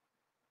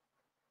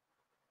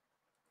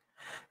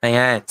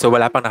 Ayan. So,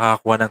 wala pang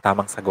nakakakuha ng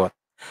tamang sagot.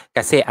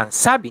 Kasi ang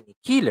sabi ni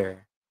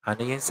killer,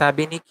 ano yung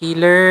sabi ni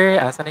killer?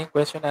 Asan na yung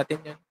question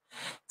natin yun?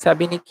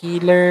 Sabi ni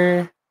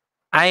killer,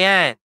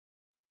 ayan.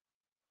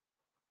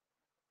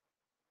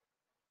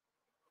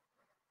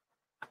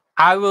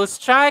 I will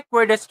strike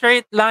where the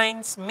straight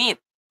lines meet,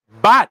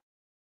 but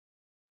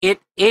it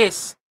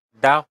is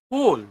the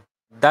whole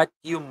that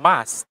you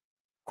must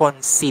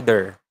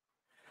consider.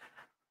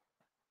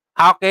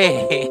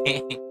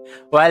 Okay.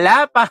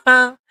 wala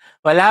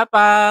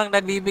pang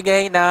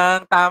nagbibigay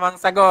ng tamang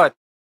sagot.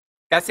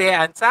 Kasi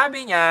ang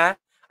sabi niya,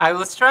 I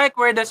will strike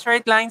where the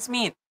straight lines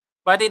meet,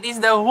 but it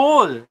is the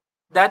whole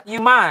that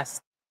you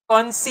must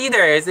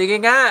consider. Sige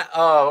nga,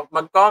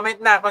 mag-comment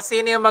na kung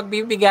sino yung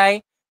magbibigay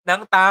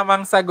ng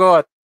tamang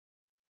sagot.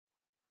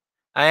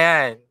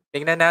 Ayan.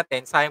 Tingnan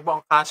natin. Sayang po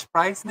ang cash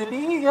prize.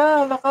 Dali.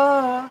 Yan.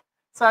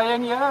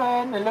 Sayang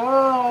yan.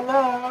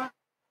 Hala.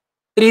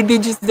 3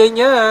 digits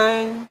din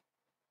yan.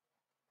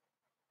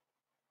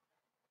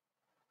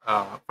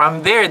 From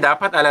there,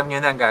 dapat alam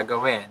nyo na ang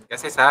gagawin.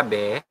 Kasi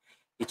sabi,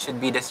 it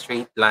should be the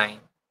straight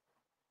line.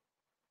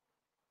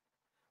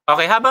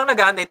 Okay, habang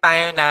nag-aantay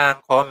tayo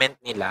ng comment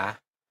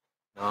nila,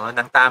 no,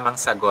 ng tamang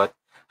sagot,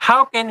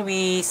 how can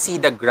we see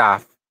the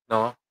graph,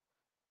 no,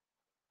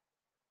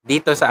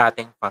 dito sa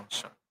ating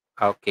function?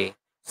 Okay.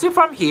 So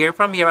from here,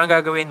 ang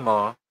gagawin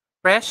mo,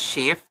 press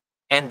shift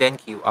and then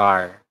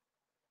QR.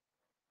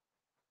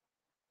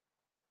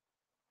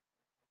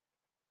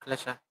 Wala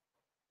siya.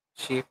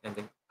 Shift and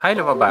then,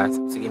 lumabas.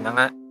 Sige na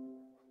nga.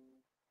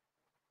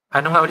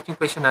 Ano nga ulit yung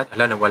question natin?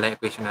 Nawala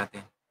yung question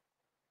natin.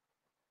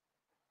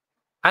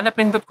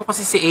 Napindot ko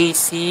kasi si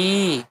AC.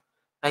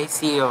 I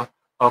see, oh.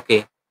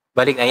 Okay.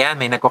 Balik, ayan,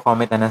 may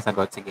nagko-comment na ng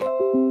sagot. Sige.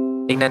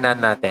 Tingnan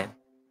natin.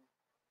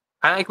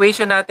 Ang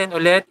equation natin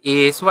ulit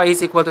is y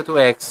is equal to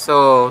 2x.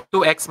 So,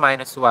 2x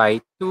minus y.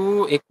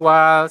 2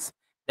 equals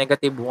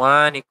negative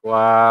 1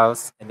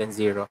 equals and then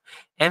 0.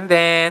 And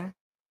then,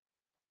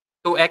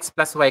 2x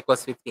plus y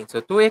equals 15. So,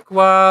 2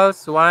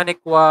 equals, 1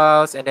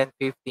 equals, and then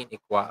 15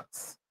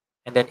 equals.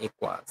 And then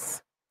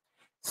equals.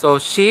 So,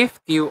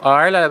 shift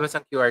QR, lalabas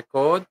ang QR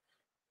code.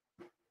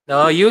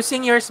 No,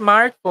 using your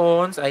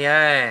smartphones,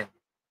 ayan.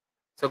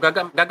 So,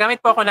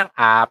 gagamit po ako ng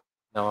app.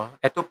 No?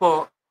 Ito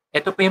po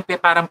yung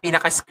parang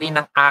pinaka-screen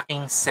ng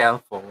aking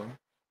cellphone.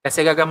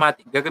 Kasi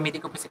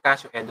gagamitin ko po si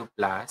Casio Edu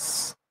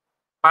Plus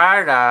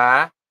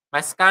para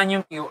ma-scan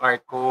yung QR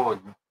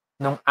code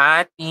ng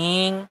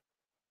ating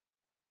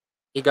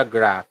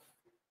igagraph.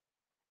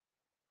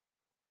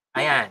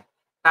 Ayan.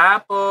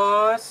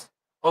 Tapos,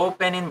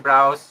 open in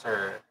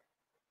browser.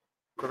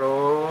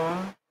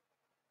 Chrome.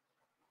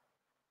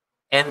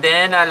 And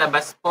then,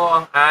 lalabas po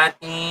ang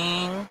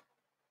ating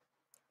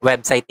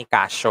website ni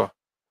Casio.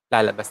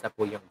 Lalabas na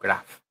po yung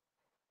graph.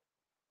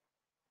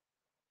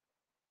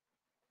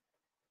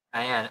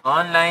 Ayan,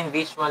 online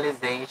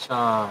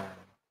visualization.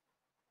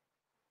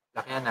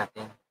 Lakihan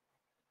natin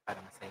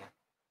para masaya.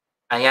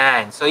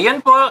 Ayan, so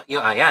yun po,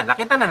 ayan,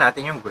 nakita na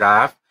natin yung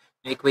graph,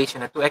 yung equation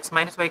na 2x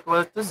minus y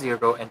equals to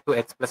 0 and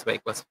 2x plus y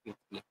equals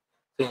 50.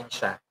 So yun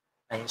siya.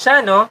 Ayan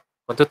siya, no?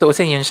 Kung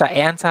tutuusin yun siya,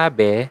 ang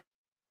sabi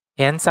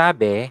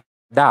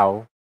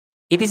daw,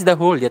 it is the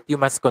whole that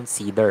you must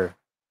consider.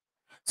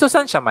 So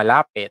saan siya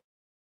malapit?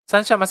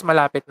 Saan siya mas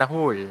malapit na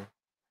whole?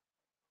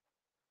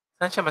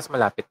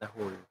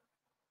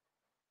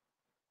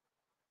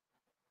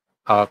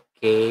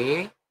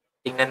 Okay.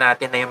 Tingnan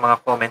natin na yung mga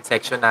comment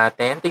section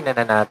natin. Tingnan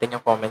na natin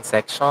yung comment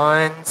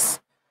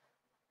sections.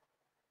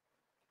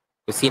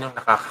 Kung sinong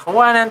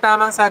nakakakuha ng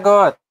tamang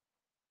sagot.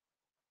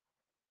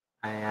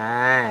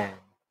 Ayan.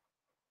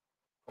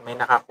 Kung may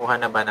nakakuha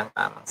na ba ng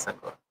tamang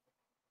sagot.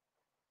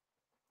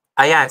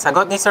 Ayan.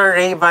 Sagot ni Sir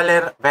Ray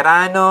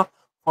Verano,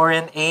 4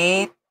 and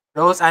 8.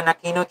 Rose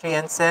Anakino,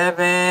 3 and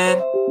 7.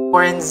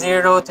 4 and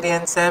 0, 3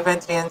 and 7,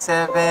 3 and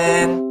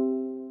 7.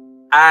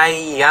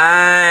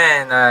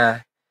 Ayan.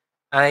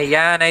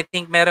 Ayan, I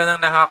think meron nang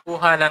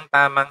nakakuha ng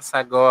tamang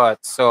sagot.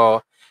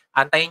 So,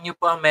 antayin nyo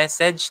po ang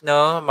message,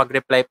 no?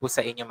 Mag-reply po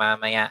sa inyo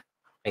mamaya.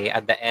 Okay,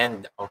 at the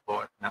end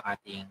ng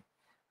ating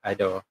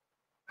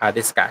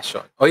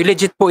discussion. O,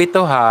 legit po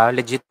ito ha.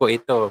 Legit po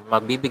ito.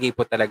 Magbibigay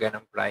po talaga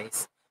ng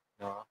prize.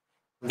 No?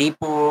 Hindi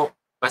po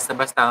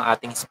basta-basta ang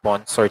ating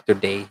sponsor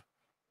today.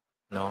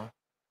 No?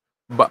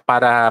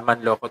 Para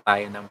manloko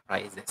tayo ng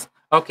prizes.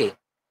 Okay.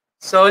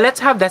 So,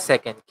 let's have the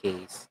second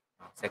case.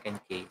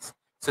 Second case.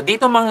 So,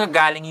 dito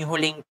manggagaling yung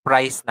huling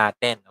price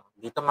natin. No?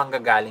 Dito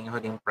manggagaling yung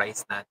huling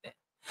price natin.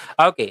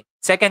 Okay.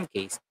 Second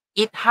case.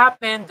 It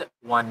happened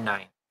one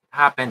night. It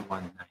happened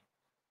one night.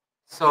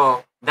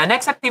 So, the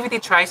next activity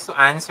tries to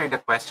answer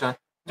the question,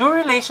 do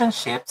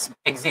relationships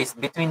exist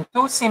between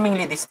two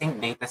seemingly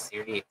distinct data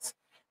series?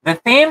 The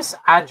themes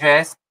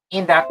addressed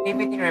in the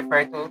activity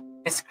refer to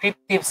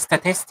descriptive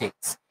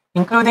statistics,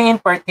 including in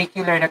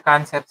particular the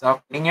concepts of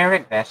linear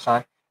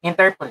regression,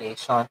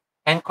 interpolation,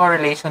 and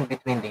correlation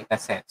between data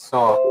sets.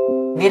 So,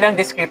 hindi lang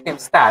descriptive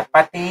stat,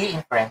 pati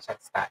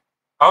inferential stat.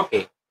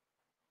 Okay.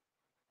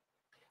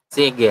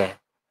 Sige.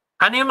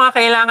 Ano yung mga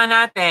kailangan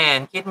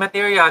natin? Kit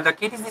material. The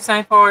kit is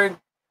designed for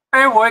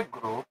per work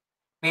group,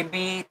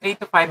 maybe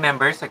 3 to 5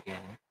 members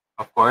again.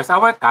 Of course,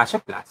 our Casio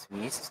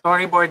ClassWiz,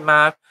 storyboard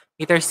map,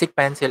 meter stick,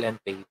 pencil,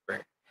 and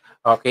paper.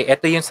 Okay,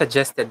 ito yung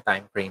suggested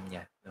time frame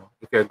niya, no?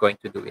 If you're going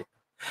to do it.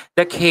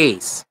 The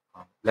case.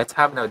 Let's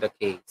have now the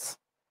case.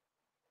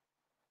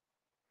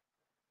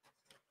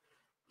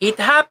 It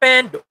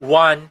happened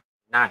one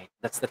night.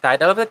 That's the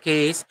title of the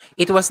case.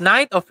 It was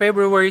night of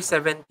February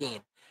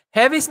 17.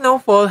 Heavy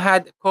snowfall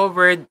had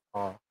covered,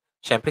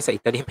 syempre sa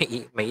Italy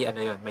may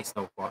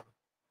snowfall.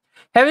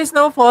 Heavy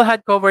snowfall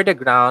had covered the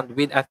ground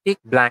with a thick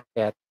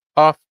blanket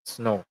of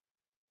snow.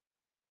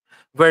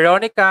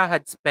 Veronica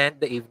had spent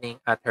the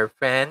evening at her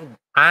friend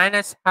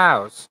Anna's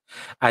house.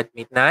 At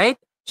midnight,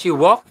 she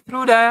walked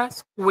through the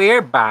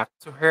square back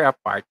to her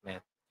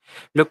apartment,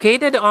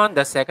 located on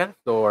the second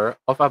floor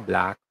of a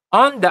block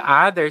on the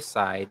other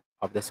side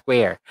of the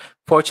square.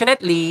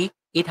 Fortunately,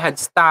 it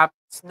had stopped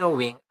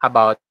snowing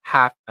about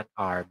half an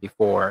hour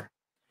before.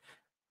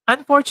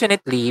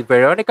 Unfortunately,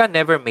 Veronica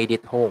never made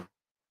it home.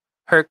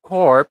 Her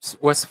corpse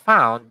was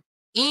found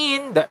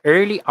in the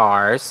early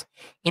hours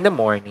in the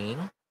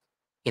morning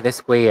in the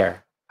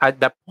square at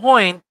the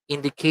point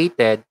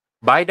indicated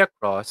by the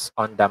cross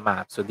on the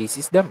map. So this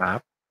is the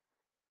map.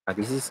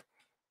 This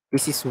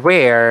is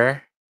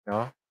where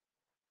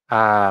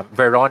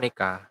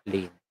Veronica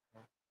lived.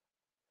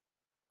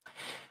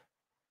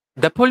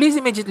 The police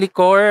immediately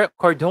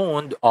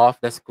cordoned off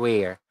the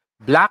square,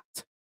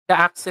 blocked the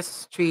access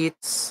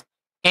streets,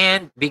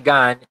 and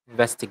began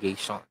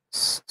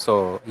investigations.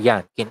 So,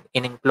 yan,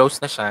 in-enclose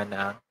na siya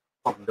ng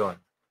cordon.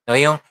 No,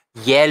 yung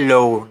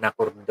yellow na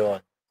cordon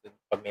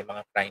pag may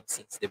mga crime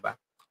scenes, di ba?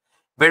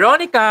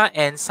 Veronica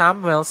and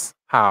Samuel's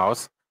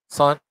house,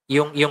 so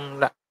yung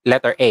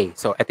letter A.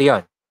 So, ito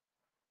yon.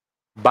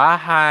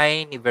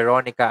 Bahay ni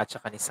Veronica at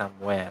saka ni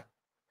Samuel.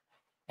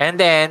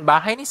 And then,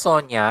 bahay ni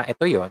Sonia,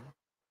 ito yon.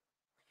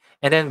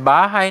 And then,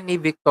 bahay ni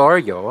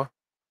Victorio,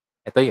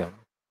 ito yon.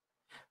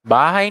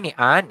 Bahay ni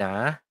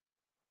Ana,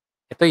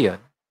 ito yon.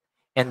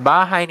 And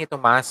bahay ni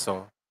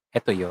Tomaso,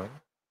 ito yon.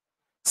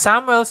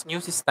 Samuel's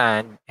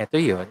newsstand,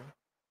 ito yon.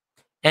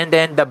 And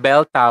then, the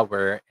bell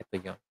tower, ito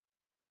yon.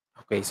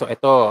 Okay, so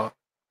ito,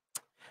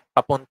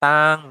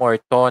 papuntang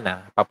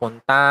Mortona,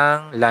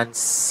 papuntang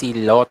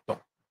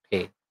Lansiloto.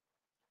 Okay.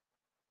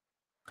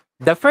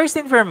 The first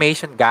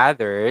information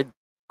gathered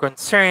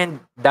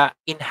concerned the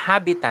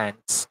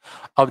inhabitants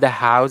of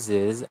the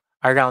houses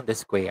around the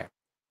square.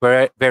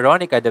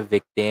 Veronica, the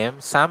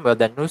victim, Samuel,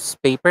 the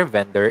newspaper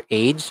vendor,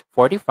 age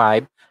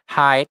 45,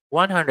 height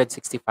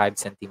 165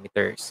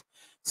 centimeters.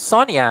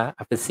 Sonia,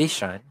 a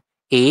physician,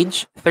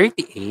 age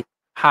 38,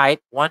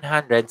 height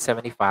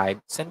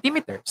 175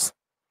 centimeters.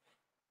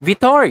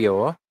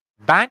 Vittorio,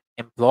 bank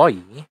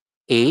employee,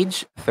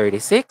 age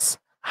 36,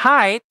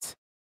 height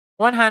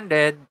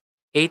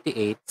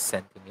 188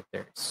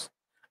 centimeters.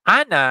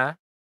 Anna,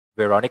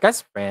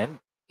 Veronica's friend,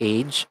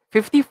 age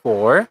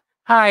 54,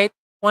 height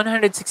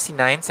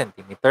 169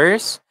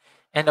 centimeters.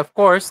 And of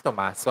course,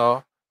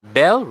 Tomaso,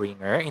 bell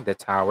ringer in the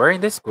tower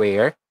in the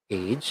square,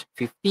 age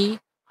 50,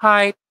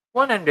 height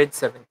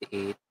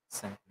 178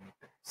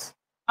 centimeters.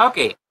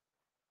 Okay.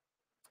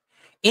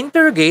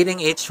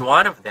 Interrogating each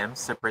one of them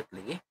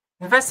separately,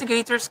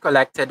 investigators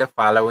collected the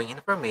following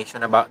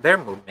information about their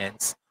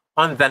movements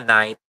on the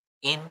night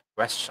in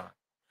question.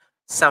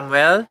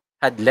 Samuel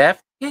had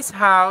left his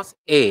house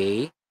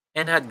A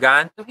and had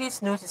gone to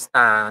his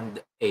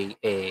newsstand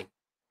AA.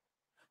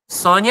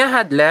 Sonia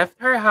had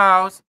left her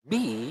house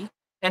B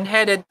and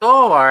headed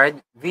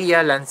toward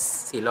Via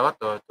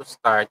Lansiloto to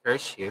start her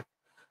shift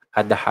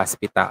at the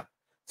hospital.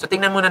 So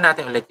tingnan muna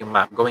natin ulit yung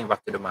map, going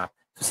back to the map.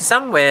 So si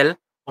Samuel,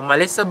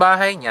 umalis sa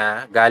bahay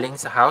niya galing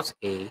sa house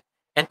A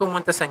and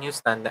pumunta sa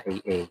newsstand na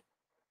AA.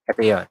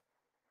 Ito yun.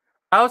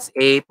 House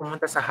A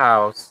pumunta sa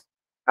house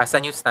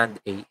sa newsstand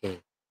AA.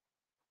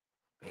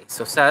 Okay.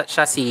 So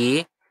siya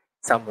si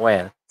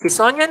Samuel. Si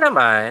Sonia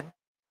naman,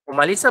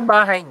 umalis sa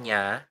bahay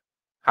niya,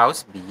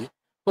 house B,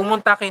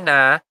 pumunta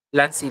kina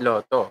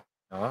Lanceloto.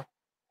 No?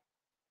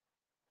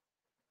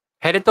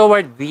 Headed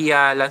toward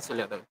via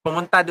Lanceloto.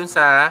 Pumunta dun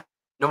sa,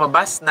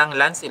 lumabas ng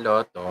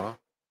Lanceloto,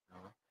 no?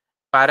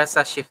 Para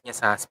sa shift niya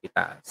sa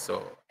hospital.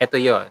 So, ito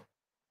yon.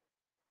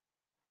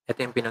 Ito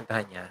yung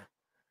pinuntahan niya.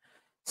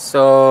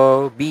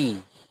 So,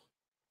 B.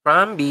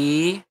 From B,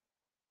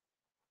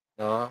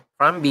 no?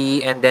 From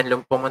B, and then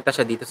pumunta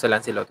siya dito sa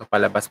Lanceloto,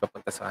 palabas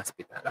papunta sa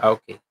hospital.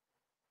 Okay.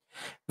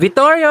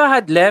 Vittorio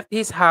had left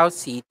his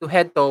house C to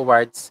head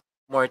towards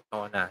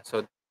Mortona.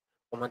 So,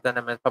 papunta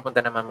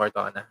naman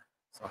Mortona.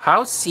 So,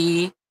 house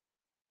C,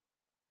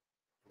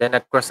 then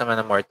nag-cross naman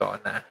ng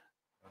Mortona.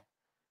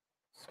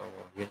 So,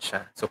 yun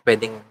siya. So,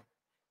 pwedeng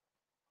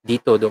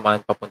dito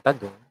dumaan papunta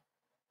dun.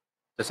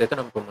 Tapos ito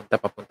naman pumunta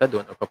papunta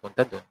dun o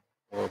papunta dun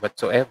or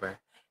whatsoever.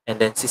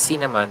 And then si C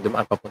naman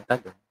dumaan papunta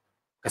dun.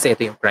 Kasi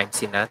ito yung crime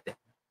scene natin.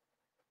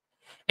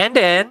 And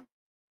then,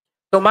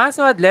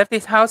 Tomaso had left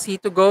his house E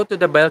to go to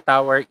the bell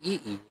tower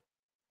EE.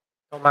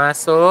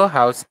 Tomaso,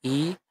 house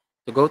E,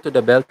 to go to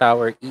the bell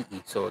tower EE.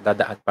 So,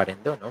 dadaan pa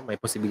rin doon. No? May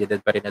posibilidad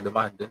pa rin na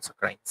dumaan doon sa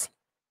crime scene.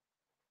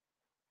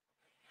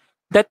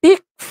 The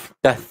thick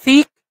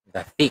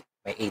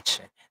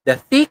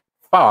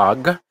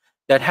fog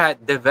that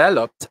had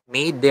developed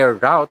made their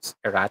routes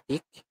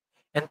erratic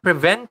and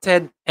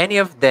prevented any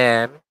of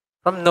them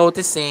from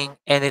noticing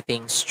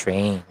anything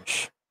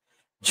strange.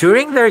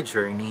 During their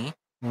journey,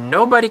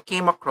 nobody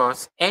came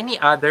across any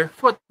other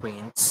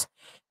footprints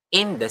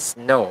in the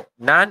snow.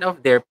 None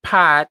of their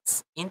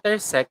paths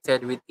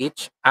intersected with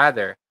each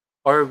other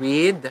or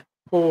with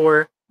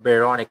poor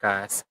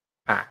Veronica's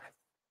path.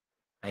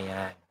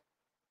 Ayan.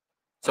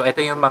 So,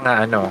 ito yung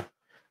mga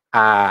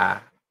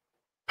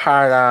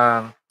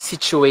parang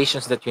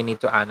situations that you need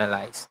to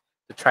analyze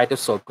to try to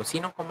solve kung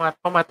sinong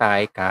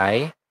pumatay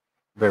kay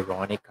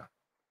Veronica.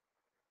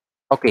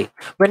 Okay,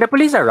 when the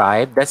police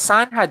arrived, the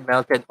sun had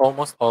melted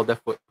almost all the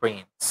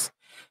footprints.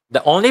 The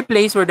only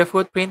place where the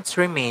footprints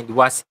remained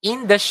was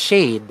in the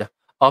shade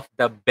of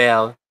the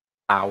bell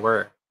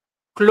tower,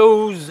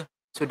 close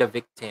to the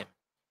victim.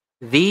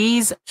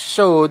 These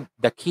showed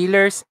the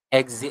killer's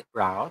exit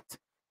route.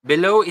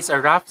 Below is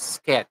a rough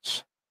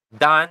sketch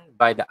done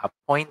by the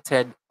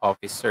appointed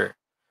officer.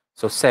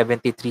 So,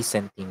 73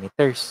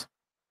 centimeters.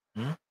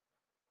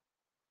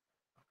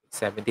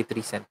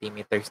 73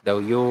 centimeters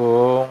daw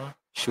yung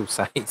shoe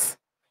size.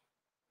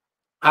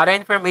 Other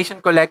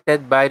information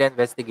collected by the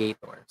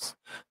investigators.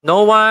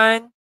 No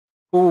one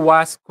who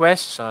was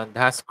questioned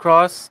has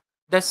crossed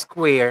the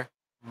square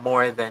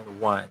more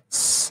than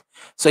once.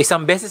 So,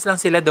 isang beses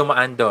lang sila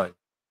dumaan doon.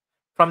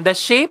 From the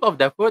shape of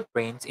the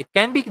footprints, it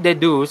can be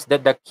deduced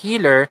that the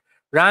killer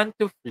ran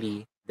to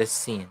flee the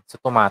scene. So,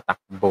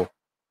 tumatakbo.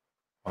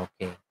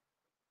 Okay.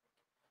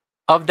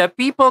 Of the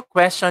people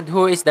questioned,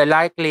 who is the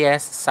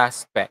likeliest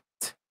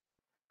suspect?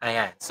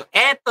 Ayan. So,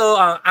 ito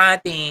ang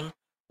ating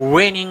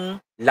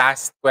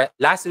last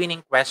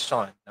winning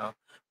question. No?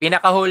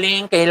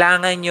 Pinakahuling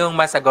kailangan yung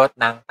masagot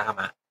ng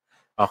tama.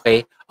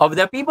 Okay? Of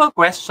the people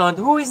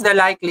questioned, who is the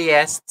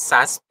likeliest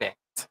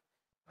suspect?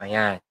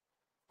 Ayan.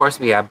 Of course,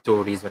 we have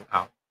to reason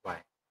out why.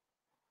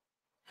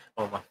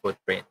 Mga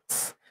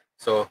footprints.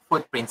 So,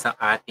 footprints ang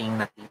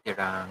ating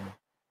natitirang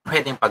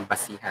pwedeng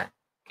pagbasihan.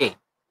 Okay.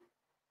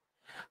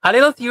 A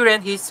little theory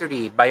and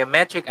history,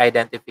 biometric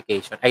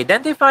identification.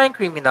 Identifying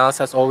criminals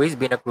has always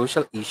been a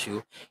crucial issue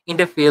in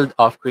the field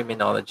of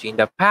criminology. In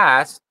the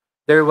past,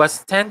 there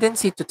was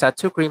tendency to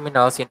tattoo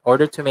criminals in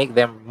order to make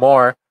them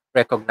more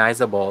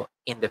recognizable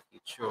in the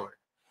future.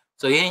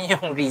 So, yun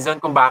yung reason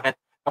kung bakit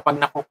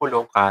kapag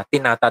nakukulong ka,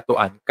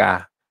 tinatatuan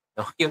ka.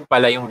 No? Yun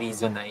pala yung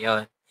reason na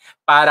yun.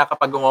 Para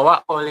kapag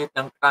gumawa ko ulit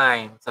ng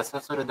crime sa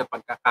susunod na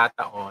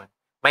pagkakataon,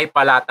 may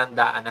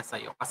palatandaan na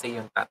sa'yo kasi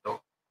yung tattoo.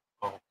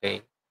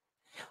 Okay.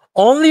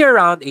 Only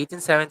around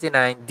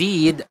 1879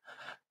 did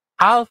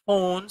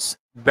Alphonse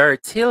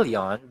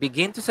Bertillon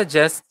begin to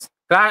suggest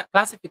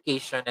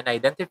classification and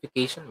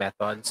identification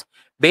methods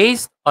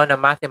based on a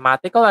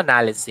mathematical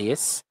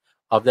analysis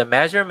of the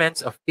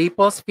measurements of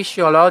people's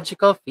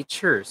physiological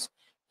features.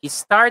 He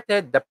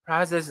started the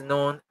process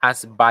known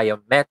as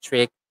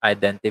biometric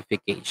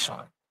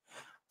identification.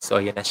 So,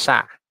 yun na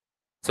siya.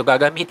 So,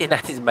 gagamitin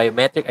natin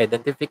biometric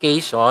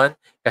identification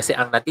kasi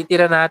ang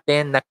natitira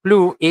natin na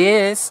clue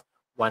is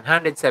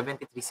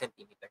 173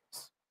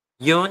 centimeters.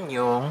 Yun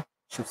yung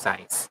shoe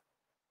size.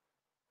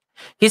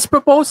 His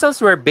proposals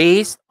were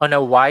based on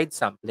a wide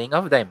sampling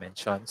of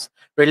dimensions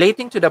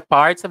relating to the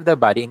parts of the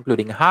body,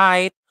 including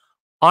height,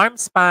 arm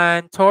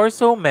span,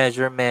 torso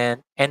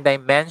measurement, and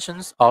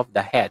dimensions of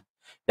the head,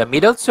 the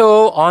middle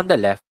toe on the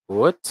left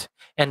foot,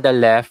 and the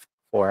left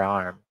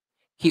forearm.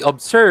 He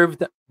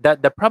observed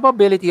that the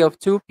probability of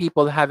two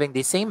people having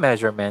the same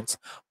measurements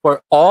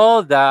for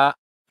all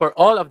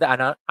of the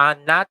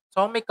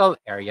anatomical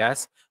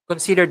areas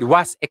considered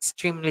was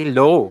extremely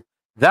low.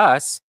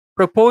 Thus,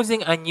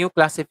 proposing a new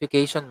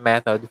classification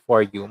method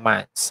for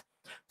humans.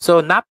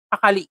 So,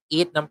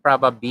 napakaliit ng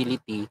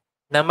probability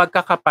na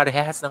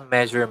magkakaparehas ng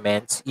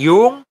measurements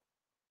yung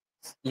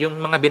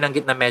mga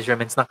binanggit na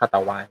measurements ng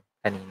katawan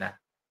kanina.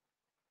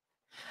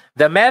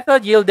 The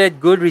method yielded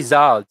good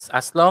results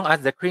as long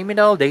as the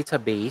criminal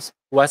database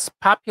was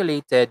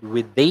populated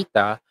with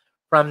data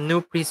from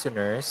new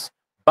prisoners,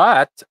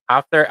 but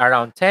after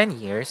around 10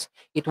 years,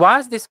 it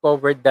was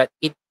discovered that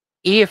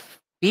if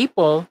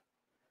people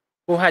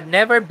who had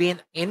never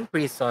been in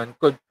prison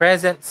could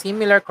present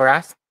similar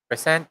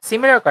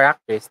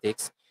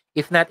characteristics,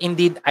 if not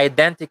indeed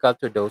identical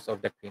to those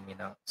of the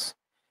criminals.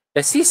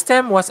 The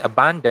system was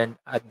abandoned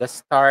at the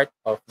start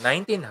of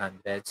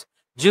 1900s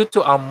due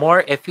to a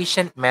more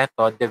efficient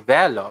method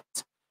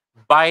developed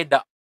by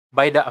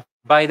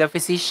the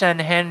physician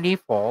Henry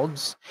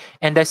Folds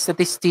and the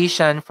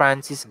statistician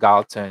Francis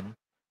Galton.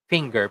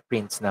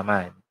 Fingerprints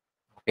naman.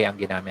 Okay, ang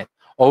ginamit.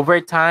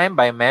 Over time,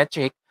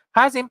 biometric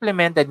has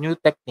implemented new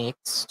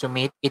techniques to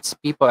meet its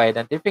people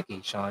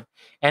identification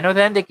and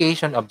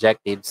authentication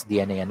objectives,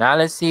 DNA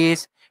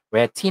analysis,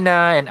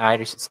 retina and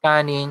iris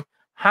scanning,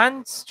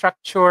 hand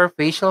structure,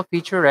 facial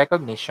feature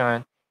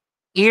recognition,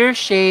 ear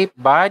shape,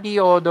 body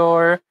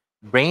odor,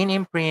 brain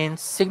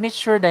imprints,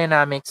 signature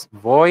dynamics,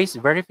 voice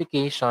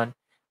verification,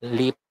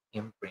 lip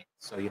imprint.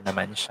 So, yun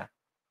naman siya.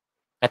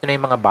 Ito na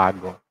yung mga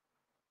bago.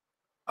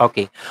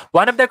 Okay.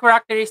 One of the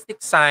characteristic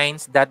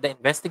signs that the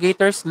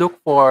investigators look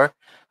for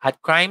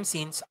at crime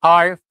scenes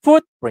are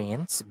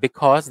footprints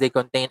because they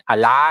contain a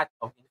lot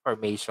of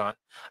information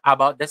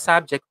about the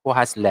subject who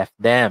has left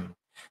them.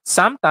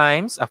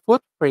 Sometimes a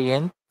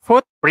footprint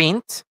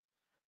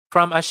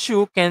from a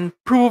shoe can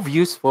prove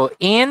useful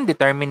in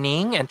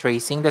determining and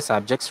tracing the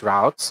subject's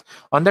routes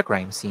on the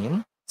crime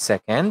scene.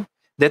 Second,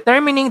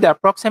 determining the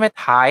approximate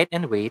height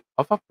and weight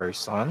of a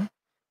person.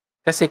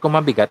 Kasi kung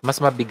mabigat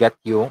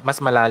yung,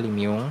 mas malalim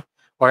yung,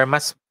 or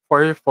mas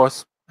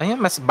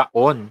mas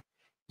baon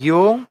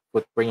yung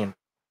footprint.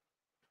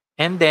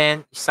 And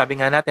then,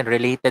 sabi nga natin,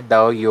 related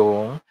daw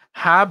yung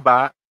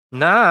haba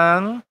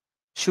ng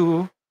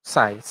shoe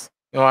size,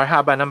 or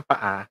haba ng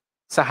paa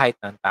sa height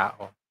ng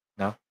tao.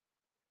 No?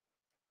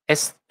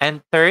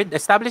 And third,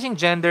 establishing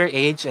gender,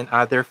 age, and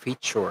other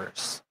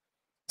features.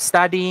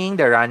 Studying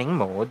the running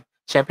mode.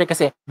 Siyempre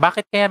kasi,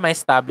 bakit kaya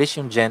ma-establish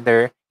yung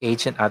gender,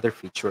 age, and other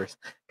features?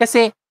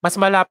 Kasi, mas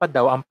malapad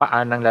daw ang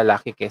paa ng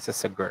lalaki kaysa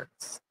sa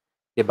girls.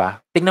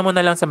 Diba? Tignan mo na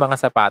lang sa mga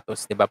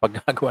sapatos, diba?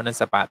 Pag nagawa ng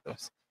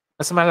sapatos,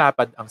 mas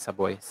malapad ang sa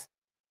boys.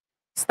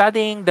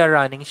 Studying the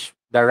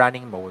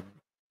running mode.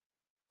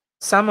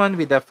 Someone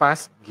with a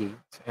fast gait,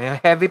 a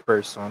heavy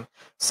person,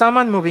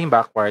 someone moving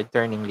backward,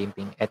 turning,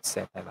 limping,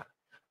 etc.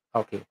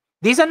 Okay.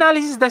 This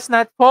analysis does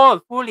not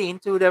fall fully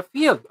into the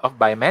field of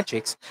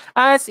biometrics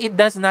as it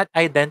does not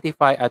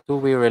identify a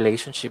two-way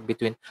relationship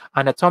between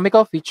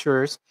anatomical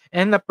features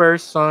and the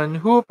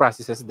person who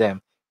processes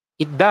them.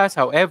 It does,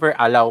 however,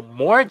 allow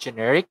more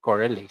generic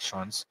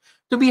correlations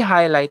to be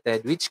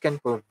highlighted which can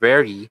prove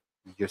very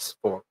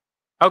useful.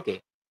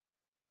 Okay.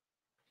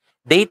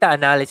 Data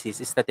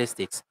analysis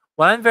statistics.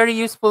 One very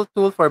useful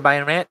tool for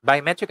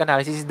biometric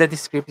analysis is the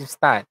descriptive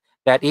stat.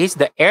 That is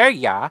the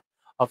area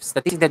of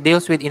statistics that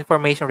deals with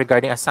information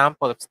regarding a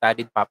sample of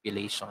studied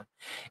population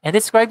and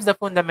describes the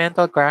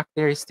fundamental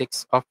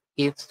characteristics of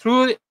it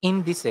through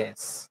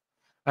indices.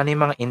 Ano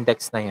yung mga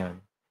index na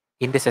yun?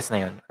 Indices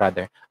na yun,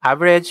 rather.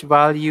 Average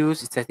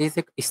values,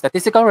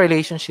 statistical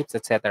relationships,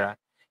 etc.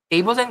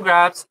 Tables and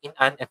graphs in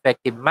an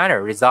effective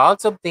manner.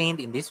 Results obtained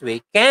in this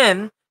way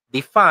can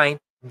define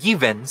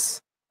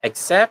givens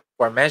except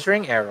for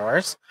measuring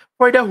errors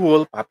for the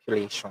whole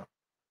population.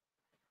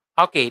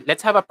 Okay,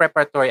 let's have a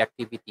preparatory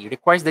activity.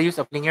 Requires the use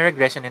of linear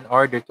regression in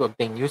order to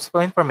obtain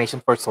useful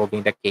information for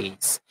solving the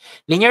case.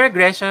 Linear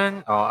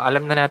regression,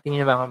 alam na natin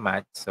yung mga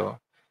math. So,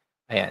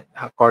 ayan,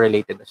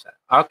 correlated na siya.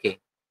 Okay.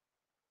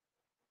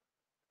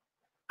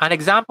 An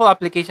example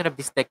application of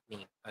this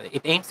technique.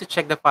 It aims to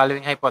check the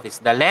following hypothesis.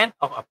 The length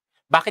of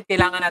bakit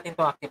kailangan natin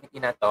itong activity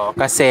na to?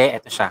 Kasi,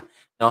 ito siya.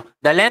 No?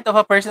 The length of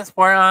a person's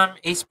forearm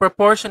is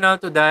proportional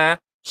to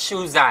the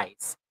shoe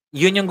size.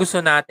 Yun yung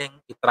gusto nating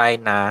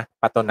itry na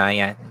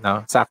patunayan,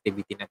 no, sa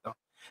activity na to.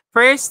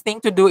 First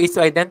thing to do is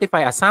to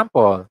identify a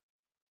sample.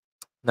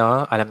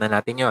 No, alam na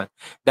natin yun.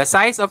 The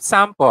size of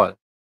sample.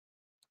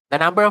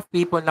 The number of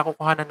people na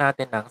kukuha na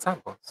natin ng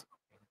samples.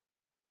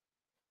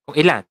 Kung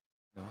ilan,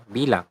 no,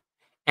 bilang.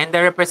 And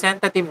the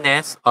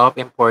representativeness of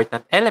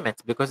important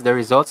elements because the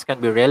results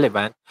can be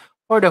relevant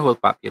for the whole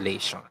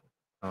population.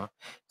 No?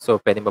 So,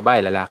 pwedeng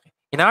babae, lalaki.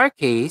 In our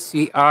case,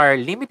 we are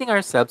limiting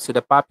ourselves to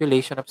the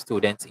population of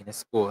students in a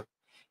school.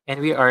 And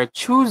we are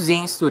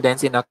choosing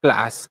students in a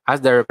class as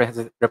the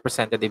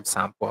representative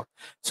sample.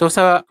 So,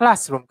 sa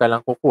classroom ka lang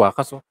kukuha.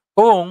 Kasi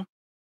kung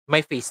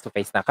may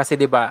face-to-face na. Kasi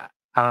di ba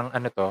ang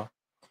ano to,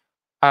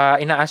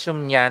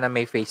 ina-assume niya na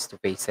may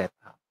face-to-face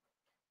setup.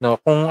 No,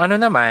 kung ano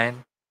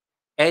naman,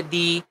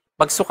 di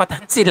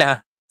magsukatan sila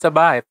sa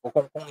bahay.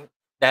 Kung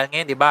dahil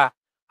ngayon, di ba,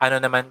 ano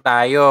naman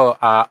tayo,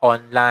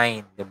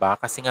 online, di ba?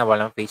 Kasi nga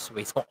walang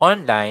face-to-face. Kung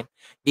online,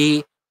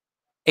 di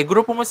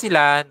grupo mo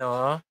sila,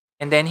 no?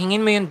 And then,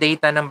 hingin mo yung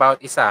data ng bawat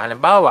isa.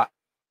 Halimbawa,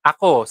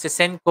 ako,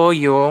 sisend ko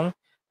yung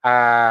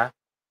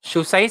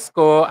shoe size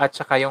ko at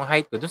saka yung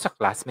height ko dun sa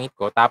classmate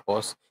ko.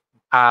 Tapos,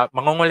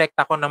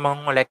 mangongolekta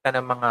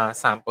ng mga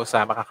sample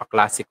sa mga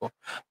kaklase ko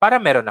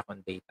para meron akong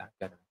data.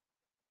 Ganun.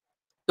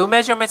 2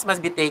 measurements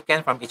must be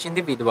taken from each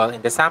individual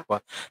in the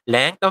sample,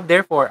 length of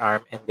their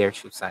forearm and their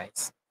shoe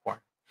size.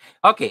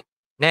 Okay,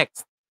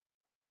 next.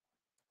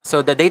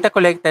 So, the data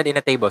collected in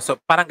a table. So,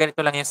 parang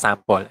ganito lang yung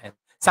sample. And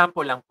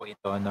sample lang po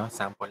ito, no?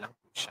 Sample lang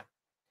po siya.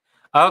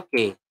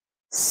 Okay.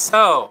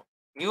 So,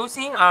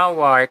 using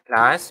our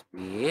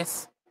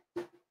ClassWiz,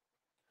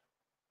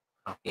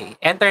 okay,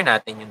 enter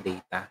natin yung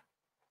data.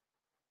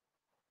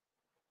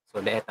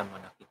 So, leetan mo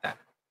na kita.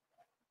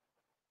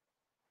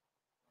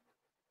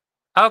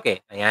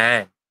 Okay,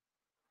 ayan.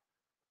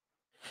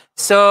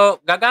 So,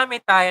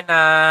 gagamit tayo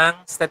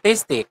ng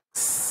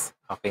statistics.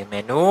 Okay,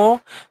 menu.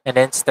 And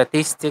then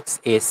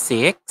statistics is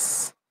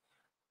 6.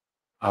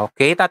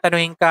 Okay,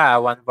 tatanungin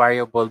ka, 1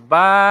 variable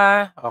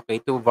ba?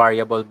 Okay, 2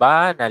 variable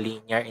ba na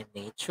linear in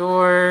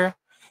nature?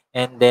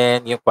 And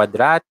then yung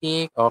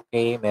quadratic,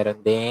 okay,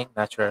 meron ding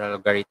natural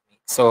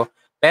logarithmic. So,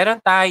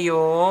 meron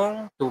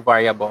tayong 2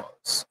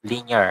 variables.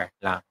 Linear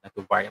lang na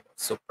 2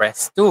 variables. So,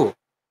 press 2.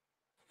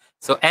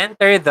 So,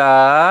 enter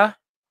the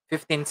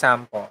 15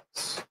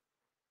 samples.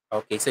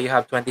 Okay, so you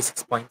have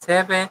 26.7.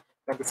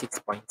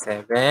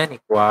 26.7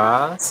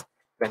 equals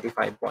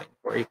 25.4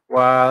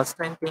 equals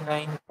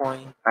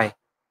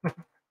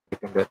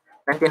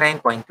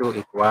 29.2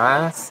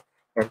 equals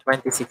and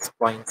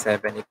 26.7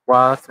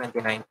 equals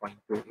 29.2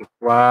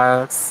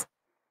 equals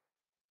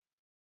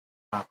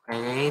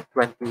okay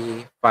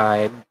 25.7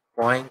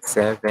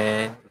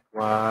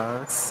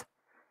 equals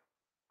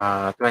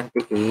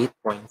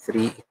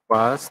 28.3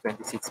 equals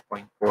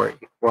 26.4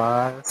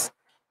 equals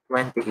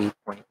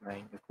 28.9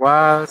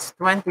 equals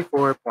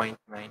 24.9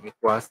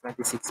 equals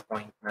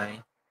 26.9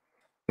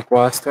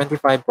 equals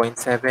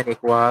 25.7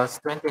 equals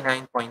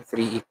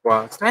 29.3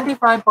 equals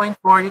 25.4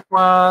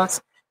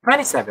 equals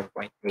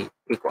 27.8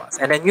 equals.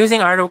 And then using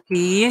arrow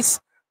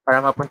keys,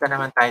 para mapunta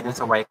naman tayo dun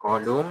sa Y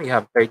column, you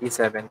have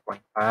 37.5,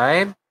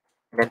 and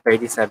then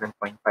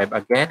 37.5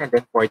 again, and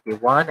then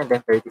 41, and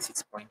then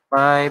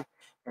 36.5,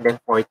 and then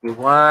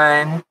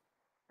 41,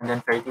 and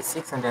then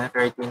 36, and then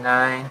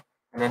 39,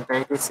 and then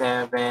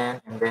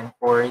 37, and then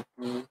 40,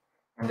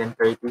 and then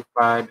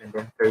 35, and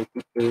then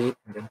 38,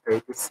 and then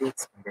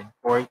 36, and then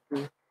 40,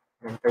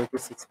 and then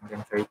 36, and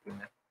then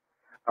 39.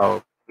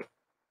 Okay.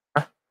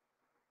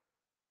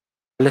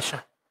 Wala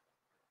siya.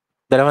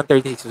 Dalawang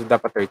 36, so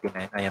dapat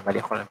 39. Ayan, mali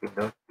ako lang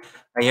pindot.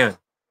 Ayun.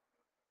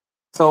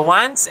 So,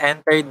 once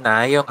entered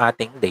na yung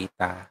ating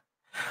data,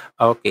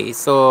 okay,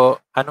 so,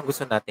 anong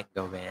gusto natin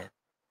gawin?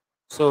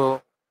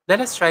 So, let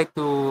us try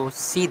to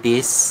see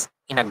this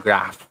in a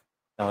graph.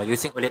 No,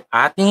 using ulit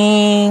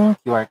ating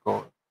QR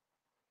code.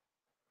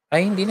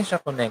 Ay, hindi na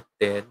siya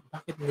connected.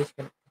 Bakit hindi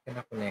siya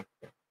na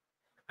connected?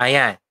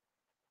 Ayan.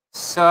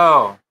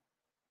 So,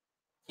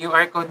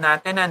 QR code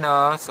natin,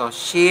 ano? So,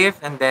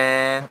 shift and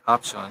then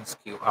options,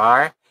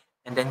 QR.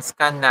 And then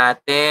scan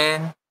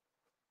natin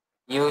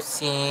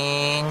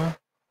using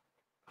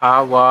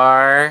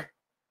our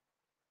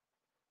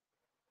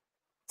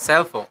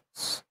cell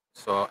phones.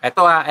 So,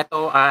 ito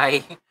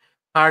ay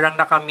parang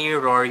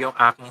naka-mirror yung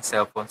aking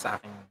cellphone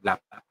sa aking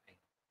laptop.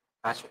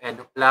 Casio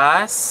Edu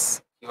Plus,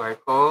 QR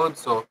code.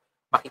 So,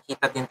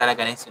 makikita din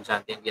talaga ng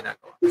estudyante yung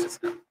ginagawa.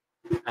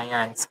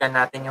 Ayan, scan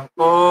natin yung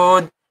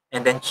code.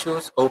 And then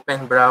choose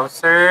open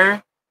browser.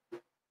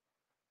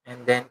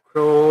 And then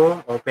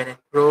Chrome, open in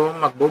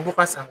Chrome.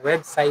 Magbubukas ang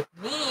website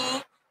ni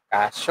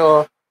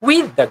Casio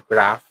with the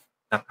graph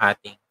ng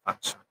ating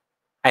function.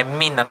 I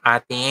mean, ng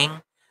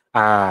ating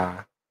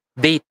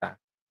data.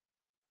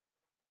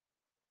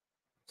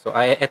 So,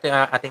 ito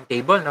yung ating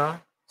table, no?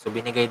 So,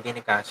 binigay din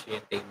ni Casio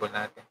yung table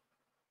natin.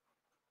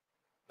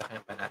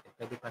 Lakihan pa natin.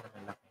 Pwede pa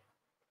naman laki.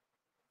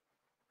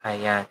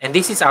 Ayan. And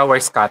this is our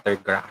scatter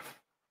graph.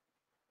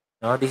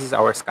 No, this is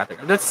our scatter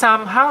graph. But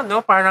somehow,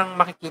 no, parang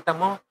makikita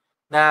mo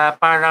na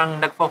parang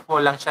nagfo-fall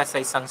lang siya sa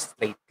isang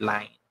straight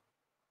line.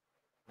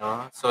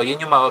 No? So, yun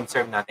yung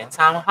ma-observe natin.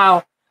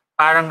 Somehow,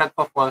 parang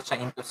nagfo-fall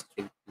siya into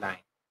straight line.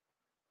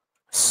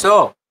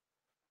 So,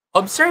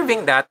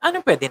 observing that,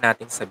 ano pwede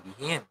natin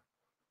sabihin?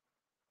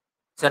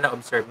 So,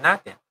 na-observe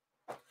natin.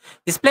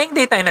 Displaying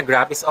data in a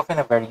graph is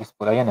often a very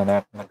useful. Ayan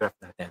na graph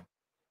natin.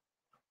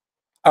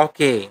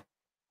 Okay.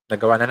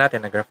 Nagawa na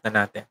natin, na-graph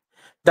na natin.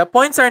 The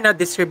points are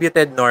not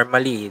distributed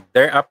normally.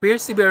 There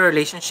appears to be a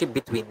relationship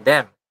between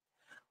them.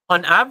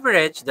 On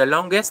average, the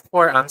longest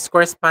forearms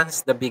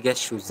corresponds the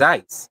biggest shoe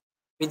size.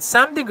 With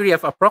some degree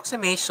of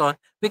approximation,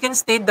 we can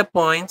state the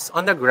points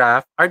on the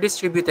graph are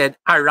distributed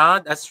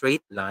around a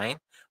straight line,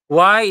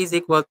 y is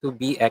equal to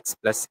bx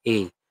plus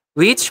a,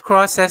 which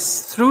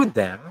crosses through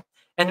them.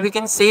 And we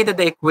can say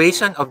that the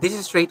equation of this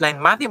straight line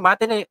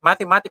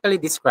mathematically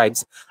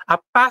describes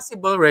a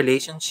possible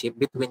relationship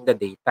between the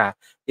data.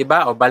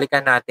 Diba? O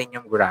balikan natin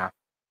yung graph.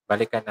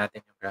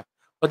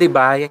 O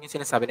diba? Yan yung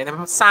sinasabi.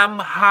 And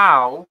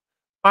somehow,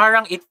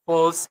 parang it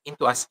falls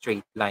into a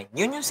straight line.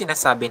 Yun yung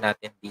sinasabi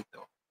natin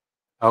dito.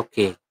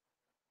 Okay.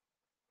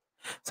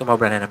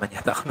 Sumobra na naman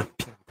yata ako ng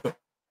pinto.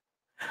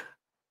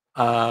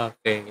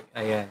 Okay.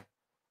 Ayan.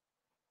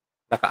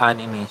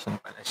 Naka-animation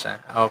pala siya.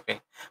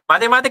 Okay.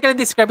 Mathematically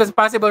described as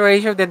possible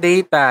ratio of the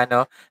data,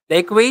 no? The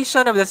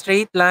equation of the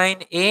straight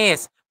line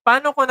is,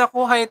 paano ko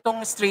nakuha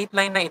itong straight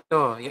line na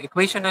ito? Yung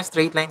equation ng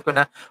straight line ko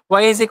na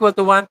y is equal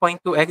to 1.2,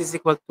 x is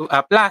equal to,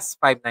 plus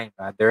 5.9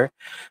 rather.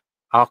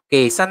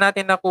 Okay. Saan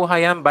natin nakuha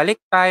yan?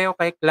 Balik tayo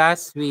kay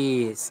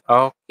ClassWiz.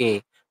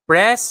 Okay.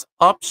 Press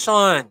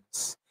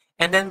options.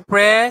 And then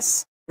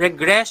press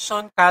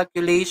regression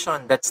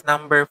calculation. That's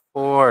number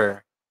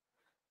 4.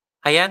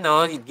 Ayan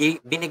o,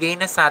 binigay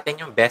na sa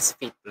atin yung best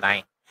fit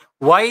line.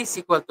 Y is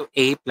equal to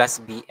A plus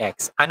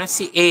BX. Ano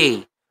si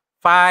A?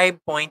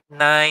 5.9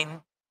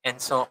 and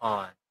so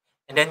on.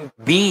 And then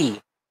B,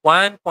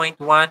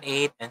 1.18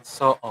 and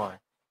so on.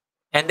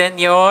 And then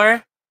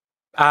your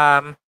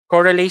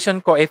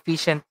correlation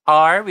coefficient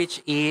R, which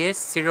is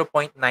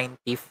 0.95.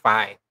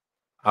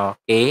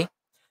 Okay?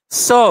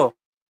 So,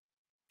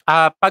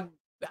 pag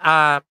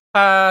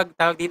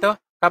tawag dito,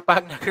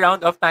 kapag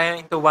nag-round off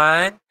tayo into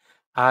one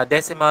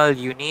decimal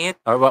unit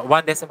or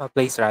one decimal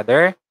place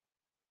rather,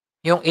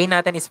 yung A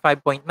natin is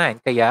 5.9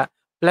 kaya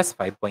plus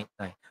 5.9.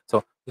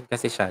 So, yun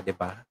kasi siya, di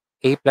ba?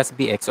 A plus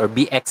BX or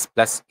BX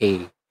plus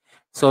A.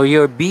 So,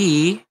 your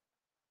B,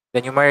 the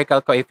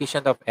numerical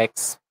coefficient of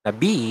X na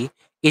B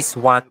is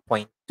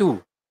 1.2.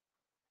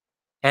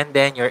 And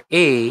then your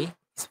A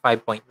is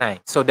 5.9.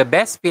 So, the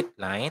best fit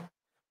line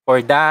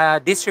for the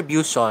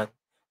distribution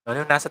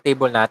nung nasa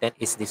table natin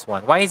is this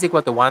one. Y is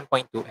equal to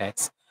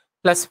 1.2x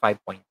plus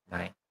 5.9.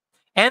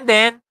 And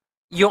then,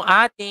 yung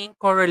ating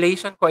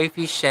correlation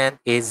coefficient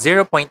is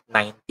 0.95.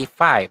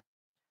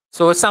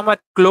 So,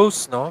 somewhat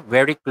close, no?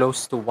 Very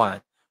close to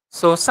 1.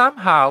 So,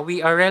 somehow,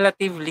 we are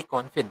relatively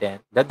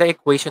confident that the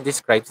equation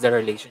describes the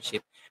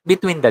relationship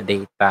between the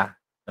data.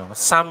 No?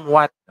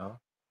 Somewhat,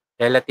 no?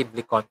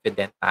 Relatively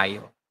confident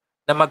tayo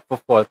na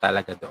magpo-fall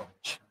talaga doon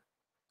siya.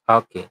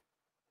 Okay.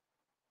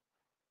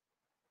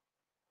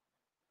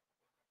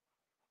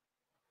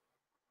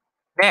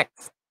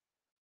 Next.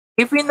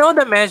 If we know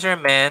the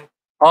measurement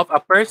of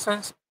a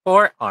person's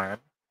forearm,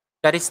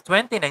 that is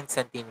 29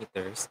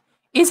 centimeters,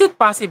 is it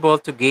possible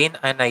to gain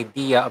an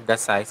idea of the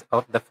size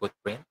of the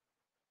footprint?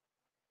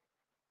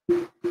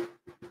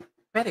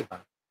 Pwede ba?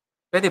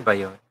 Pwede ba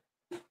yun?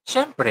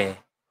 Siyempre,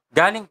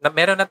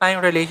 meron na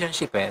tayong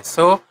relationship eh.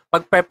 So,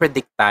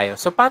 magpe-predict tayo.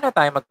 So, paano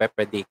tayo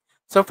magpe-predict?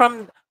 So,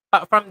 from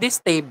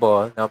this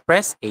table, no,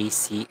 press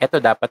AC, ito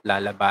dapat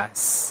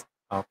lalabas.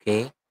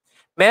 Okay?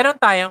 Meron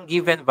tayong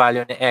given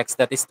value na x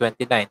that is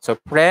 29. So,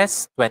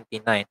 press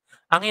 29.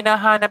 Ang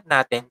hinahanap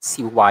natin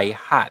si y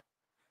hat.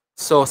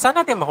 So, saan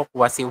natin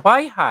makukuha si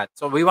y hat?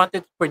 So, we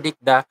wanted to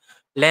predict the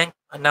length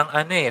ng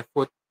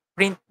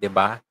footprint, di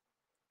ba?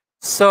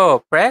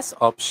 So, press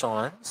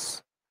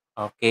options.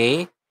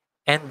 Okay?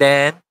 And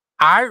then,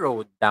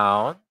 arrow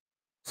down.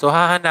 So,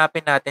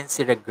 hahanapin natin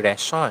si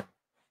regression.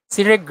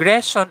 Si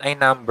regression ay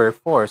number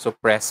 4. So,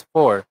 press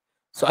 4.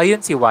 So,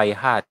 ayun si y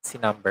hat, si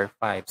number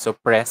 5. So,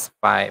 press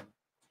 5.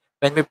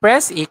 When we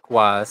press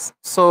equals,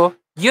 so,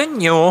 yun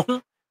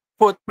yung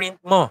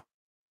footprint mo.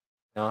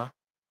 No?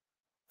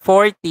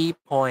 40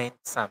 point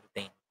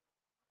something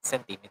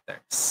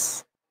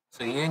centimeters.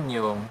 So, yun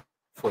yung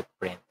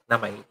footprint na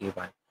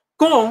maiiwan.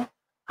 Kung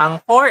ang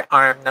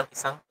forearm ng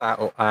isang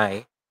tao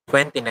ay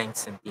 29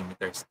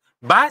 centimeters.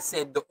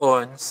 Base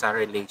doon sa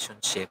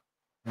relationship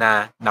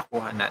na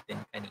nakuha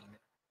natin kanina.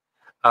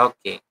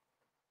 Okay.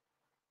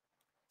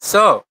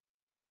 So,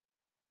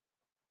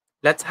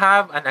 let's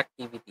have an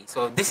activity.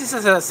 So, this is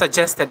a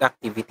suggested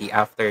activity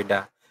after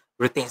the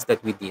routines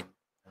that we did.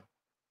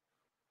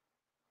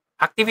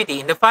 Activity.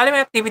 In the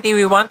following activity,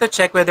 we want to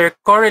check whether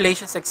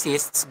correlations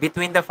exists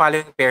between the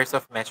following pairs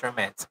of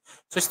measurements.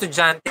 So,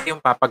 estudyante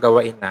yung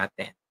papagawain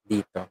natin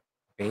dito.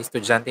 Okay?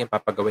 Estudyante yung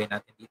papagawain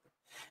natin dito.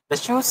 The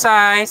shoe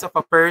size of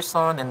a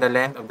person and the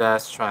length of the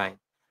stride.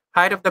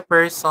 Height of the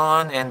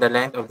person and the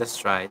length of the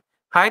stride.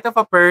 Height of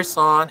a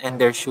person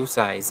and their shoe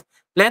size.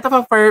 Length of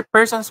a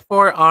person's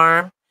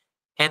forearm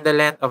and the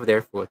length of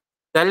their foot.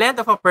 The length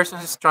of a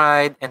person's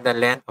stride and the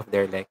length of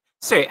their leg.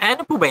 Sir,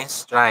 ano po ba yung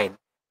stride?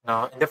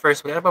 No? In the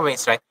first way, ano po ba yung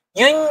stride?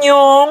 Yun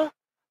yung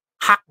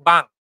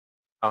hakbang.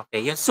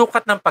 Okay? Yung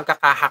sukat ng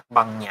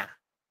pagkakahakbang niya.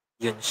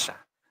 Yun siya.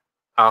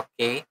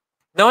 Okay?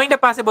 Knowing the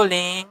possible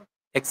link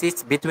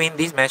exists between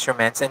these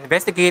measurements, an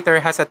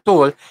investigator has a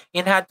tool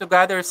in hand to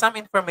gather some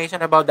information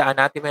about the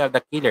anatomy of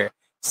the killer,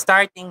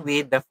 starting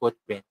with the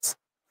footprints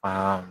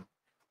found.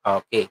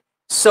 Okay.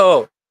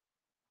 So,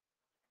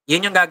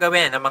 yun yung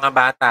gagawin ng mga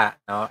bata.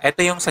 No?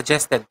 Ito yung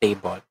suggested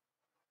table.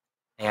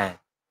 Ayan.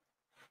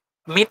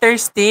 Meter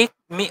stick,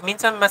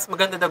 minsan mas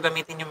maganda daw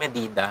gamitin yung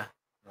medida.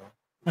 No?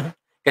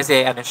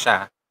 Kasi ano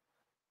siya,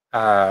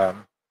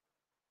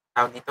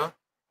 tawag nito?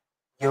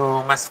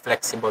 Yung mas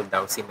flexible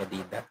daw si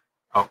medida.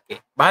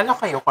 Okay. Bahala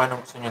kayo kung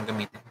anong gusto nyo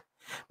gamitin.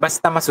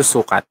 Basta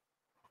masusukat.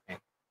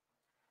 Okay.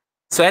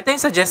 So, ito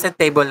yung suggested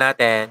table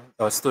natin.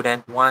 So,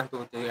 student 1,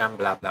 2, 3, and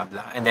blah, blah,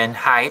 blah. And then,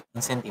 height in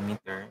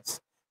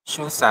centimeters.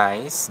 Shoe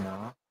size,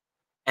 no?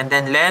 And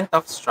then, length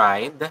of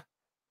stride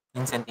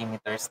in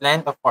centimeters.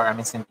 Length of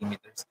forearm in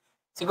centimeters.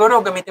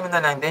 Siguro, gamitin mo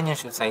na lang din yung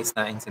shoe size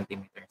na in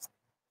centimeters.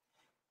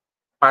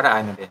 Para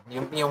ano din.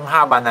 Yung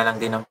haba na lang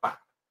din ng paa.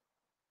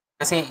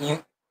 Kasi, yung,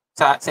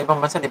 sa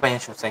ibang bansa, di ba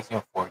yung shoe size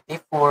yung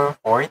 44,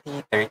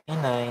 40,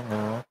 39,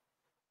 no?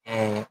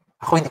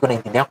 Ako hindi ko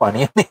naintindihan kung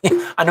ano yun.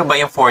 Ano ba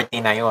yung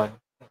 40 na yun?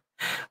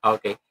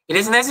 Okay. It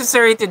is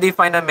necessary to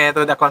define a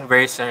method, a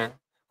convention,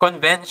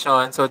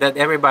 so that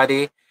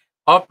everybody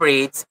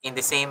operates in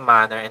the same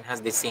manner and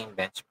has the same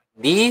benchmark.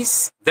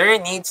 There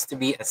needs to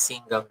be a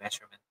single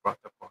measurement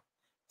protocol.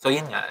 So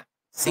yun nga,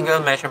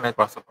 single measurement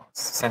protocol,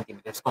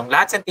 centimeters. Kung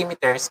lahat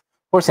centimeters,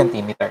 4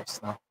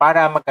 centimeters, no?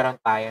 Para magkaroon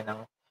tayo ng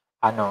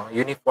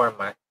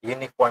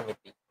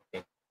uniformity.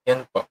 Okay.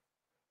 Yun po.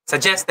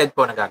 Suggested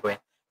po na gagawin.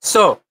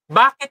 So,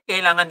 bakit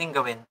kailangan din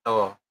gawin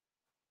to?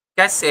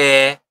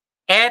 Kasi,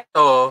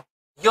 eto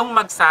yung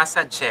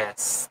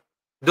magsasuggest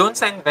doon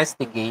sa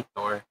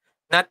investigator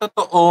na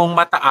totoong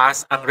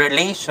mataas ang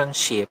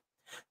relationship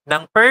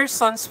ng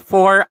person's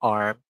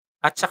forearm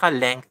at saka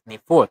length ni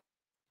foot.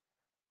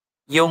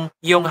 Yung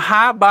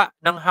haba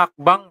ng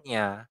hakbang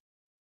niya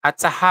at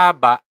sa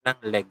haba ng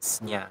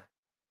legs niya.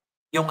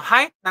 Yung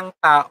height ng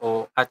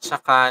tao at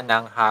saka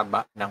ng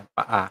haba ng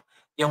paa.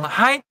 Yung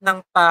height ng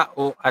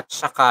tao at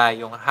saka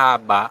yung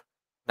haba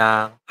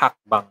ng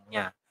hakbang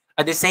niya.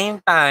 At the same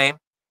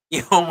time,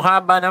 yung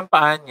haba ng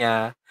paa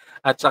niya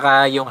at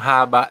saka yung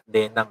haba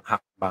din ng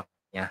hakbang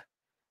niya.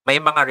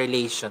 May mga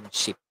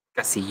relationship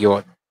kasi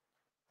yun.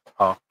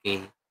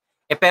 Okay.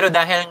 Pero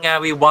dahil nga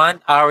we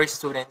want our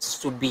students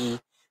to be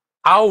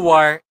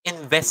our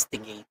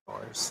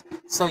investigators,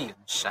 so yun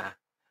siya.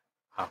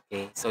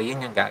 Okay, so yun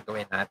yung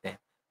gagawin natin.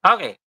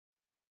 Okay.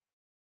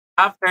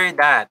 After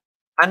that,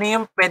 ano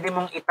yung pwede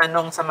mong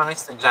itanong sa mga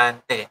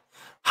estudyante?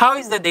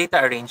 How is the data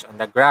arranged on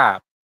the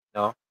graph?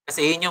 No?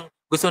 Kasi yun yung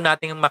gusto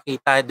nating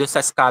makita doon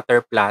sa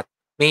scatter plot.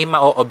 May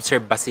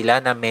ma-observe ba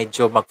sila na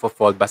medyo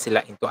magfo-fall ba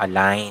sila into a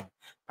line?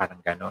 Parang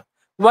ganon.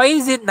 Why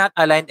is it not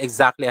aligned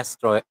exactly as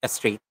a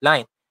straight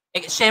line?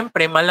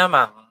 Syempre,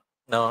 malamang,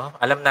 no?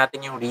 Alam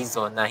natin yung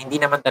reason na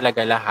hindi naman talaga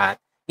lahat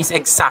is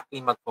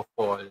exactly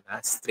magfo-fall na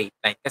straight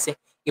line. Kasi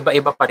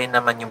iba-iba pa rin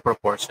naman yung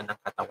proportion ng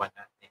katawan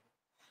natin.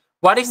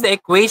 What is the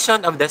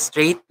equation of the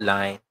straight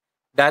line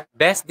that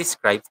best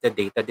describes the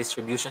data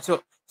distribution? So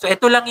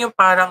ito lang yung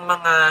parang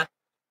mga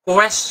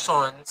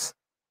questions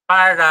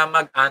para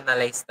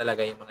mag-analyze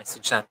talaga yung mga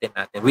estudyante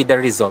natin with the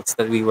results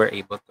that we were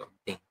able to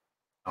obtain.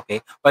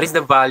 Okay? What is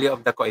the value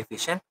of the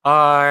coefficient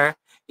R?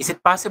 Is it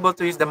possible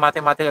to use the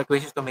mathematical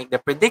equations to make the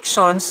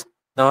predictions?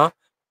 No?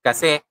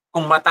 Kasi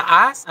kung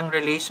mataas ang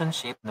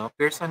relationship, no,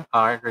 person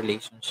R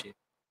relationship,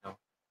 no,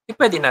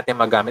 pwede natin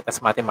magamit as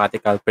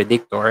mathematical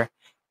predictor.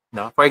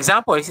 No? For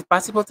example, is it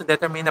possible to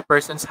determine a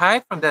person's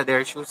height from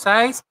their shoe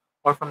size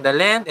or from the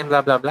length and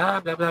blah, blah, blah,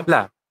 blah, blah,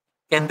 blah.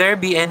 Can there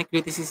be any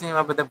criticism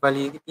about the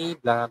validity?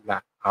 Blah, blah.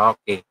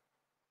 Okay.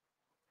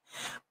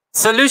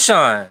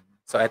 Solution.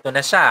 So, ito na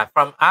siya.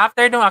 From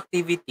after ng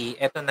activity,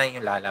 ito na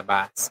yung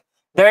lalabas.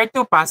 There are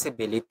two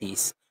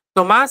possibilities.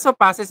 Tomaso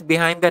passes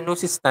behind the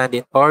newsstand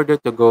in order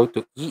to go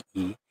to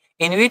EE,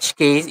 in which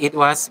case it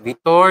was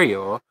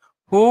Vittorio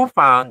who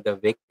found the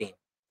victim.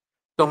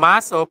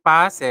 Tomaso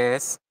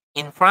passes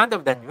in front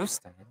of the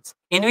newsstands,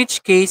 in which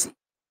case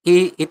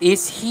it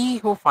is he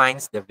who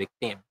finds the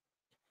victim.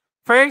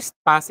 First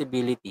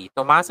possibility,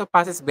 Tomaso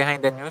passes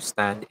behind the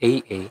newsstand,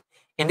 AA.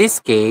 In this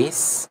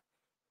case,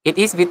 it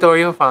is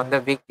Vittorio who found the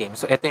victim.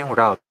 So, ito yung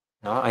route.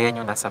 No? Ayan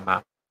yung nasa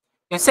map.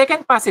 Yung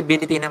second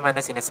possibility naman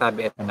na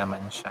sinasabi, ito naman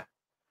siya.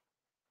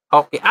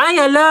 Okay. Ay,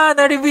 ala!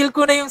 Na-reveal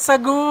ko na yung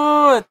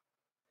sagot!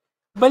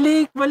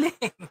 Balik!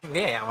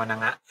 Hindi, ayaw mo na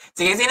nga.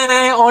 Sige, sino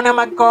na yung una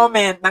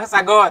mag-comment ng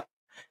sagot?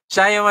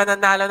 Siya yung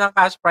mananalo ng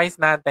cash prize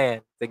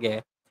natin.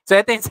 Sige. So,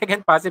 ito yung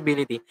second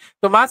possibility.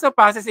 Tomaso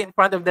passes in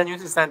front of the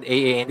newsstand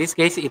AA. In this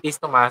case, it is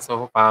Tomaso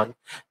who found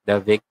the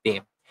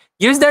victim.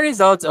 Use the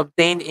results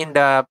obtained in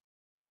the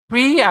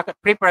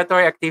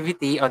preparatory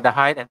activity on the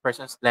height and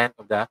person's length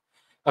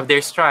of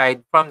their stride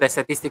from the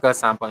statistical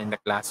sample in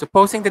the class.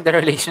 Supposing that the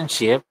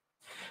relationship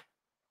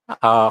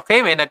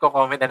okay, may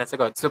nagko-comment na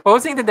nasagot.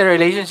 Supposing that the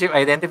relationship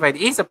identified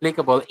is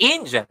applicable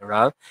in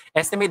general,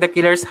 estimate the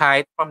killer's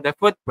height from the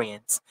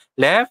footprints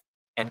left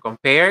and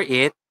compare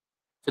it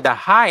to the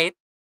height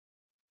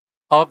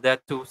of the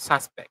two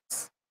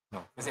suspects.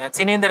 No. Kasi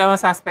sino yung dalawang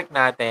suspect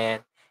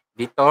natin?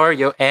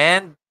 Vittorio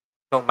and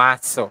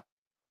Tomaso.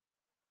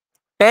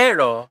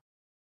 Pero,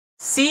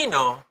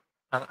 sino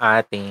ang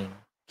ating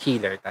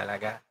killer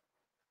talaga?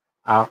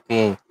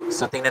 Okay.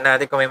 So, tingnan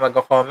natin kung may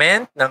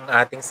mag-comment ng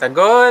ating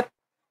sagot.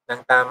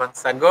 Ng tamang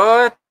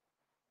sagot.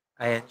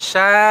 Ayan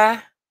siya.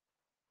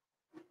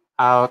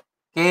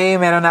 Okay.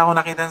 Meron na akong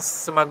nakita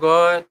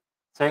sumagot.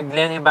 Sir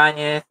Glenn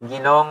Ibanez,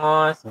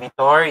 Gilongos,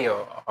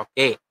 Vittorio.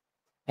 Okay.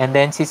 And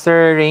then si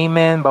Sir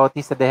Raymond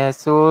Bautista de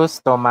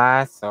Jesus,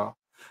 Tomaso.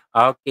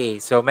 Okay,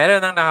 so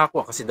meron nang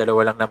nakakuha kasi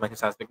dalawa lang naman yung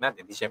suspect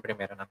natin. Di syempre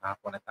meron nang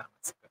nakakuha na tamang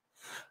sagot.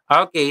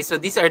 Okay, so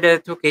these are the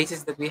two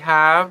cases that we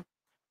have.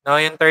 No,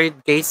 yung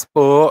third case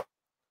po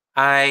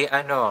ay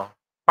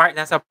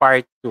nasa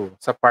part 2.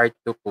 Sa part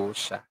 2 po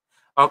siya.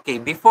 Okay,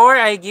 before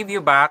I give you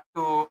back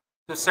to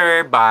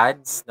Sir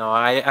Bads, no,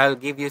 I'll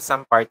give you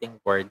some parting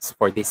words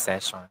for this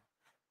session.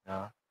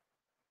 No?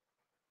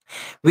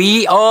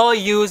 We all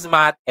use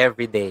math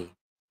every day.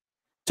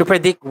 To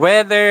predict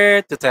weather,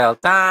 to tell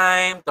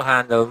time, to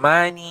handle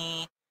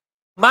money.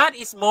 Math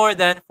is more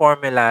than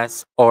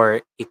formulas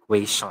or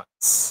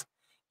equations.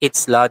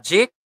 It's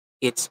logic,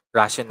 it's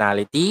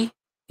rationality,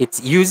 it's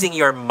using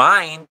your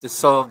mind to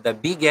solve the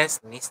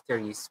biggest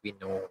mysteries we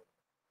know.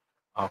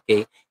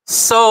 Okay?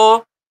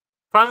 So,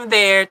 from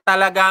there,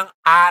 talagang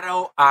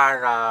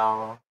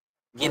araw-araw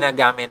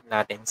ginagamit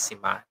natin si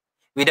math.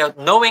 Without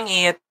knowing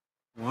it,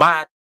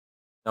 math,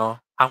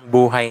 ang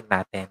buhay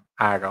natin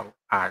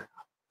araw-araw.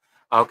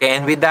 Okay,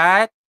 and with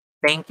that,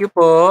 thank you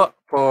po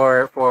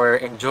for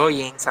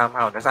enjoying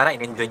somehow. Sana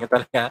in-enjoy nyo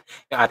talaga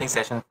yung ating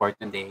session for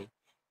today.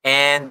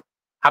 And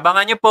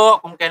abangan nyo po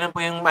kung kailan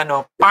po yung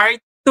part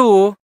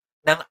 2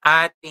 ng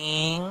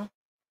ating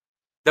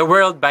The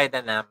World by the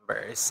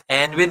Numbers.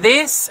 And with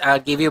this, I'll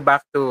give you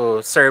back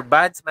to Sir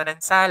Buds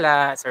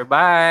Manansala. Sir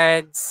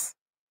Buds.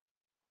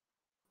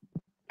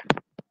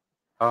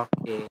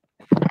 Okay.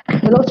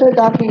 Hello, Sir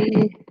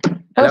Taki.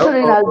 Hello, Hello Sir po.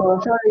 Rinaldo.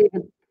 Sorry.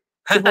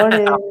 Good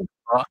morning.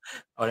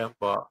 Olam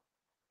po.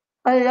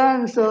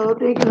 Ayan, so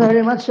thank you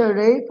very much, Sir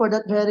Ray, for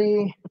that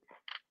very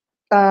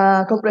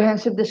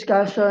comprehensive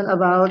discussion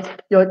about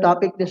your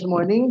topic this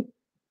morning.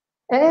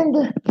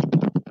 And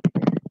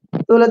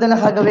tulad na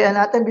nakagawian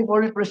natin,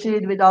 before we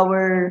proceed with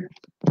our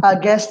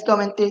guest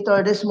commentator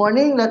this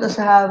morning, let us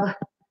have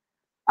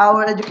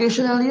our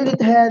educational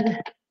unit head,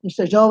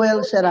 Mr.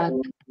 Joel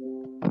Serrano.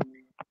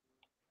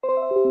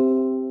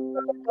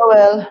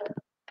 Joel.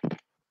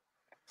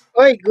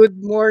 Oy, good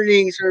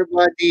morning, Sir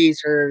Buddy,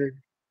 Sir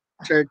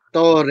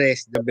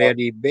Torres. The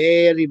very,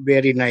 very,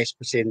 very nice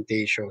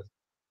presentation.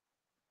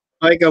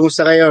 Oy,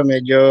 kamusta kayo?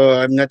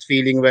 Medyo I'm not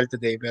feeling well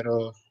today,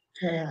 pero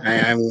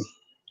I'm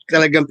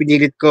talagang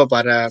pinilit ko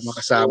para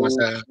makasama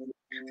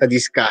sa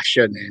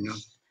discussion. No?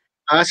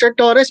 Sir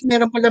Torres,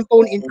 meron palang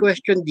phone-in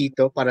question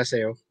dito para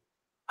sa'yo.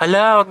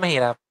 Hala, wag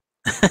mahirap.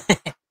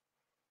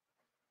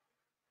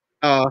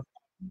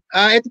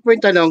 Ito po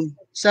yung tanong.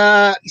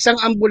 Sa isang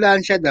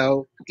ambulansya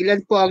daw,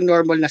 ilan po ang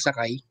normal na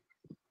sakay?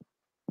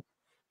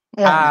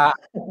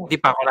 Hindi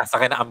pa ako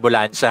nasakay ng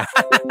ambulansya.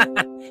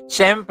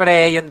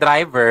 Siyempre, yung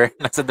driver,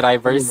 nasa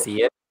driver's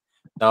seat.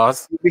 No?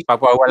 Pag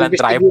walang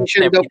driver,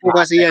 Investigation daw po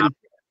kasi yan.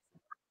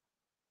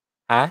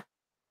 Ha?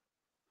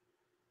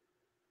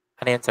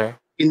 Ano yan, sir?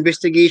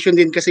 Investigation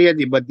din kasi yan,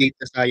 di ba?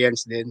 Data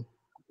science din.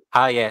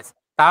 Yes.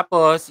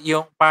 Tapos,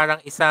 yung parang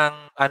isang,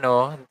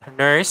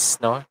 nurse,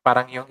 no?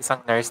 Parang yung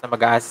isang nurse na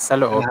mag-a-assist sa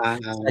loob.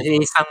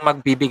 Isang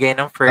magbibigay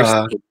ng first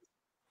aid.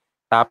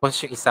 Tapos,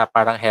 yung isa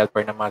parang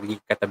helper na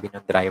magiging katabi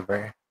ng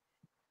driver.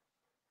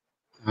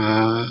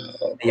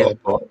 Ayan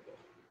po.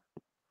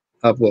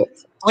 Apo.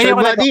 Sir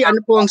Buddy, ano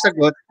po ang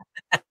sagot?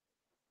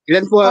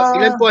 Ilan po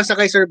ang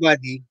sakay, Sir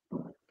Buddy?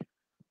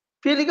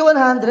 Pili ka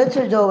 100,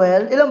 Sir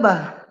Joel. Ilan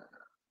ba?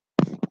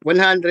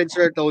 100,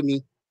 Sir Tony.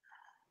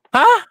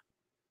 Ha?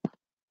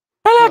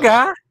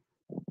 Talaga?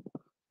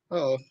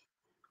 Oo.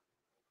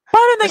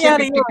 Paano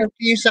nangyari yun?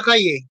 50-50 yung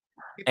sakay eh.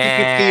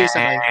 50-50 yung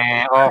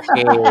sakay.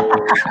 Okay.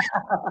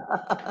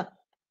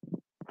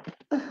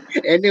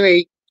 Anyway,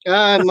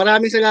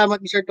 maraming salamat,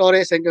 Mr.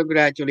 Torres, and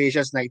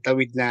congratulations na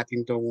itawid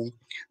natin tong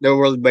The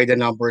World by the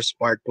Numbers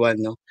Part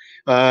 1. No?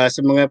 Sa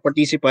mga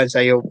participants,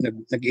 I hope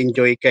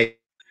nag-enjoy kayo.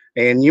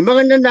 And yung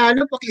mga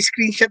nanalo,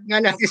 paki-screenshot nga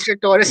natin, Sir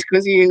Torres,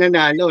 kung sino yung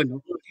nanalo. No?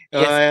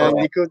 Yes,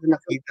 hindi ko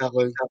nakita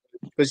kung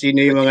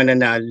sino yung mga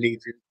nanalo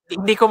later.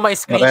 Hindi ko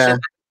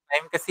ma-screenshot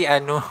time kasi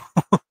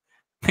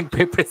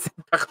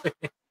nagpe-present ako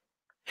eh.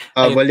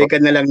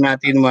 Balikan na lang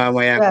natin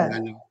mamaya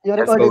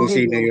kung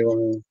sino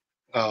yung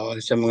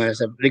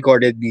sa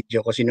recorded video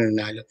kung sino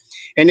nanalo.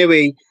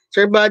 Anyway,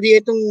 Sir Buddy,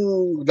 itong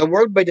The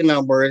World by the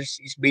Numbers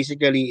is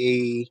basically a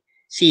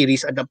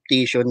series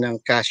adaptation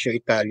ng Casio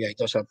Italia.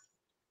 Ito sa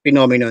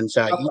phenomenon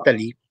sa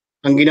Italy.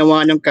 Ang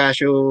ginawa ng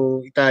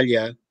Casio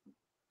Italia,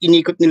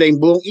 inikot nila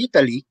yung buong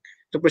Italy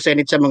to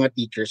present it sa mga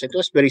teachers. It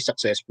was very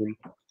successful.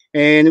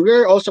 And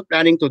we're also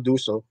planning to do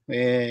so.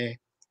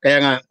 Kaya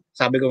nga,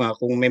 sabi ko nga,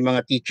 kung may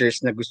mga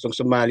teachers na gustong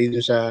sumali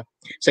dun sa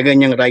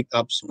ganyang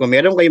write-ups, kung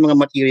meron kayong mga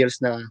materials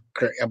na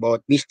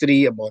about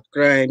mystery, about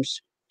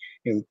crimes,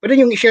 pwede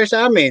yung i-share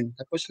sa amin.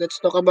 Tapos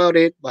let's talk about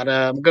it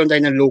para magkaroon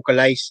tayo ng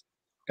localized.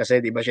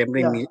 Kasi di ba,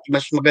 syempre,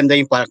 mas maganda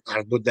yung parang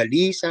carbo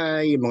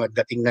dalisay, yung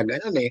mga dating na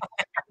gano'n eh.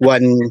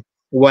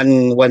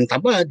 One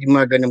tabad, yung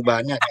mga ganang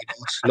banat.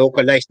 Mas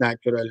localized,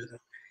 natural,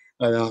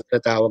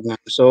 tatawag na.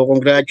 So,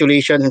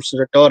 congratulations,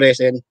 Mr. Torres.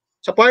 And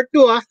sa part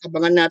 2,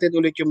 abangan natin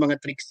ulit yung mga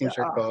tricks ni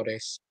Sir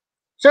Torres.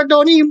 Sir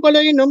Tony, yung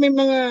pala yun, may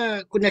mga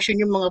connection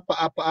yung mga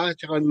paa-paa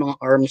at saka yung mga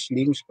arms,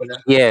 limbs pala.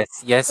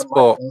 Yes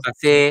po.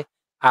 Kasi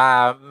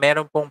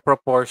Meron pong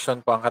proportion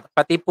po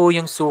pati po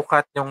yung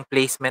sukat, yung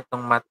placement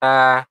ng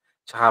mata,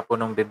 tsaka po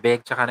ng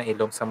bibig, tsaka ng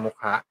ilong sa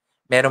mukha,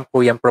 meron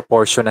po yung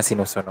proportion na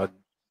sinusunod.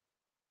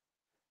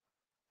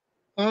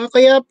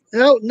 Kaya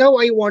now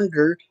I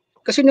wonder,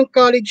 kasi nung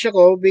college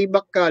ako, way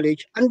back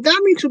college, ang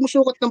daming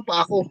sumusukat ng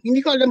paa ko.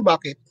 Hindi ko alam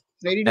bakit.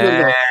 I really don't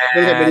know.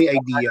 Don't have any Joke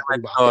lang idea naman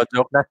kung 'to, bakit.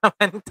 joke lang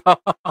naman 'to.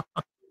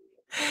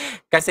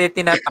 Kasi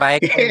tina-try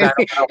kung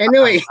gaano ka raw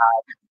Anyway,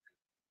 katangkad.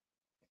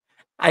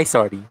 Ay,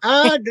 sorry.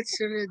 that's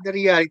the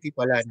reality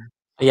pala. No?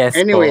 Yes po.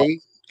 Anyway,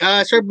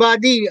 Sir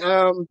Buddy,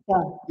 Yeah.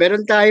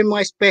 meron tayong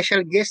mga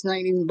special guest na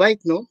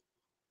in-invite, no?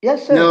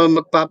 Yes, Na sir.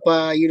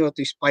 magpapa,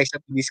 to spice up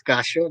the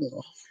discussion,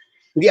 no?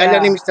 Hindi alam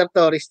ni Yeah. Mr.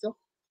 Torres to.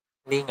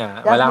 Hindi nga,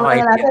 Chat wala akong muna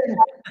na idea. natin.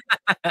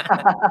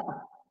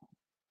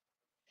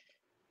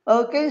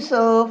 Okay,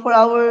 so for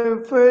our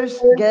first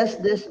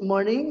guest this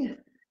morning,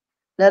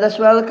 let us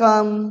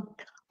welcome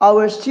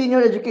our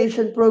Senior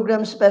Education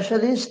Program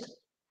Specialist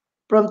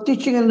from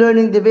Teaching and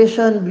Learning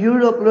Division,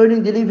 Bureau of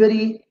Learning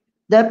Delivery,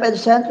 DepEd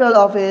Central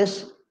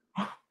Office.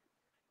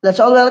 Let's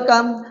all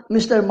welcome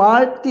Mr.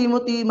 Mark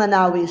Timothy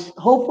Manawis.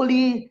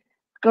 Hopefully,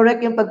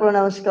 correct yung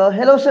pag-pronounce ko.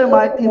 Hello, Sir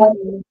Mark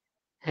Timothy.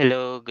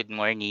 Hello, good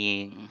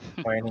morning.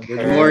 Morning,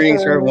 Good Yes, sir. morning,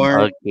 sir. Sir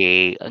Warren.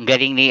 Okay, ang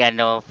galing ni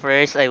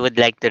first I would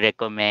like to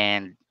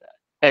recommend,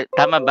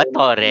 tama ba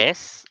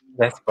Torres?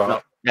 Yes po.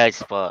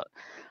 Guys po.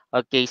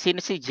 Okay, sino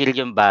si Jill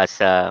yung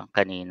basa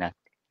kanina?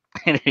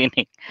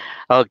 Narinig.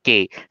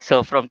 Okay,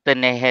 so from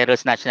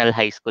Tanejeros National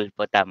High School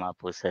po, tama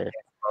po sir.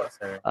 Po,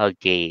 sir.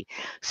 Okay.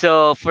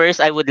 So first,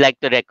 I would like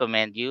to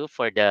recommend you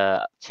for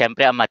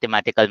siyempre ang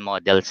mathematical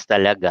models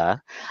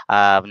talaga.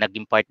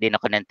 Naging part din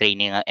ako ng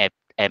training ng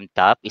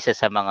MTOP. Isa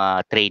sa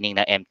mga training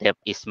ng MTOP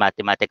is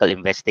mathematical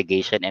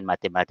investigation and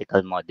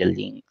mathematical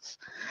modeling.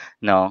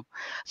 No?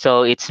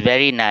 So it's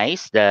very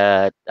nice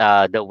that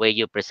the way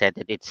you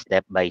presented it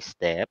step by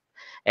step.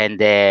 And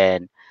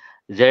then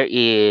there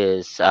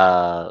is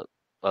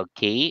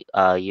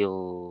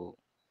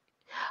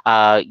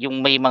yung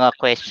may mga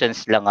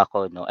questions lang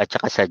ako, no, at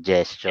saka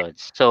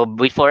suggestions. So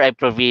before I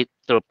proceed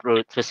to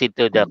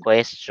the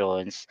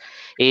questions,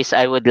 is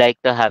I would like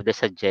to have the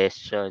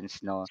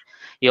suggestions, no.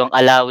 Yung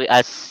allowing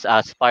as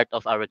part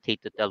of our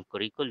K-12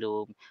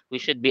 curriculum, we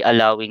should be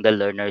allowing the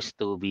learners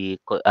to be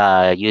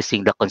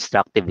using the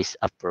constructivist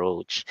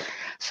approach.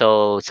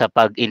 So sa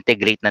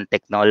pag-integrate ng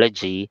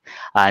technology,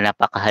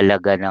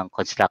 napakahalaga ng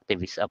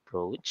constructivist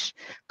approach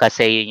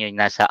kasi yun yung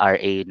nasa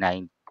RA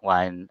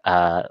 91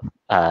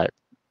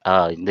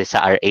 hindi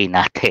sa RA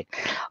natin.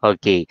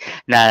 Okay.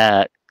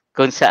 Na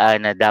kung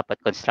saan na dapat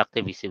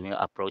constructivism yung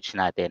approach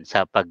natin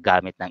sa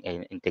paggamit ng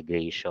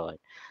integration.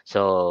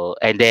 So,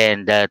 and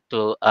then the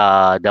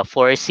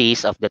four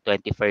C's of the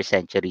 21st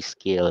century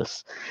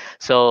skills.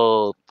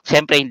 So,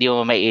 syempre hindi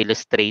mo may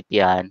illustrate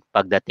 'yan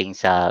pagdating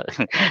sa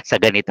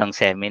sa ganitong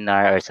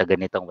seminar or sa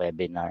ganitong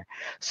webinar.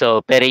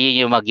 So, pero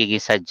yun yung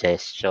magiging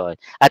suggestion.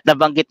 At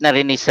nabanggit na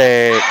rin ni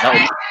Sir ako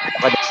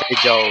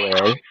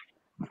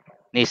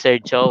ni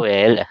Sir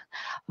Joel,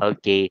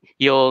 okay,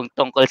 yung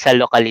tungkol sa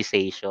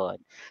localization.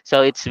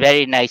 So it's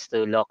very nice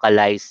to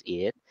localize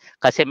it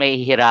kasi may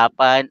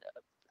hirapan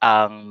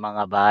ang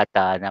mga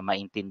bata na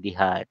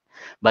maintindihan.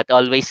 But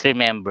always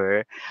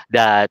remember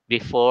that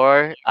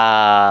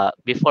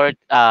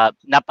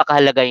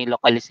napakahalaga yung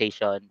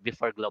localization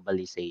before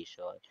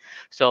globalization.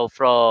 So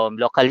from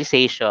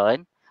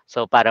localization,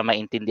 so para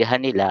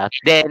maintindihan nila,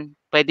 then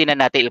pwede na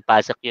natin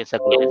ipasok yun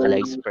sa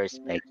globalized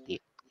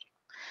perspective.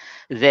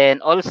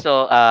 Then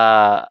also,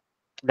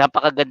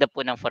 napakaganda po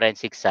ng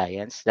forensic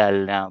science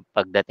dahil na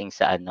pagdating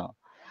sa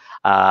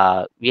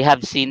we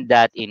have seen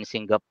that in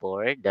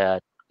Singapore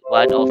that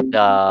one of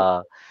the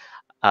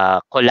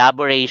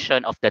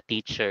collaboration of the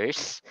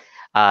teachers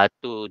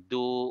to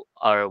do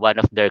or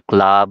one of their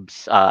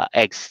clubs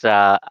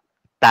extra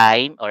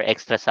time or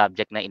extra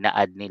subject na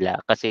ina-add nila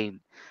kasi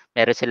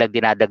meron silang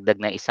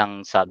dinadagdag na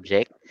isang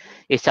subject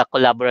is a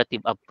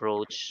collaborative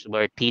approach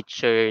where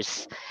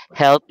teachers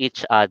help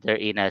each other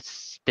in a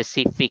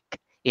specific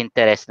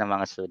interest ng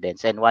mga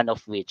students and one of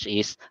which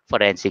is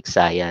forensic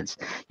science.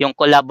 Yung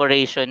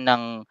collaboration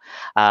ng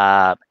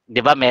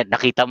 'di ba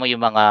nakita mo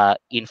yung mga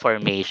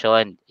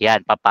information,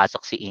 yan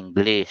papasok si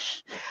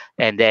English.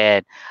 And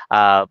then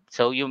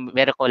so yung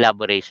meron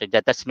collaboration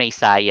dyan, tas may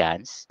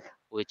science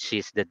which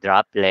is the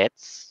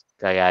droplets.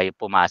 Kaya yung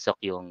pumasok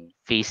yung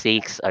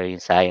physics or yung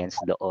science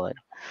doon.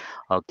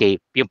 Okay,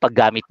 yung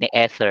paggamit ni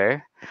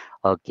ether,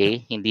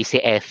 okay, hindi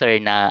si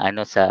ether na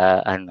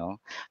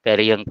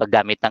pero yung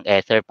paggamit ng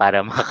ether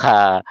para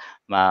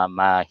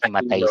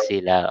mahimatay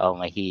sila o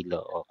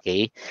mahilo,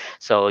 okay?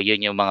 So yun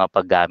yung mga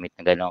paggamit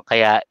na gano'n.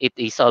 Kaya it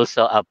is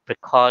also a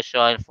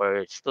precaution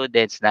for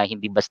students na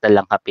hindi basta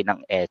lang happy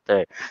ng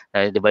ether.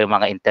 'Di ba yung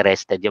mga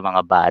interested yung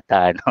mga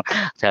bata, no?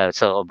 So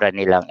sobra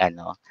nilang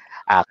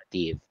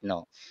active,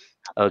 no?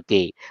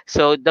 Okay.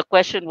 So the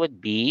question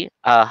would be,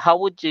 how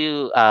would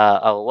you,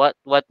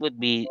 what would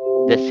be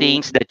the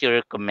things that you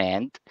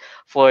recommend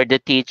for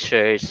the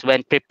teachers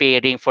when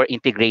preparing for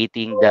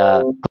integrating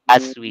the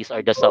ClassWiz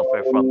or the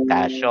software from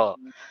Casio?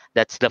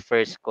 That's the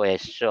first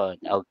question.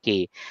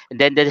 Okay. And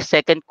then the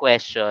second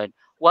question,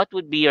 what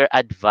would be your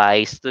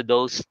advice to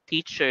those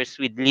teachers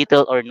with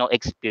little or no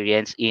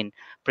experience in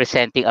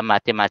presenting a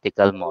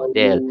mathematical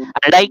model?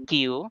 Unlike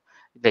you,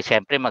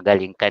 syempre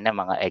magaling ka na,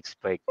 mga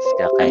experts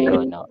ka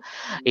kayo, no?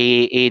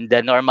 In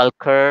the normal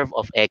curve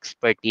of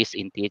expertise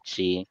in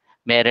teaching,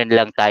 meron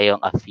lang tayong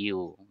a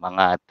few,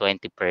 mga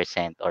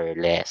 20% or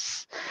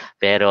less.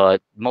 Pero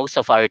most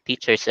of our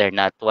teachers are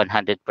not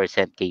 100%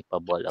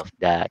 capable of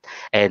that.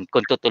 And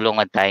kung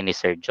tutulungan tayo ni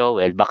Sir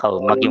Joel, baka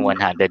maging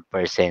 100%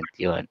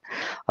 yun.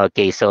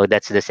 Okay, so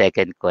that's the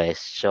second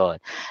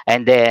question.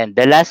 And then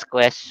the last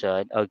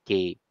question,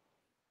 okay,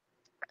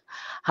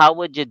 how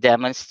would you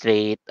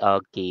demonstrate,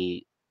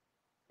 okay,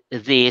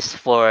 this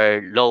for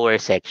lower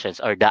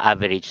sections or the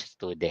average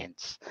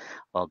students?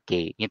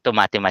 Okay, into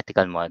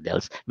mathematical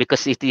models,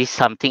 because it is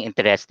something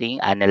interesting,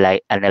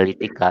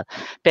 analytical.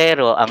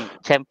 Pero ang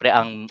syempre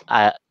ang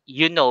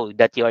you know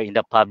that you are in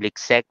the public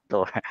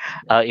sector,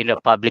 in the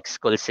public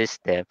school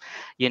system,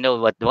 you know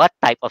what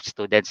type of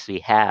students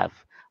we have.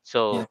 Yeah.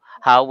 So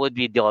how would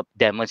we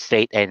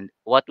demonstrate, and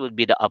what would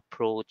be the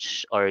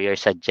approach or your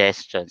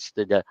suggestions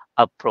to the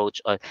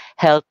approach on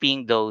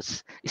helping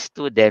those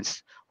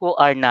students who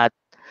are not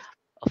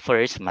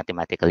first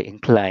mathematically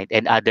inclined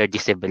and other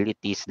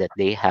disabilities that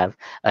they have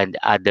and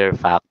other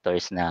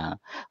factors na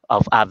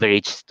of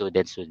average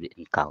students would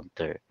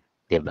encounter,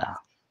 'di ba?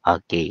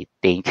 Okay,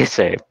 thank you,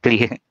 sir.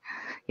 Please,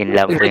 yun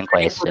lang po yung Returning po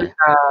question. dun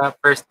sa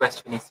first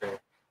question ni sir,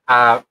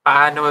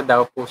 paano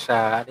daw po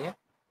siya, ano yun?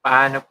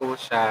 Paano po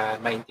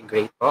siya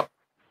ma-integrate po?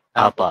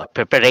 Tama po ba?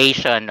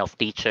 Preparation of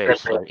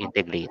teachers for Preparation.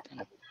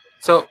 integrating.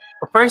 So,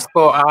 first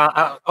po,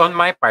 on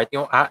my part,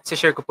 yung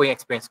share ko po yung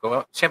experience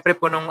ko. Siyempre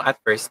po nung at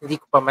first, hindi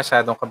ko pa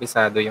masyadong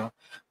kabisado yung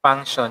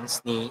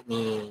functions ni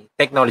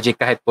technology,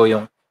 kahit po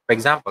yung, for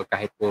example,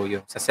 kahit po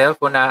yung sa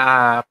cellphone na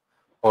app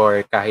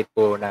or kahit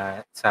po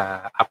na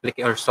sa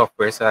application or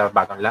software sa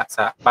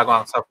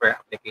bagong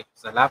software application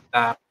sa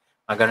laptop,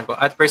 mga ganun po.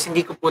 At first,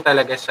 hindi ko po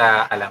talaga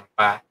siya alam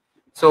pa.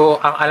 So,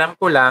 ang alam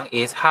ko lang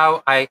is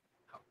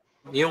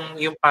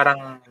yung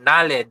parang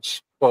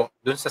knowledge po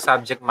dun sa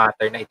subject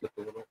matter na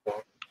ituturo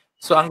ko.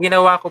 So ang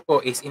ginawa ko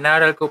po is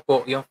inaral ko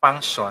po yung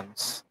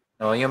functions,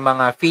 no, yung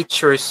mga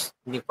features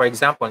ni, for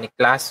example, ni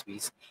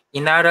ClassWiz,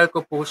 inaral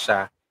ko po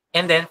siya,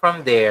 and then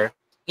from there,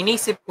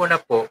 inisip ko na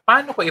po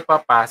paano ko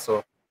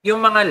ipapasok yung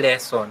mga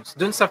lessons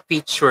dun sa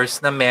features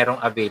na merong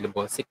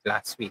available si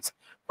ClassWiz.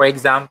 For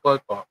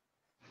example po,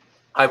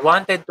 I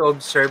wanted to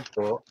observe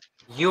po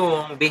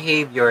yung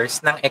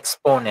behaviors ng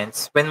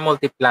exponents when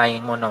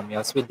multiplying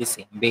monomials with the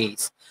same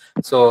base.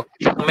 So,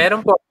 kung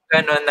meron po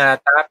gano'n na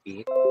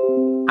topic,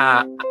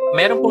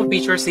 meron pong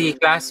feature si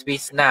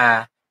ClassWiz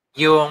na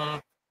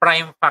yung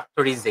prime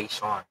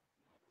factorization.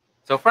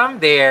 So, from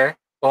there,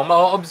 kung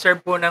ma-observe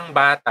po ng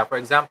bata, for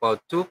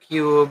example, 2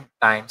 cubed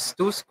times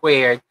 2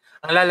 squared,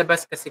 ang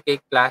lalabas kasi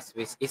kay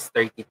ClassWiz is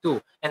 32.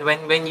 And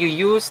when you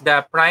use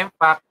the prime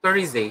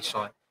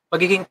factorization,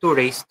 magiging 2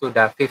 raised to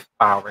the 5th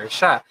power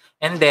siya.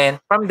 And then,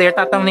 from there,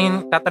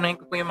 tatanungin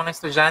ko po yung mga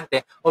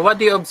estudyante, what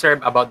do you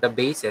observe about the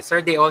bases?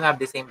 Sir, they all have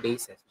the same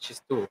bases, which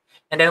is 2.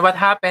 And then, what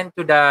happened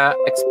to the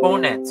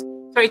exponents?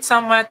 So, it's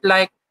somewhat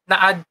like,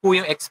 na-add po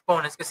yung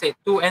exponents kasi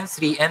 2 and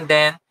 3, and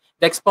then,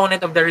 the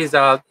exponent of the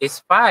result is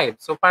 5.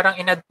 So, parang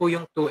in-add po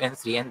yung 2 and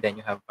 3, and then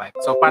you have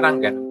 5. So,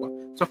 parang ganun po.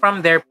 So,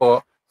 from there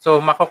po,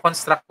 so,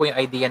 mako-construct po yung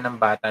idea ng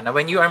bata na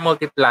when you are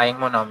multiplying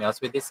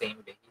monomials with the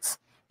same base,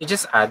 you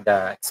just add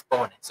the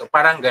exponent. So,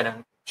 parang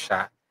ganun po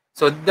siya.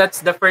 So, that's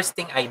the first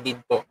thing I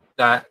did po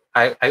that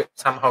I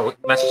somehow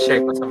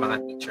mas-share ko sa mga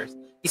teachers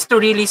is to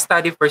really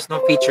study first ng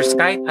features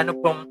kahit ano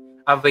pong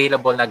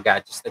available na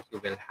gadgets that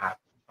you will have.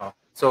 No?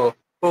 So,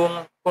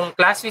 kung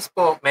ClassWiz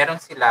po, meron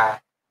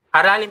sila,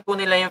 aralin po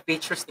nila yung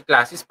features ni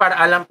ClassWiz para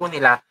alam po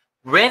nila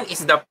when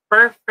is the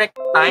perfect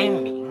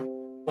timing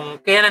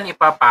kung kailan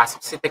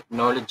ipapasok si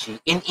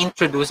technology in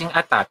introducing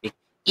a topic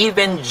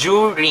even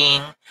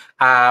during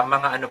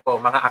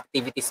mga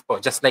activities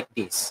po, just like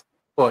this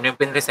po, yung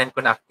pinresent ko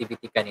na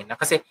activity kanina.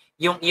 Kasi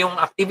yung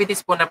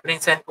activities po na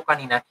present ko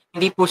kanina,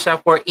 hindi po siya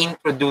for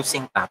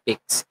introducing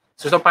topics.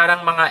 So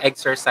parang mga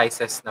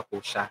exercises na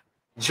po siya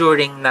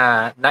during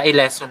na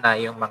i-lesson na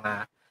yung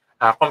mga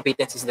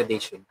competencies that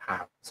they should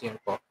have. So yun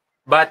po.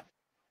 But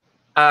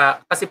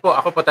kasi po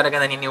ako po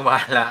talaga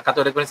naniniwala,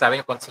 katulad ko rin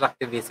sabi yung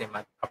constructivism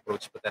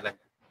approach po talaga.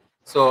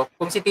 So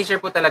kung si teacher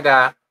po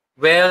talaga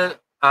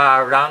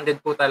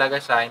rounded po talaga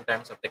siya in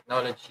terms of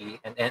technology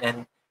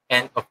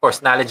and of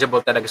course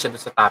knowledgeable talaga siya dun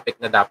sa topic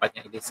na dapat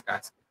niya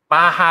i-discuss,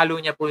 mahahalo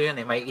niya po yun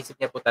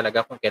maiisip niya po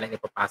talaga kung kailan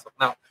ipapasok.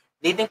 Now,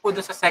 leading po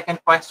dun sa second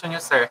question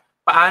niyo, sir,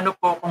 paano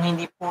po kung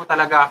hindi po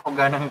talaga ako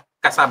ganun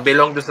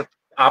kasabilong dun sa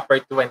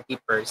upper 20%,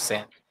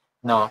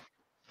 no?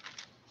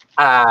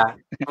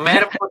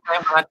 Meron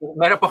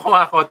po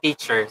ako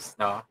teachers,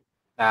 no,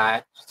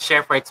 na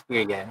share for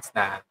experience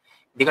na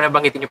hindi ko na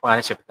banggitin yung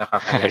pangalan, syempre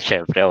nakakaya.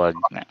 Syempre, wag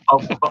na.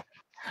 Opo.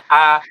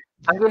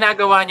 Ang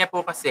ginagawa niya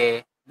po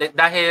kasi,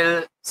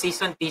 dahil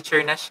seasoned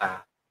teacher na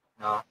siya,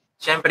 no?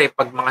 Syempre,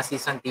 pag mga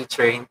seasoned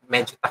teacher,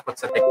 medyo takot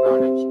sa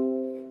technology.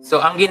 So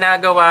ang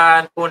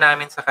ginagawa po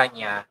namin sa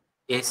kanya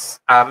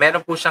is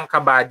meron po siyang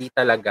kabady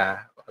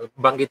talaga.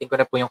 Banggitin ko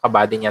na po yung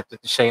kabady niya,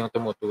 siya yung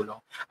tumutulong.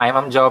 Ay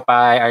Ma'am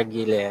Jopay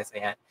Argiles,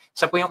 ayan.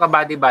 Siya po yung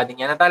kabady-body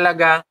niya na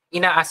talagang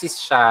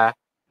ina-assist siya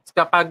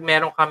kapag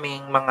meron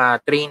kaming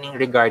mga training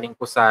regarding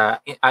po sa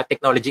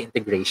technology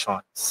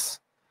integrations.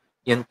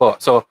 Yun po.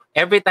 So,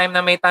 every time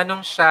na may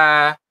tanong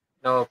siya,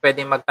 no,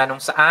 pwede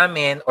magtanong sa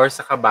amin or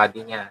sa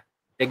kabady niya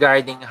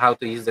regarding how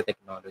to use the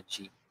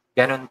technology.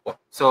 Ganun po.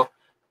 So,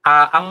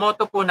 ang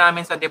motto po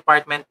namin sa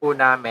department po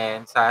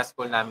namin, sa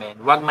school namin,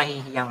 huwag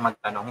mahihiyang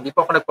magtanong. Hindi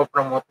po ako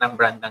nagpo-promote ng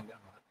brand ng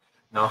gamot.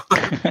 No?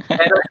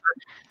 Pero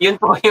yun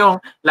po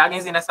yung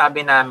laging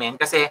sinasabi namin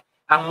kasi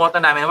ang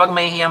motto namin, huwag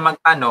mahihiyang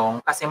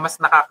magtanong kasi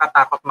mas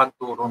nakakatakot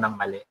magturo ng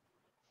mali.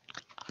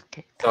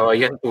 So,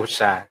 yun po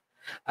siya.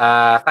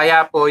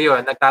 Kaya po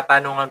yun,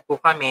 nagtatanungan po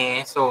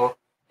kami. So,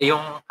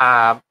 yung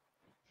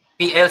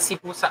PLC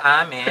po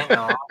sa amin,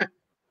 no,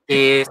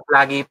 is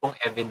lagi pong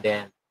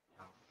evident.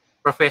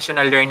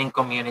 Professional learning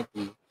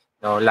community,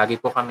 no, lagi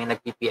po kami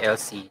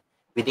nag-PLC.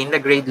 Within the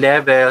grade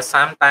level,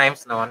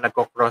 sometimes, no,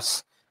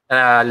 nagko-cross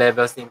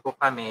levels din po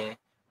kami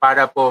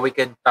para po we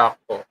can talk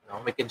po, no,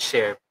 we can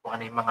share kung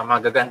ano yung mga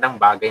magagandang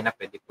bagay na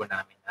pwede po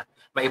namin na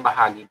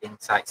maibahagi din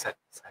sa isa't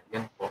isa.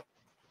 Yun po.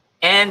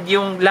 And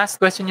yung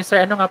last question niyo,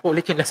 sir, ano nga po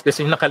ulit yung last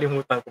question?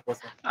 Nakalimutan ko po,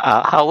 sir.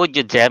 How would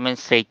you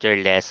demonstrate your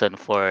lesson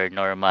for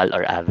normal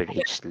or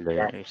average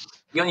learners?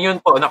 Yun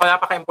po.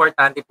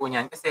 Napaka-importante po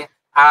niyan kasi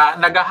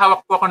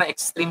naghahawak po ako ng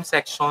extreme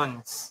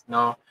sections,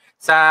 no?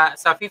 Sa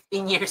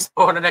 15 years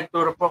po na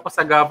nagturo po ako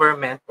sa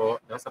government po,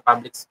 no, sa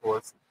public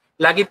schools,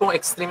 lagi pong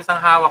extremes ang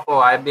hawak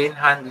ko. I've been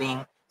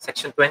handling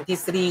section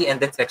 23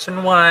 and then section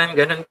 1,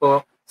 ganun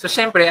po. So,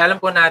 syempre, alam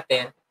po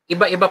natin,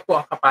 iba-iba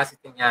po ang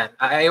capacity niyan.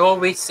 I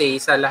always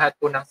say sa lahat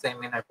po ng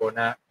seminar po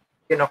na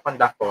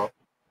kinoconduct ko,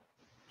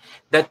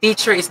 the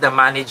teacher is the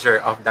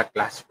manager of the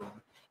classroom.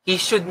 He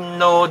should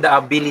know the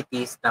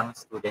abilities ng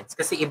students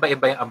kasi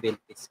iba-iba yung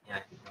abilities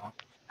niya. No?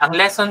 Ang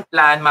lesson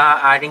plan,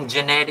 maaaring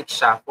generic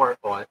siya for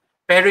all,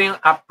 pero yung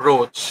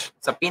approach,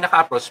 sa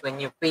pinaka-approach,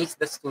 when you face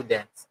the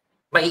students,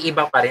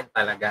 maiiba pa rin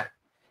talaga.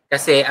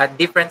 Kasi at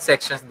different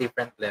sections,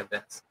 different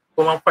levels.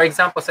 Kung for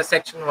example, sa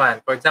section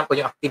 1, for example,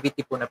 yung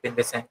activity po na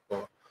pinesent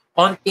ko,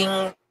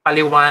 konting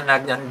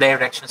paliwanag ng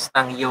directions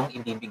lang yung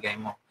ibibigay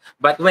mo.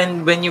 But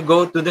when you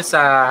go to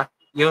sa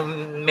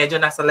yung medyo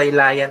nasa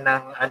laylayan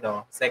ng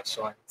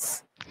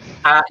sections,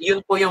 yun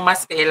po yung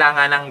mas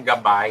kailangan ng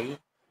gabay.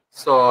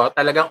 So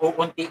talagang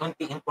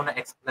uunti-untiin po na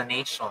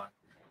explanation.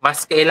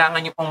 Mas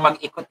kailangan nyo pong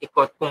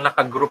mag-ikot-ikot kung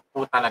naka-group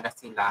po talaga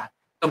sila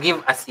to give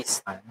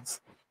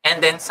assistance. And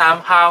then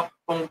somehow,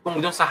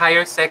 kung dun sa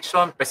higher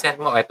section, present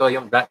mo, ito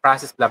yung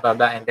process, blah, blah,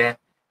 blah, and then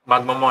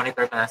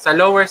magmo-monitor ka na. Sa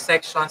lower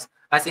sections,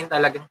 as in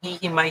talagang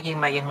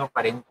hihimay-himayin mo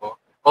pa rin po.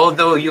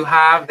 Although you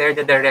have there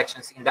the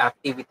directions in the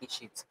activity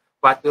sheets,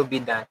 what will be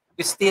done,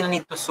 you still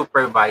need to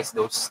supervise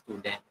those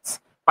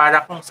students.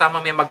 Para kung sama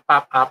may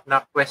mag-pop up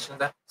na question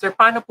na, sir,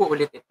 paano po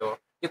ulit ito?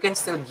 You can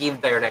still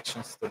give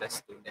directions to the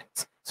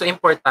students. So,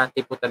 importante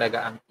po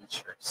talaga ang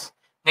teachers.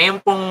 Ngayon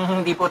pong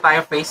hindi po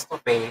tayo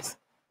face-to-face,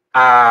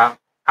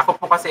 ako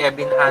po kasi I've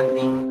been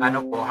handling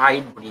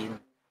hybrid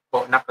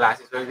po na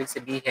classes. So, ibig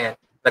sabihin,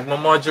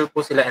 nagmo-module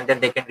po sila and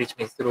then they can reach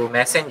me through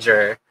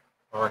messenger,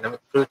 o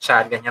through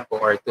chat, ganyan po,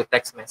 or through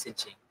text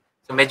messaging.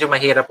 So, medyo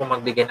mahirap po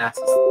magbigay ng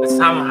assistance. But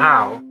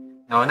somehow,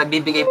 no,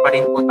 nagbibigay pa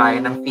rin po tayo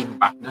ng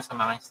feedback doon sa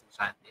mga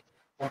estudyante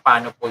kung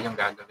paano po yung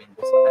gagawin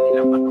doon sa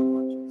kanilang mga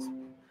modules.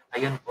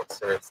 Ayun po,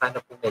 sir.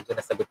 Sana po medyo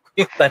nasagot ko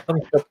yung tanong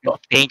ko po.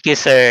 Thank you,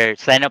 sir.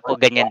 Sana po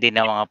ganyan din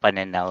ang mga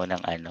pananaw ng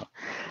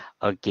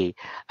Okay.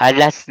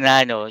 Last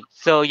na, no.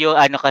 So, yung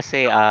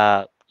kasi,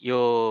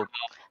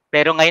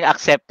 pero ngayon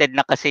accepted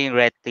na kasi yung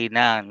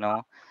retina,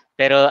 no?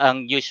 Pero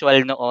ang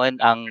usual noon,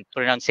 ang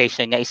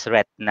pronunciation niya is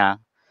retina.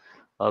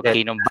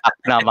 Okay, nung back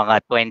na mga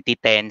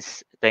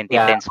 2010s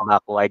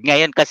backward.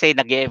 Ngayon kasi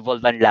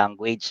nag-evolve ang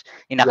language,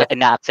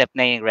 ina-accept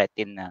na yung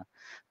retina.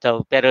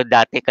 So, pero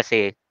dati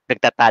kasi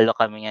nagtatalo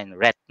kami yan,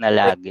 retina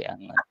lagi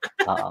ang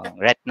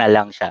retina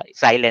lang siya,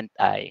 silent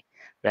eye,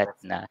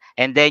 retina.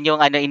 And then yung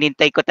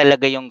inintay ko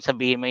talaga yung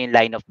sabihin mo yung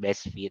line of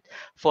best fit.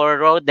 For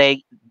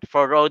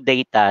raw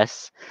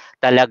datas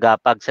talaga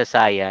pag sa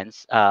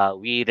science,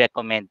 we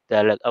recommend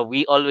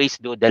we always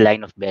do the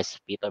line of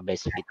best fit or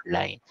best fit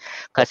line.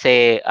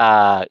 Kasi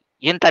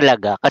yun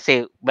talaga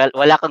kasi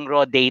wala kang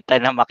raw data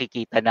na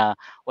makikita na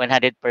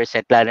 100%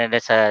 lalo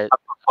na sa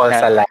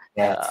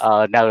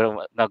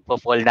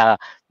nagpo-fall na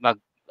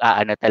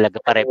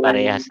talaga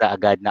pare-parehas na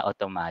agad na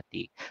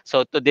automatic.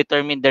 So to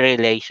determine the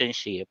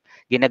relationship,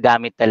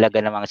 ginagamit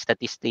talaga ng mga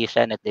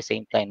statistician at the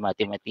same time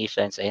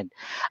mathematicians and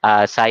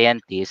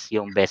scientists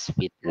yung best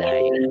fit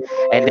line.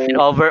 And then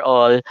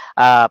overall,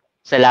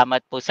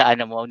 salamat po sa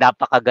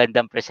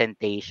napakagandang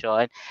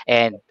presentation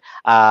and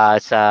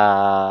sa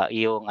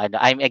yung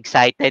I'm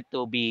excited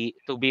to be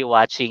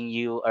watching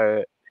you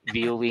or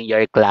viewing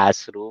your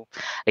classroom.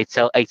 It's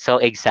so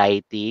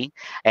exciting.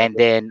 And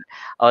then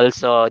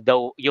also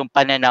yung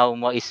pananaw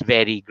mo is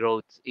very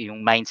growth,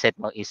 yung mindset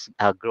mo is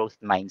a growth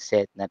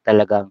mindset na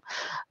talagang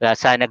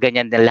sana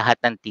ganyan na lahat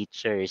ng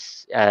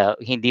teachers,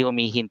 hindi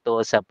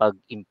humihinto sa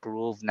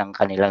pag-improve ng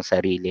kanilang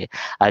sarili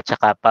at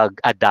saka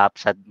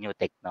pag-adapt sa new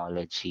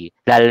technology,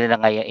 lalo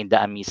na ngayon in the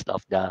midst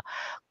of the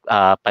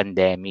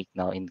pandemic,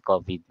 no, in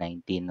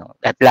COVID-19, no,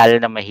 at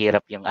lalo na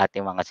mahirap yung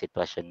ating mga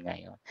sitwasyon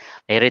ngayon.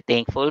 Very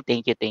thankful.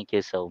 Thank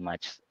you so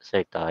much,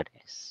 Sir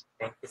Torres.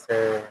 Thank you,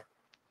 sir.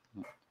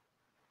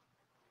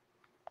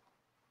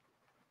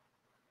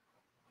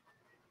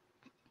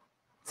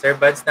 Sir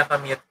Buds,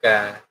 nakamute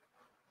ka.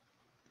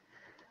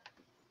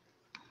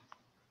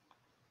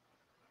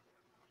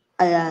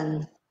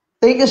 Ayan.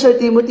 Thank you, Sir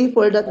Timothy,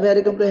 for that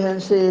very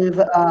comprehensive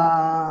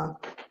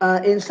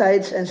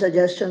insights and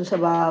suggestions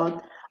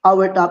about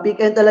our topic.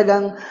 And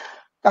talagang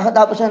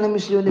kakatapos lang ng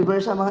Miss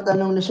Universe, ang mga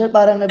tanong ni Sir,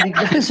 parang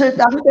nabigla Sir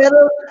Taki. Pero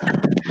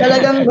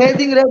talagang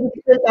ready si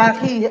Sir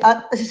Taki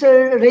at si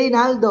Sir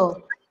Reynaldo.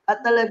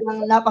 At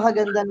talagang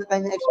napakaganda ng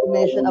kanyang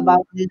explanation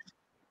about this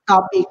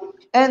topic.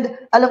 And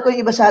alam ko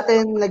yung iba sa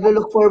atin,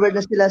 naglo-look forward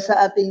na sila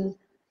sa ating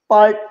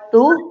part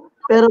 2.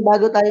 Pero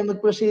bago tayo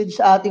mag-proceed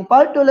sa ating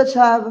part 2, let's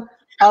have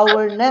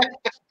our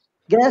next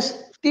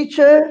guest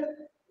teacher,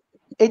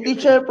 a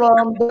teacher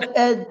from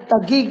DepEd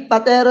Taguig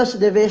Pateros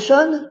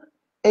Division,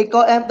 a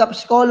co-M top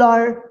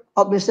scholar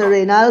of Mr.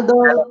 Reynaldo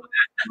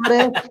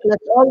Torres.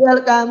 Let's all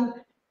welcome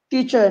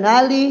Teacher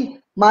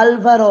Nali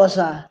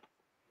Malvarosa.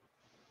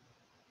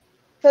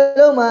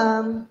 Hello,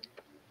 ma'am.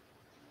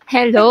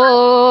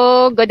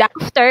 Hello, good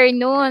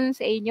afternoon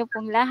sa inyo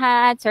pong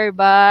lahat, Sir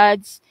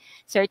Buds,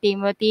 Sir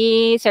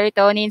Timothy, Sir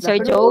Tony, and Sir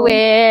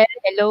Joel.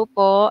 Hello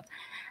po.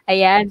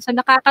 Ayan, so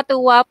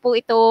nakakatuwa po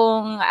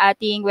itong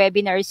ating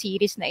webinar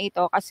series na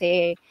ito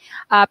kasi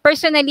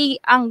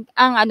personally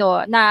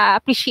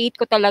na-appreciate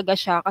ko talaga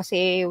siya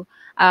kasi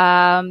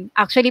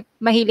actually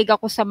mahilig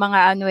ako sa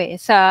mga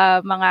sa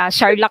mga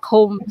Sherlock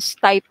Holmes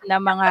type na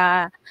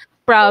mga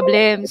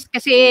problems.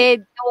 Kasi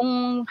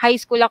nung high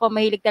school ako,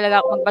 mahilig talaga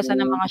ako magbasa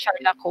ng mga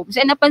Sherlock Holmes.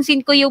 And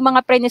napansin ko yung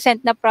mga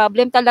present na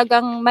problem,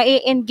 talagang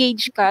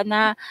ma-engage ka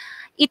na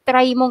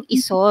itry mong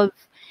isolve.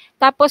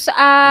 Tapos,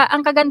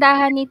 ang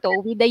kagandahan nito,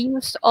 with the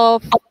use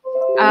of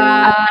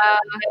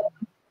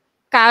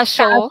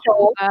Casio,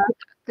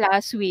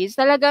 ClassWiz,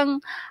 talagang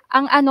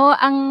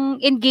ang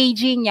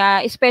engaging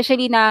niya,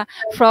 especially na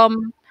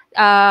from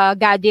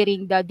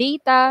gathering the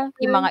data,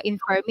 yung mga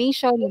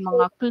information, yung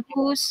mga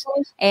clues,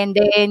 and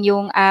then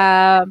yung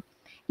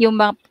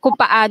kung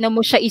paano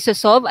mo siya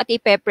isosolve at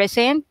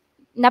ipe-present,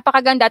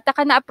 napakaganda at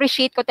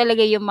na-appreciate ko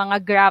talaga yung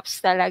mga graphs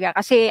talaga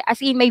kasi as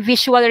in may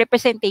visual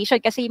representation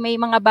kasi may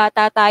mga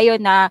bata tayo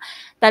na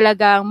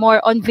talagang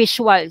more on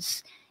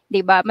visuals,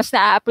 'di ba? Mas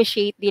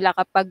na-appreciate nila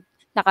kapag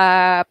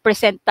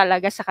naka-present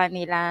talaga sa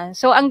kanila.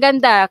 So ang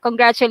ganda.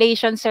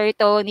 Congratulations, Sir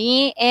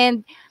Tony,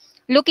 and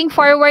looking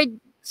forward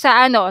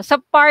sa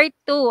part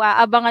 2,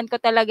 aabangan ko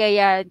talaga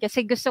yan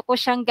kasi gusto ko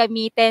siyang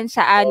gamitin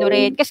sa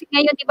rin. Kasi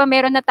ngayon, di ba,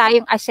 meron na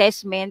tayong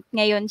assessment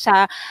ngayon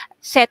sa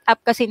setup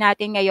kasi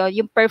natin ngayon,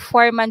 yung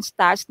performance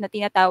task na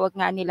tinatawag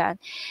nga nila,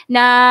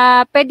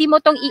 na pwede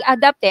mo tong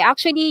i-adapt eh.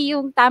 Actually,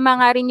 yung tama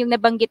nga rin yung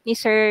nabanggit ni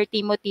Sir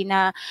Timothy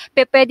na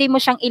pwede mo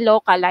siyang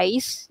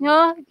i-localize,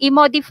 no?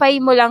 I-modify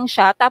mo lang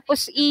siya,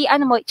 tapos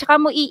tsaka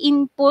mo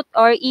i-input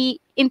or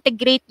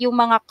integrate yung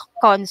mga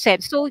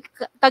concepts. So,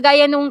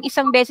 kagaya nung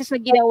isang beses na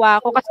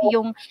ginawa ko kasi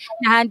yung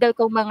na-handle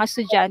kong mga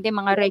estudyante,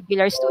 mga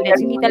regular students,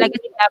 hindi talaga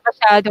sila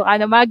masyadong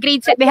mga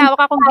grade 7, may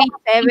hawak akong grade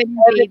 7,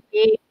 grade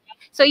 8.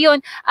 So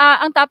yun,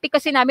 ang topic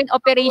kasi namin,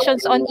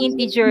 operations on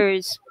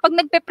integers. Pag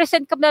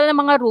nagpe-present ka na ng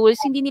mga rules,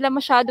 hindi nila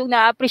masyadong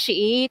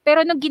na-appreciate.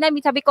 Pero nung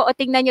ginamit, sabi ko,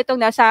 tingnan nyo itong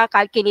nasa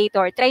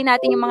calculator. Try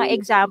natin yung mga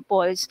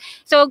examples.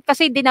 So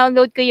kasi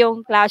dinownload ko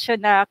yung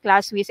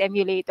ClassWiz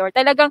Emulator.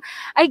 Talagang,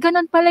 ay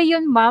ganun pala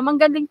yun, ma'am. Ang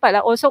galing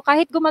pala. Also,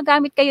 kahit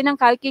gumagamit kayo ng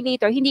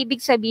calculator, hindi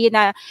ibig sabihin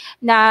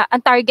na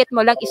ang target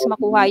mo lang is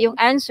makuha yung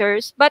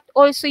answers, but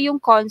also yung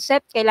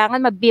concept,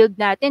 kailangan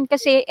ma-build natin.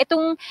 Kasi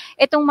itong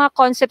mga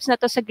concepts na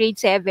to sa grade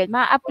 7,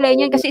 ma-apply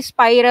niyan kasi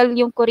spiral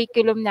yung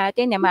curriculum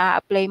natin.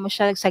 Ma-apply mo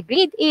siya sa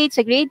grade 8,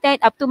 sa grade 9,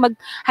 up to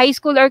mag-high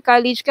school or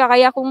college ka.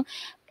 Kaya kung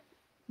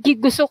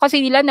gusto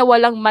kasi nila na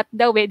walang math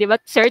daw di ba,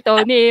 Sir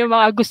Tony, yung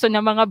mga gusto ng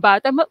mga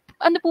bata,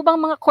 ano po bang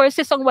mga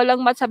courses ang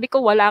walang math? Sabi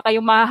ko, wala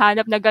kayong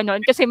mahahanap na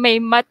gano'n kasi may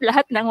math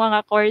lahat ng mga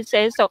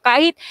courses. So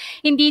kahit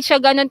hindi siya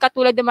gano'n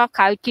katulad ng mga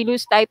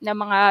calculus type na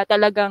mga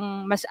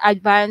talagang mas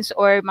advanced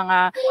or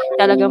mga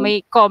talagang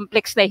may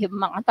complex na yung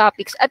mga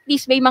topics, at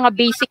least may mga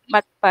basic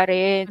math pa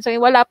rin. So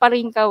wala pa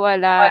rin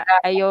kawala.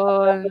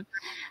 Ayun.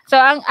 So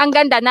ang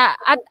ganda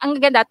ang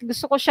ganda,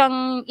 gusto ko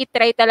siyang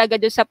i-try talaga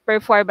doon sa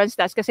performance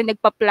task kasi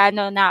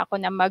nagpaplano na ako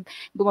na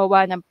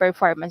gumawa ng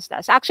performance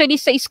task. Actually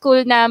sa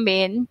school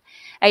namin,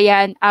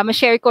 ayan,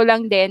 ma-share ko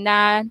lang din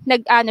na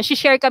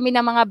share kami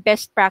ng mga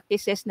best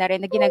practices na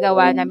rin na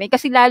ginagawa namin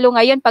kasi lalo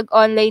ngayon pag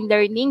online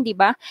learning, 'di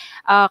ba?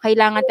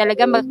 Kailangan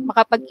talaga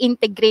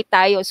makapag-integrate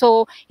tayo.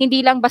 So hindi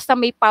lang basta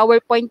may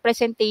PowerPoint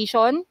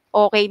presentation,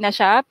 okay na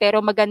siya.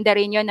 Pero maganda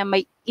rin yun na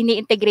may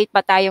ini-integrate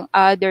pa tayong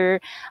other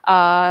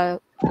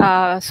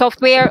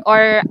software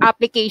or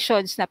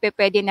applications na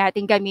pwede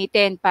natin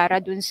gamitin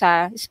para dun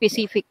sa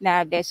specific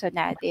na lesson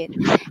natin.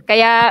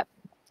 Kaya,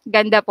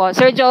 ganda po.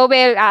 Sir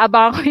Joel,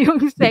 aabangan ko yung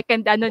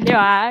second nyo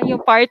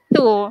yung part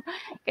 2.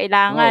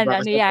 Kailangan, baka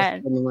ano sa yan.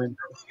 Pasko naman.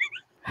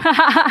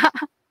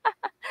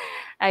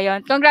 Ayun,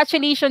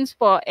 congratulations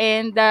po.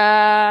 And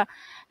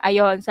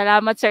ayun,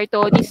 salamat Sir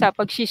Tony sa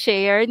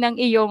pag-share ng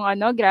iyong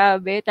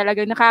grabe,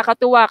 talagang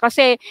nakakatuwa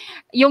kasi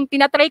yung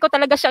tinatry ko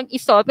talaga siyang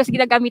isolve kasi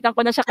ginagamitan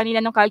ko na siya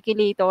kanina ng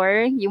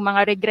calculator, yung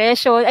mga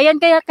regression.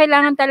 Ayan, kaya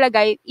kailangan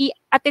talaga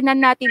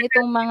i-attenan natin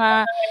itong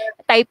mga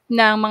type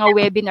ng mga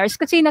webinars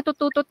kasi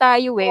natututo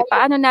tayo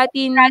paano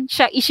natin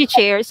siya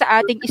i-share sa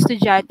ating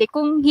estudyante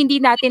kung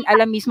hindi natin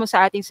alam mismo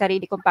sa ating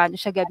sarili kung paano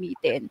siya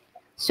gamitin.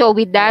 So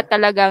with that,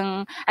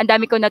 talagang ang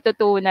dami ko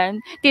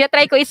natutunan.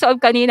 Tinatry ko i-solve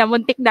kanina,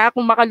 muntik na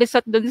akong makalusot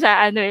dun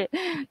sa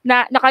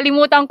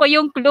nakalimutan ko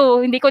yung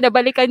clue, hindi ko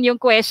nabalikan yung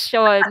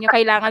question, yung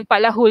kailangan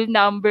pala whole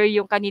number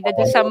yung kanina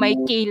dun sa may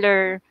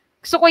killer.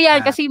 Gusto ko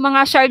yan kasi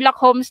mga Sherlock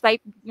Holmes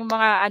type, yung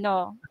mga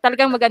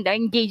talagang maganda,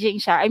 engaging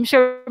siya. I'm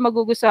sure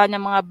magugustuhan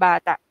ng mga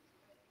bata.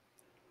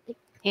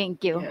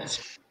 Thank you.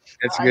 Yes.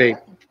 That's great.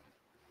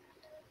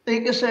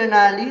 Thank you, Sir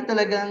Nali.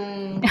 Talagang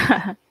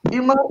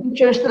yung mga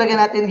teachers talaga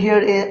natin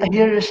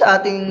here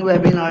sa ating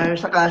webinar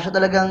sa Casio,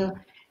 talagang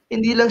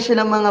hindi lang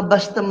sila mga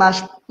basta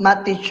math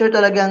teacher,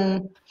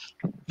 talagang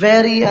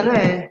very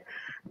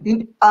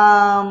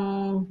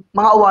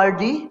mga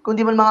awardee, kundi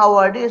man mga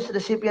awardee is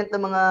recipient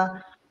ng mga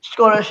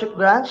scholarship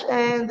grants,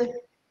 and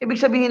ibig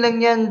sabihin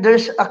lang yan,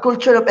 there's a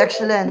culture of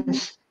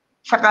excellence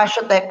sa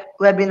Casio Tech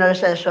webinar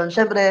session.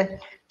 Siyempre,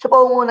 sa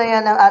pangunguna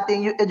yan ng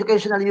ating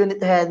educational unit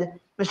head,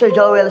 Mr.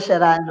 Joel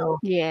Serrano.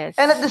 Yes.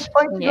 And at this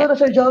point, siguro,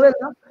 Sir Joel,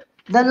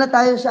 dahil na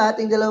tayo sa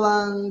ating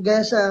dalawang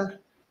guest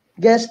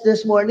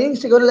this morning.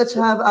 Siguro let's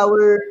have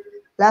our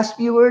last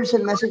few words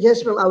and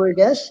messages from our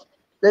guests.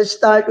 Let's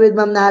start with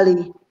Ma'am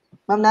Nali.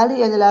 Ma'am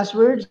Nali, any last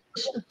words?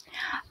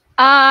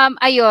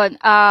 Ayun.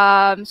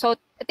 So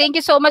thank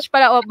you so much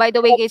pala by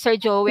the way kay Sir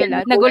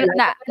Joel.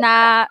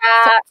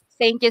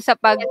 Thank you sa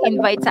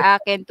pag-invite sa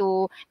akin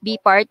to be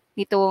part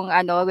nitong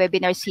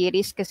webinar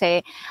series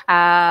kasi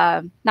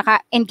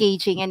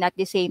naka-engaging and at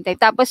the same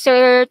time. Tapos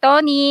Sir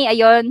Tony,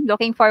 ayun,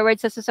 looking forward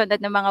sa susunod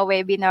na mga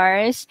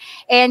webinars.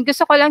 And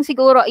gusto ko lang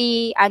siguro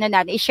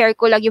i-share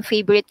ko lang yung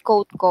favorite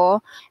quote ko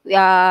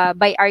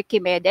by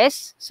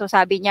Archimedes. So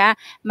sabi niya,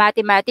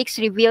 mathematics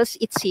reveals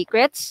its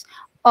secrets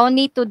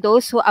only to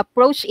those who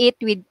approach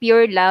it with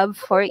pure love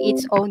for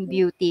its own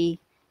beauty.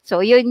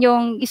 So, yun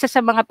yung isa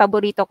sa mga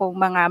paborito kong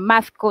mga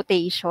math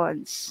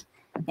quotations.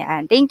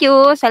 Yan. Thank you.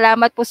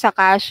 Salamat po sa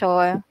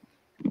Casio.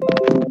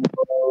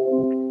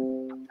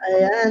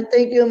 Ayan.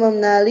 Thank you,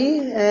 Ma'am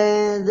Nali.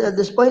 And at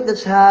this point,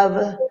 let's have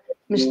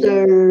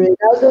Mr.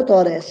 Reynaldo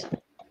Torres.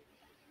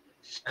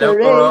 Hello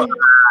po.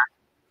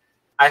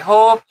 I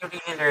hope you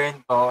really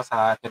learned po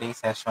sa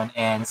today's session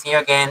and see you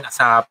again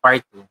sa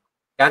part 2.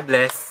 God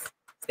bless.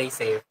 Stay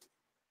safe.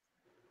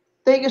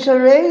 Thank you,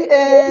 Sir Ray.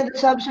 And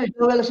let's have Sir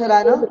Joel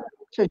Serrano.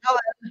 Sir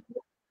Joel.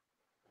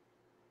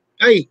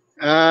 Ay,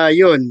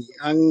 yun.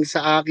 Ang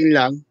sa akin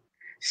lang,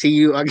 see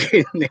you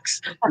again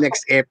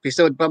next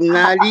episode.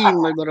 Pamnali,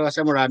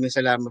 Malbarosa, maraming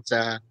salamat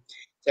sa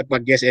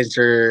pag-guest and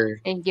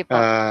Thank you po.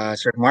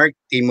 Sir Mark,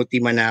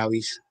 Timothy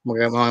Manawis.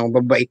 Mga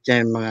mababait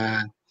yan,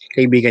 mga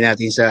kaibigan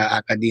natin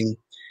sa academe.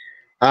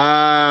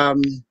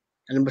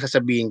 Ano ba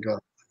sasabihin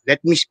ko?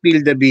 Let me spill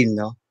the bean,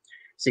 no?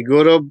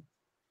 Siguro,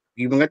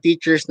 yung mga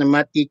teachers na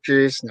math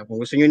teachers na kung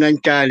gusto nyo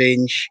ng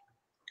challenge,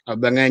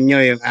 abangan nyo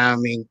yung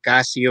aming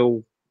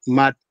Casio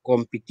Math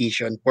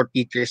Competition for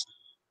Teachers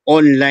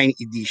online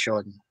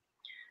edition.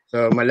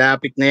 So,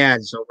 malapit na yan.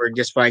 So, we're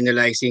just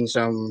finalizing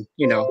some,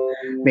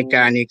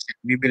 mechanics.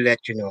 We will let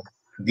you know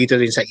dito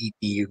rin sa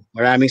ETU.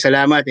 Maraming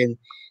salamat and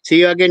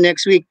see you again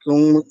next week.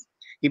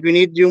 If you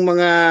need yung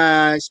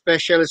mga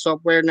special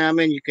software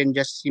namin, you can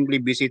just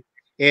simply visit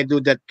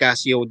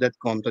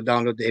edu.casio.com to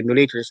download the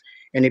emulators.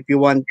 And if you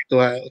want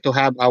to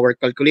have our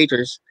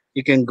calculators,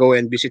 you can go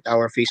and visit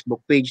our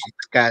Facebook page.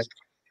 It's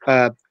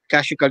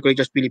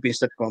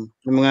CasioCalculatorsPhilippines.com.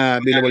 Yung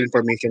mga available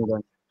information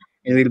doon.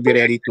 And we'll be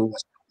ready to.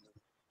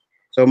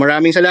 So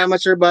maraming salamat,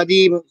 Sir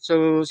Buddy.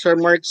 So Sir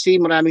Mark C,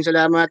 maraming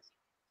salamat.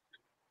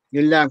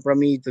 Yun lang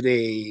from me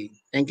today.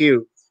 Thank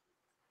you.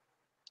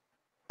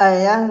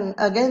 Ayan.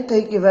 Again,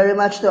 thank you very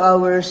much to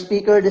our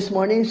speaker this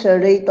morning,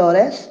 Sir Ray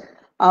Torres,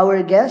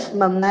 our guest,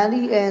 Ma'am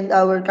Nali, and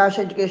our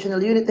Casio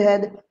Educational Unit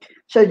Head,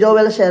 Sir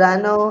Joel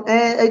Serrano.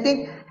 And I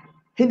think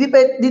hindi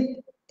pa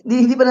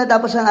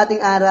natapos ang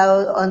ating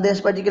araw on this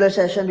particular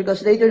session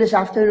because later this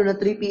afternoon at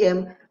 3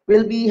 p.m.,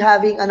 we'll be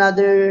having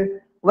another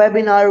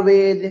webinar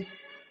with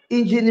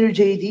Engineer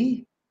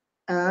JD.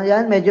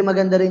 Yan, medyo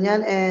maganda rin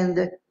yan.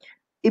 And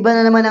iba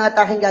na naman ang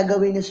ataking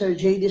gagawin ni Sir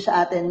JD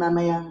sa atin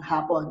mamayang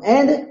hapon.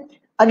 And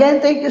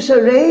again, thank you, Sir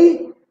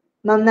Ray,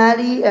 Ma'am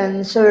Nali,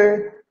 and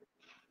Sir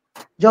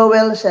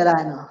Joel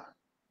Serrano.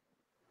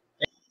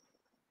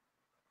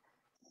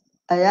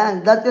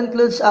 Ayan, that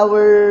concludes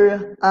our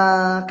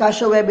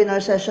Casio webinar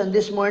session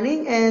this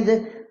morning.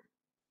 And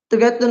to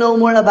get to know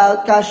more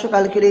about Casio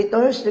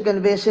calculators, you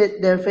can visit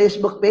their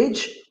Facebook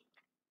page,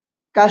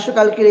 Casio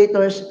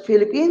Calculators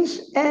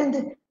Philippines,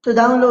 and to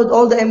download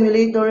all the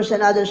emulators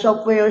and other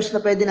softwares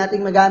na pwede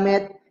nating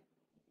magamit,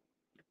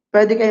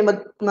 pwede kayo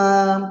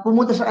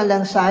pumunta sa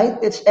kanilang site.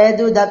 It's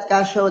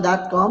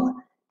edu.casio.com,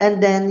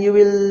 and then you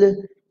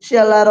will see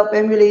a lot of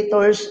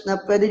emulators na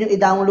pwede nyo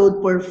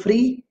i-download for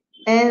free,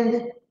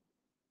 and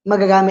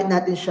magagamit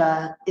natin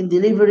siya in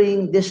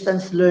delivering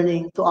distance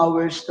learning to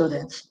our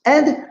students.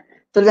 And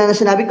tulad na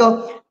sinabi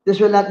ko,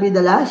 this will not be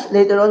the last.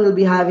 Later on, we'll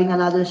be having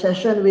another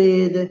session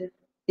with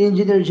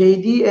Engineer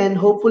JD, and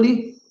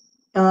hopefully,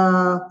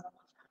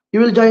 you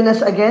will join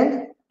us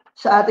again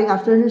sa ating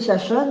afternoon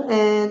session.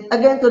 And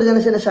again, tulad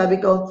na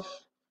sinasabi ko,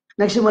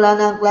 nagsimula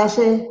na ang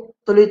klase,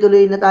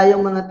 tuloy-tuloy na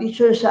tayong mga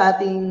teachers sa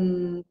ating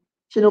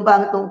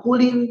sinumpang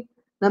tungkulin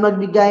na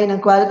magbigay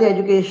ng quality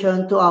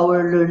education to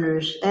our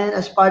learners. And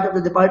as part of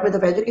the Department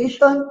of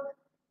Education,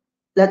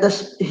 let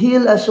us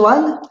heal as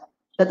one,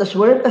 let us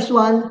work as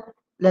one,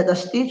 let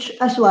us teach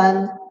as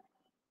one,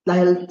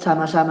 dahil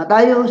sama-sama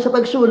tayo sa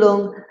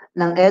pagsulong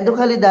ng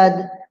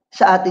edukalidad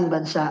sa ating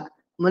bansa.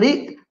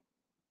 Muli,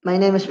 my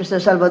name is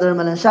Mr. Salvador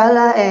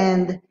Malansala,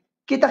 and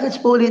kita-kits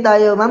po ulit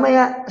tayo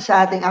mamaya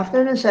sa ating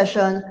afternoon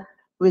session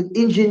with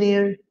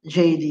Engineer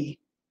JD.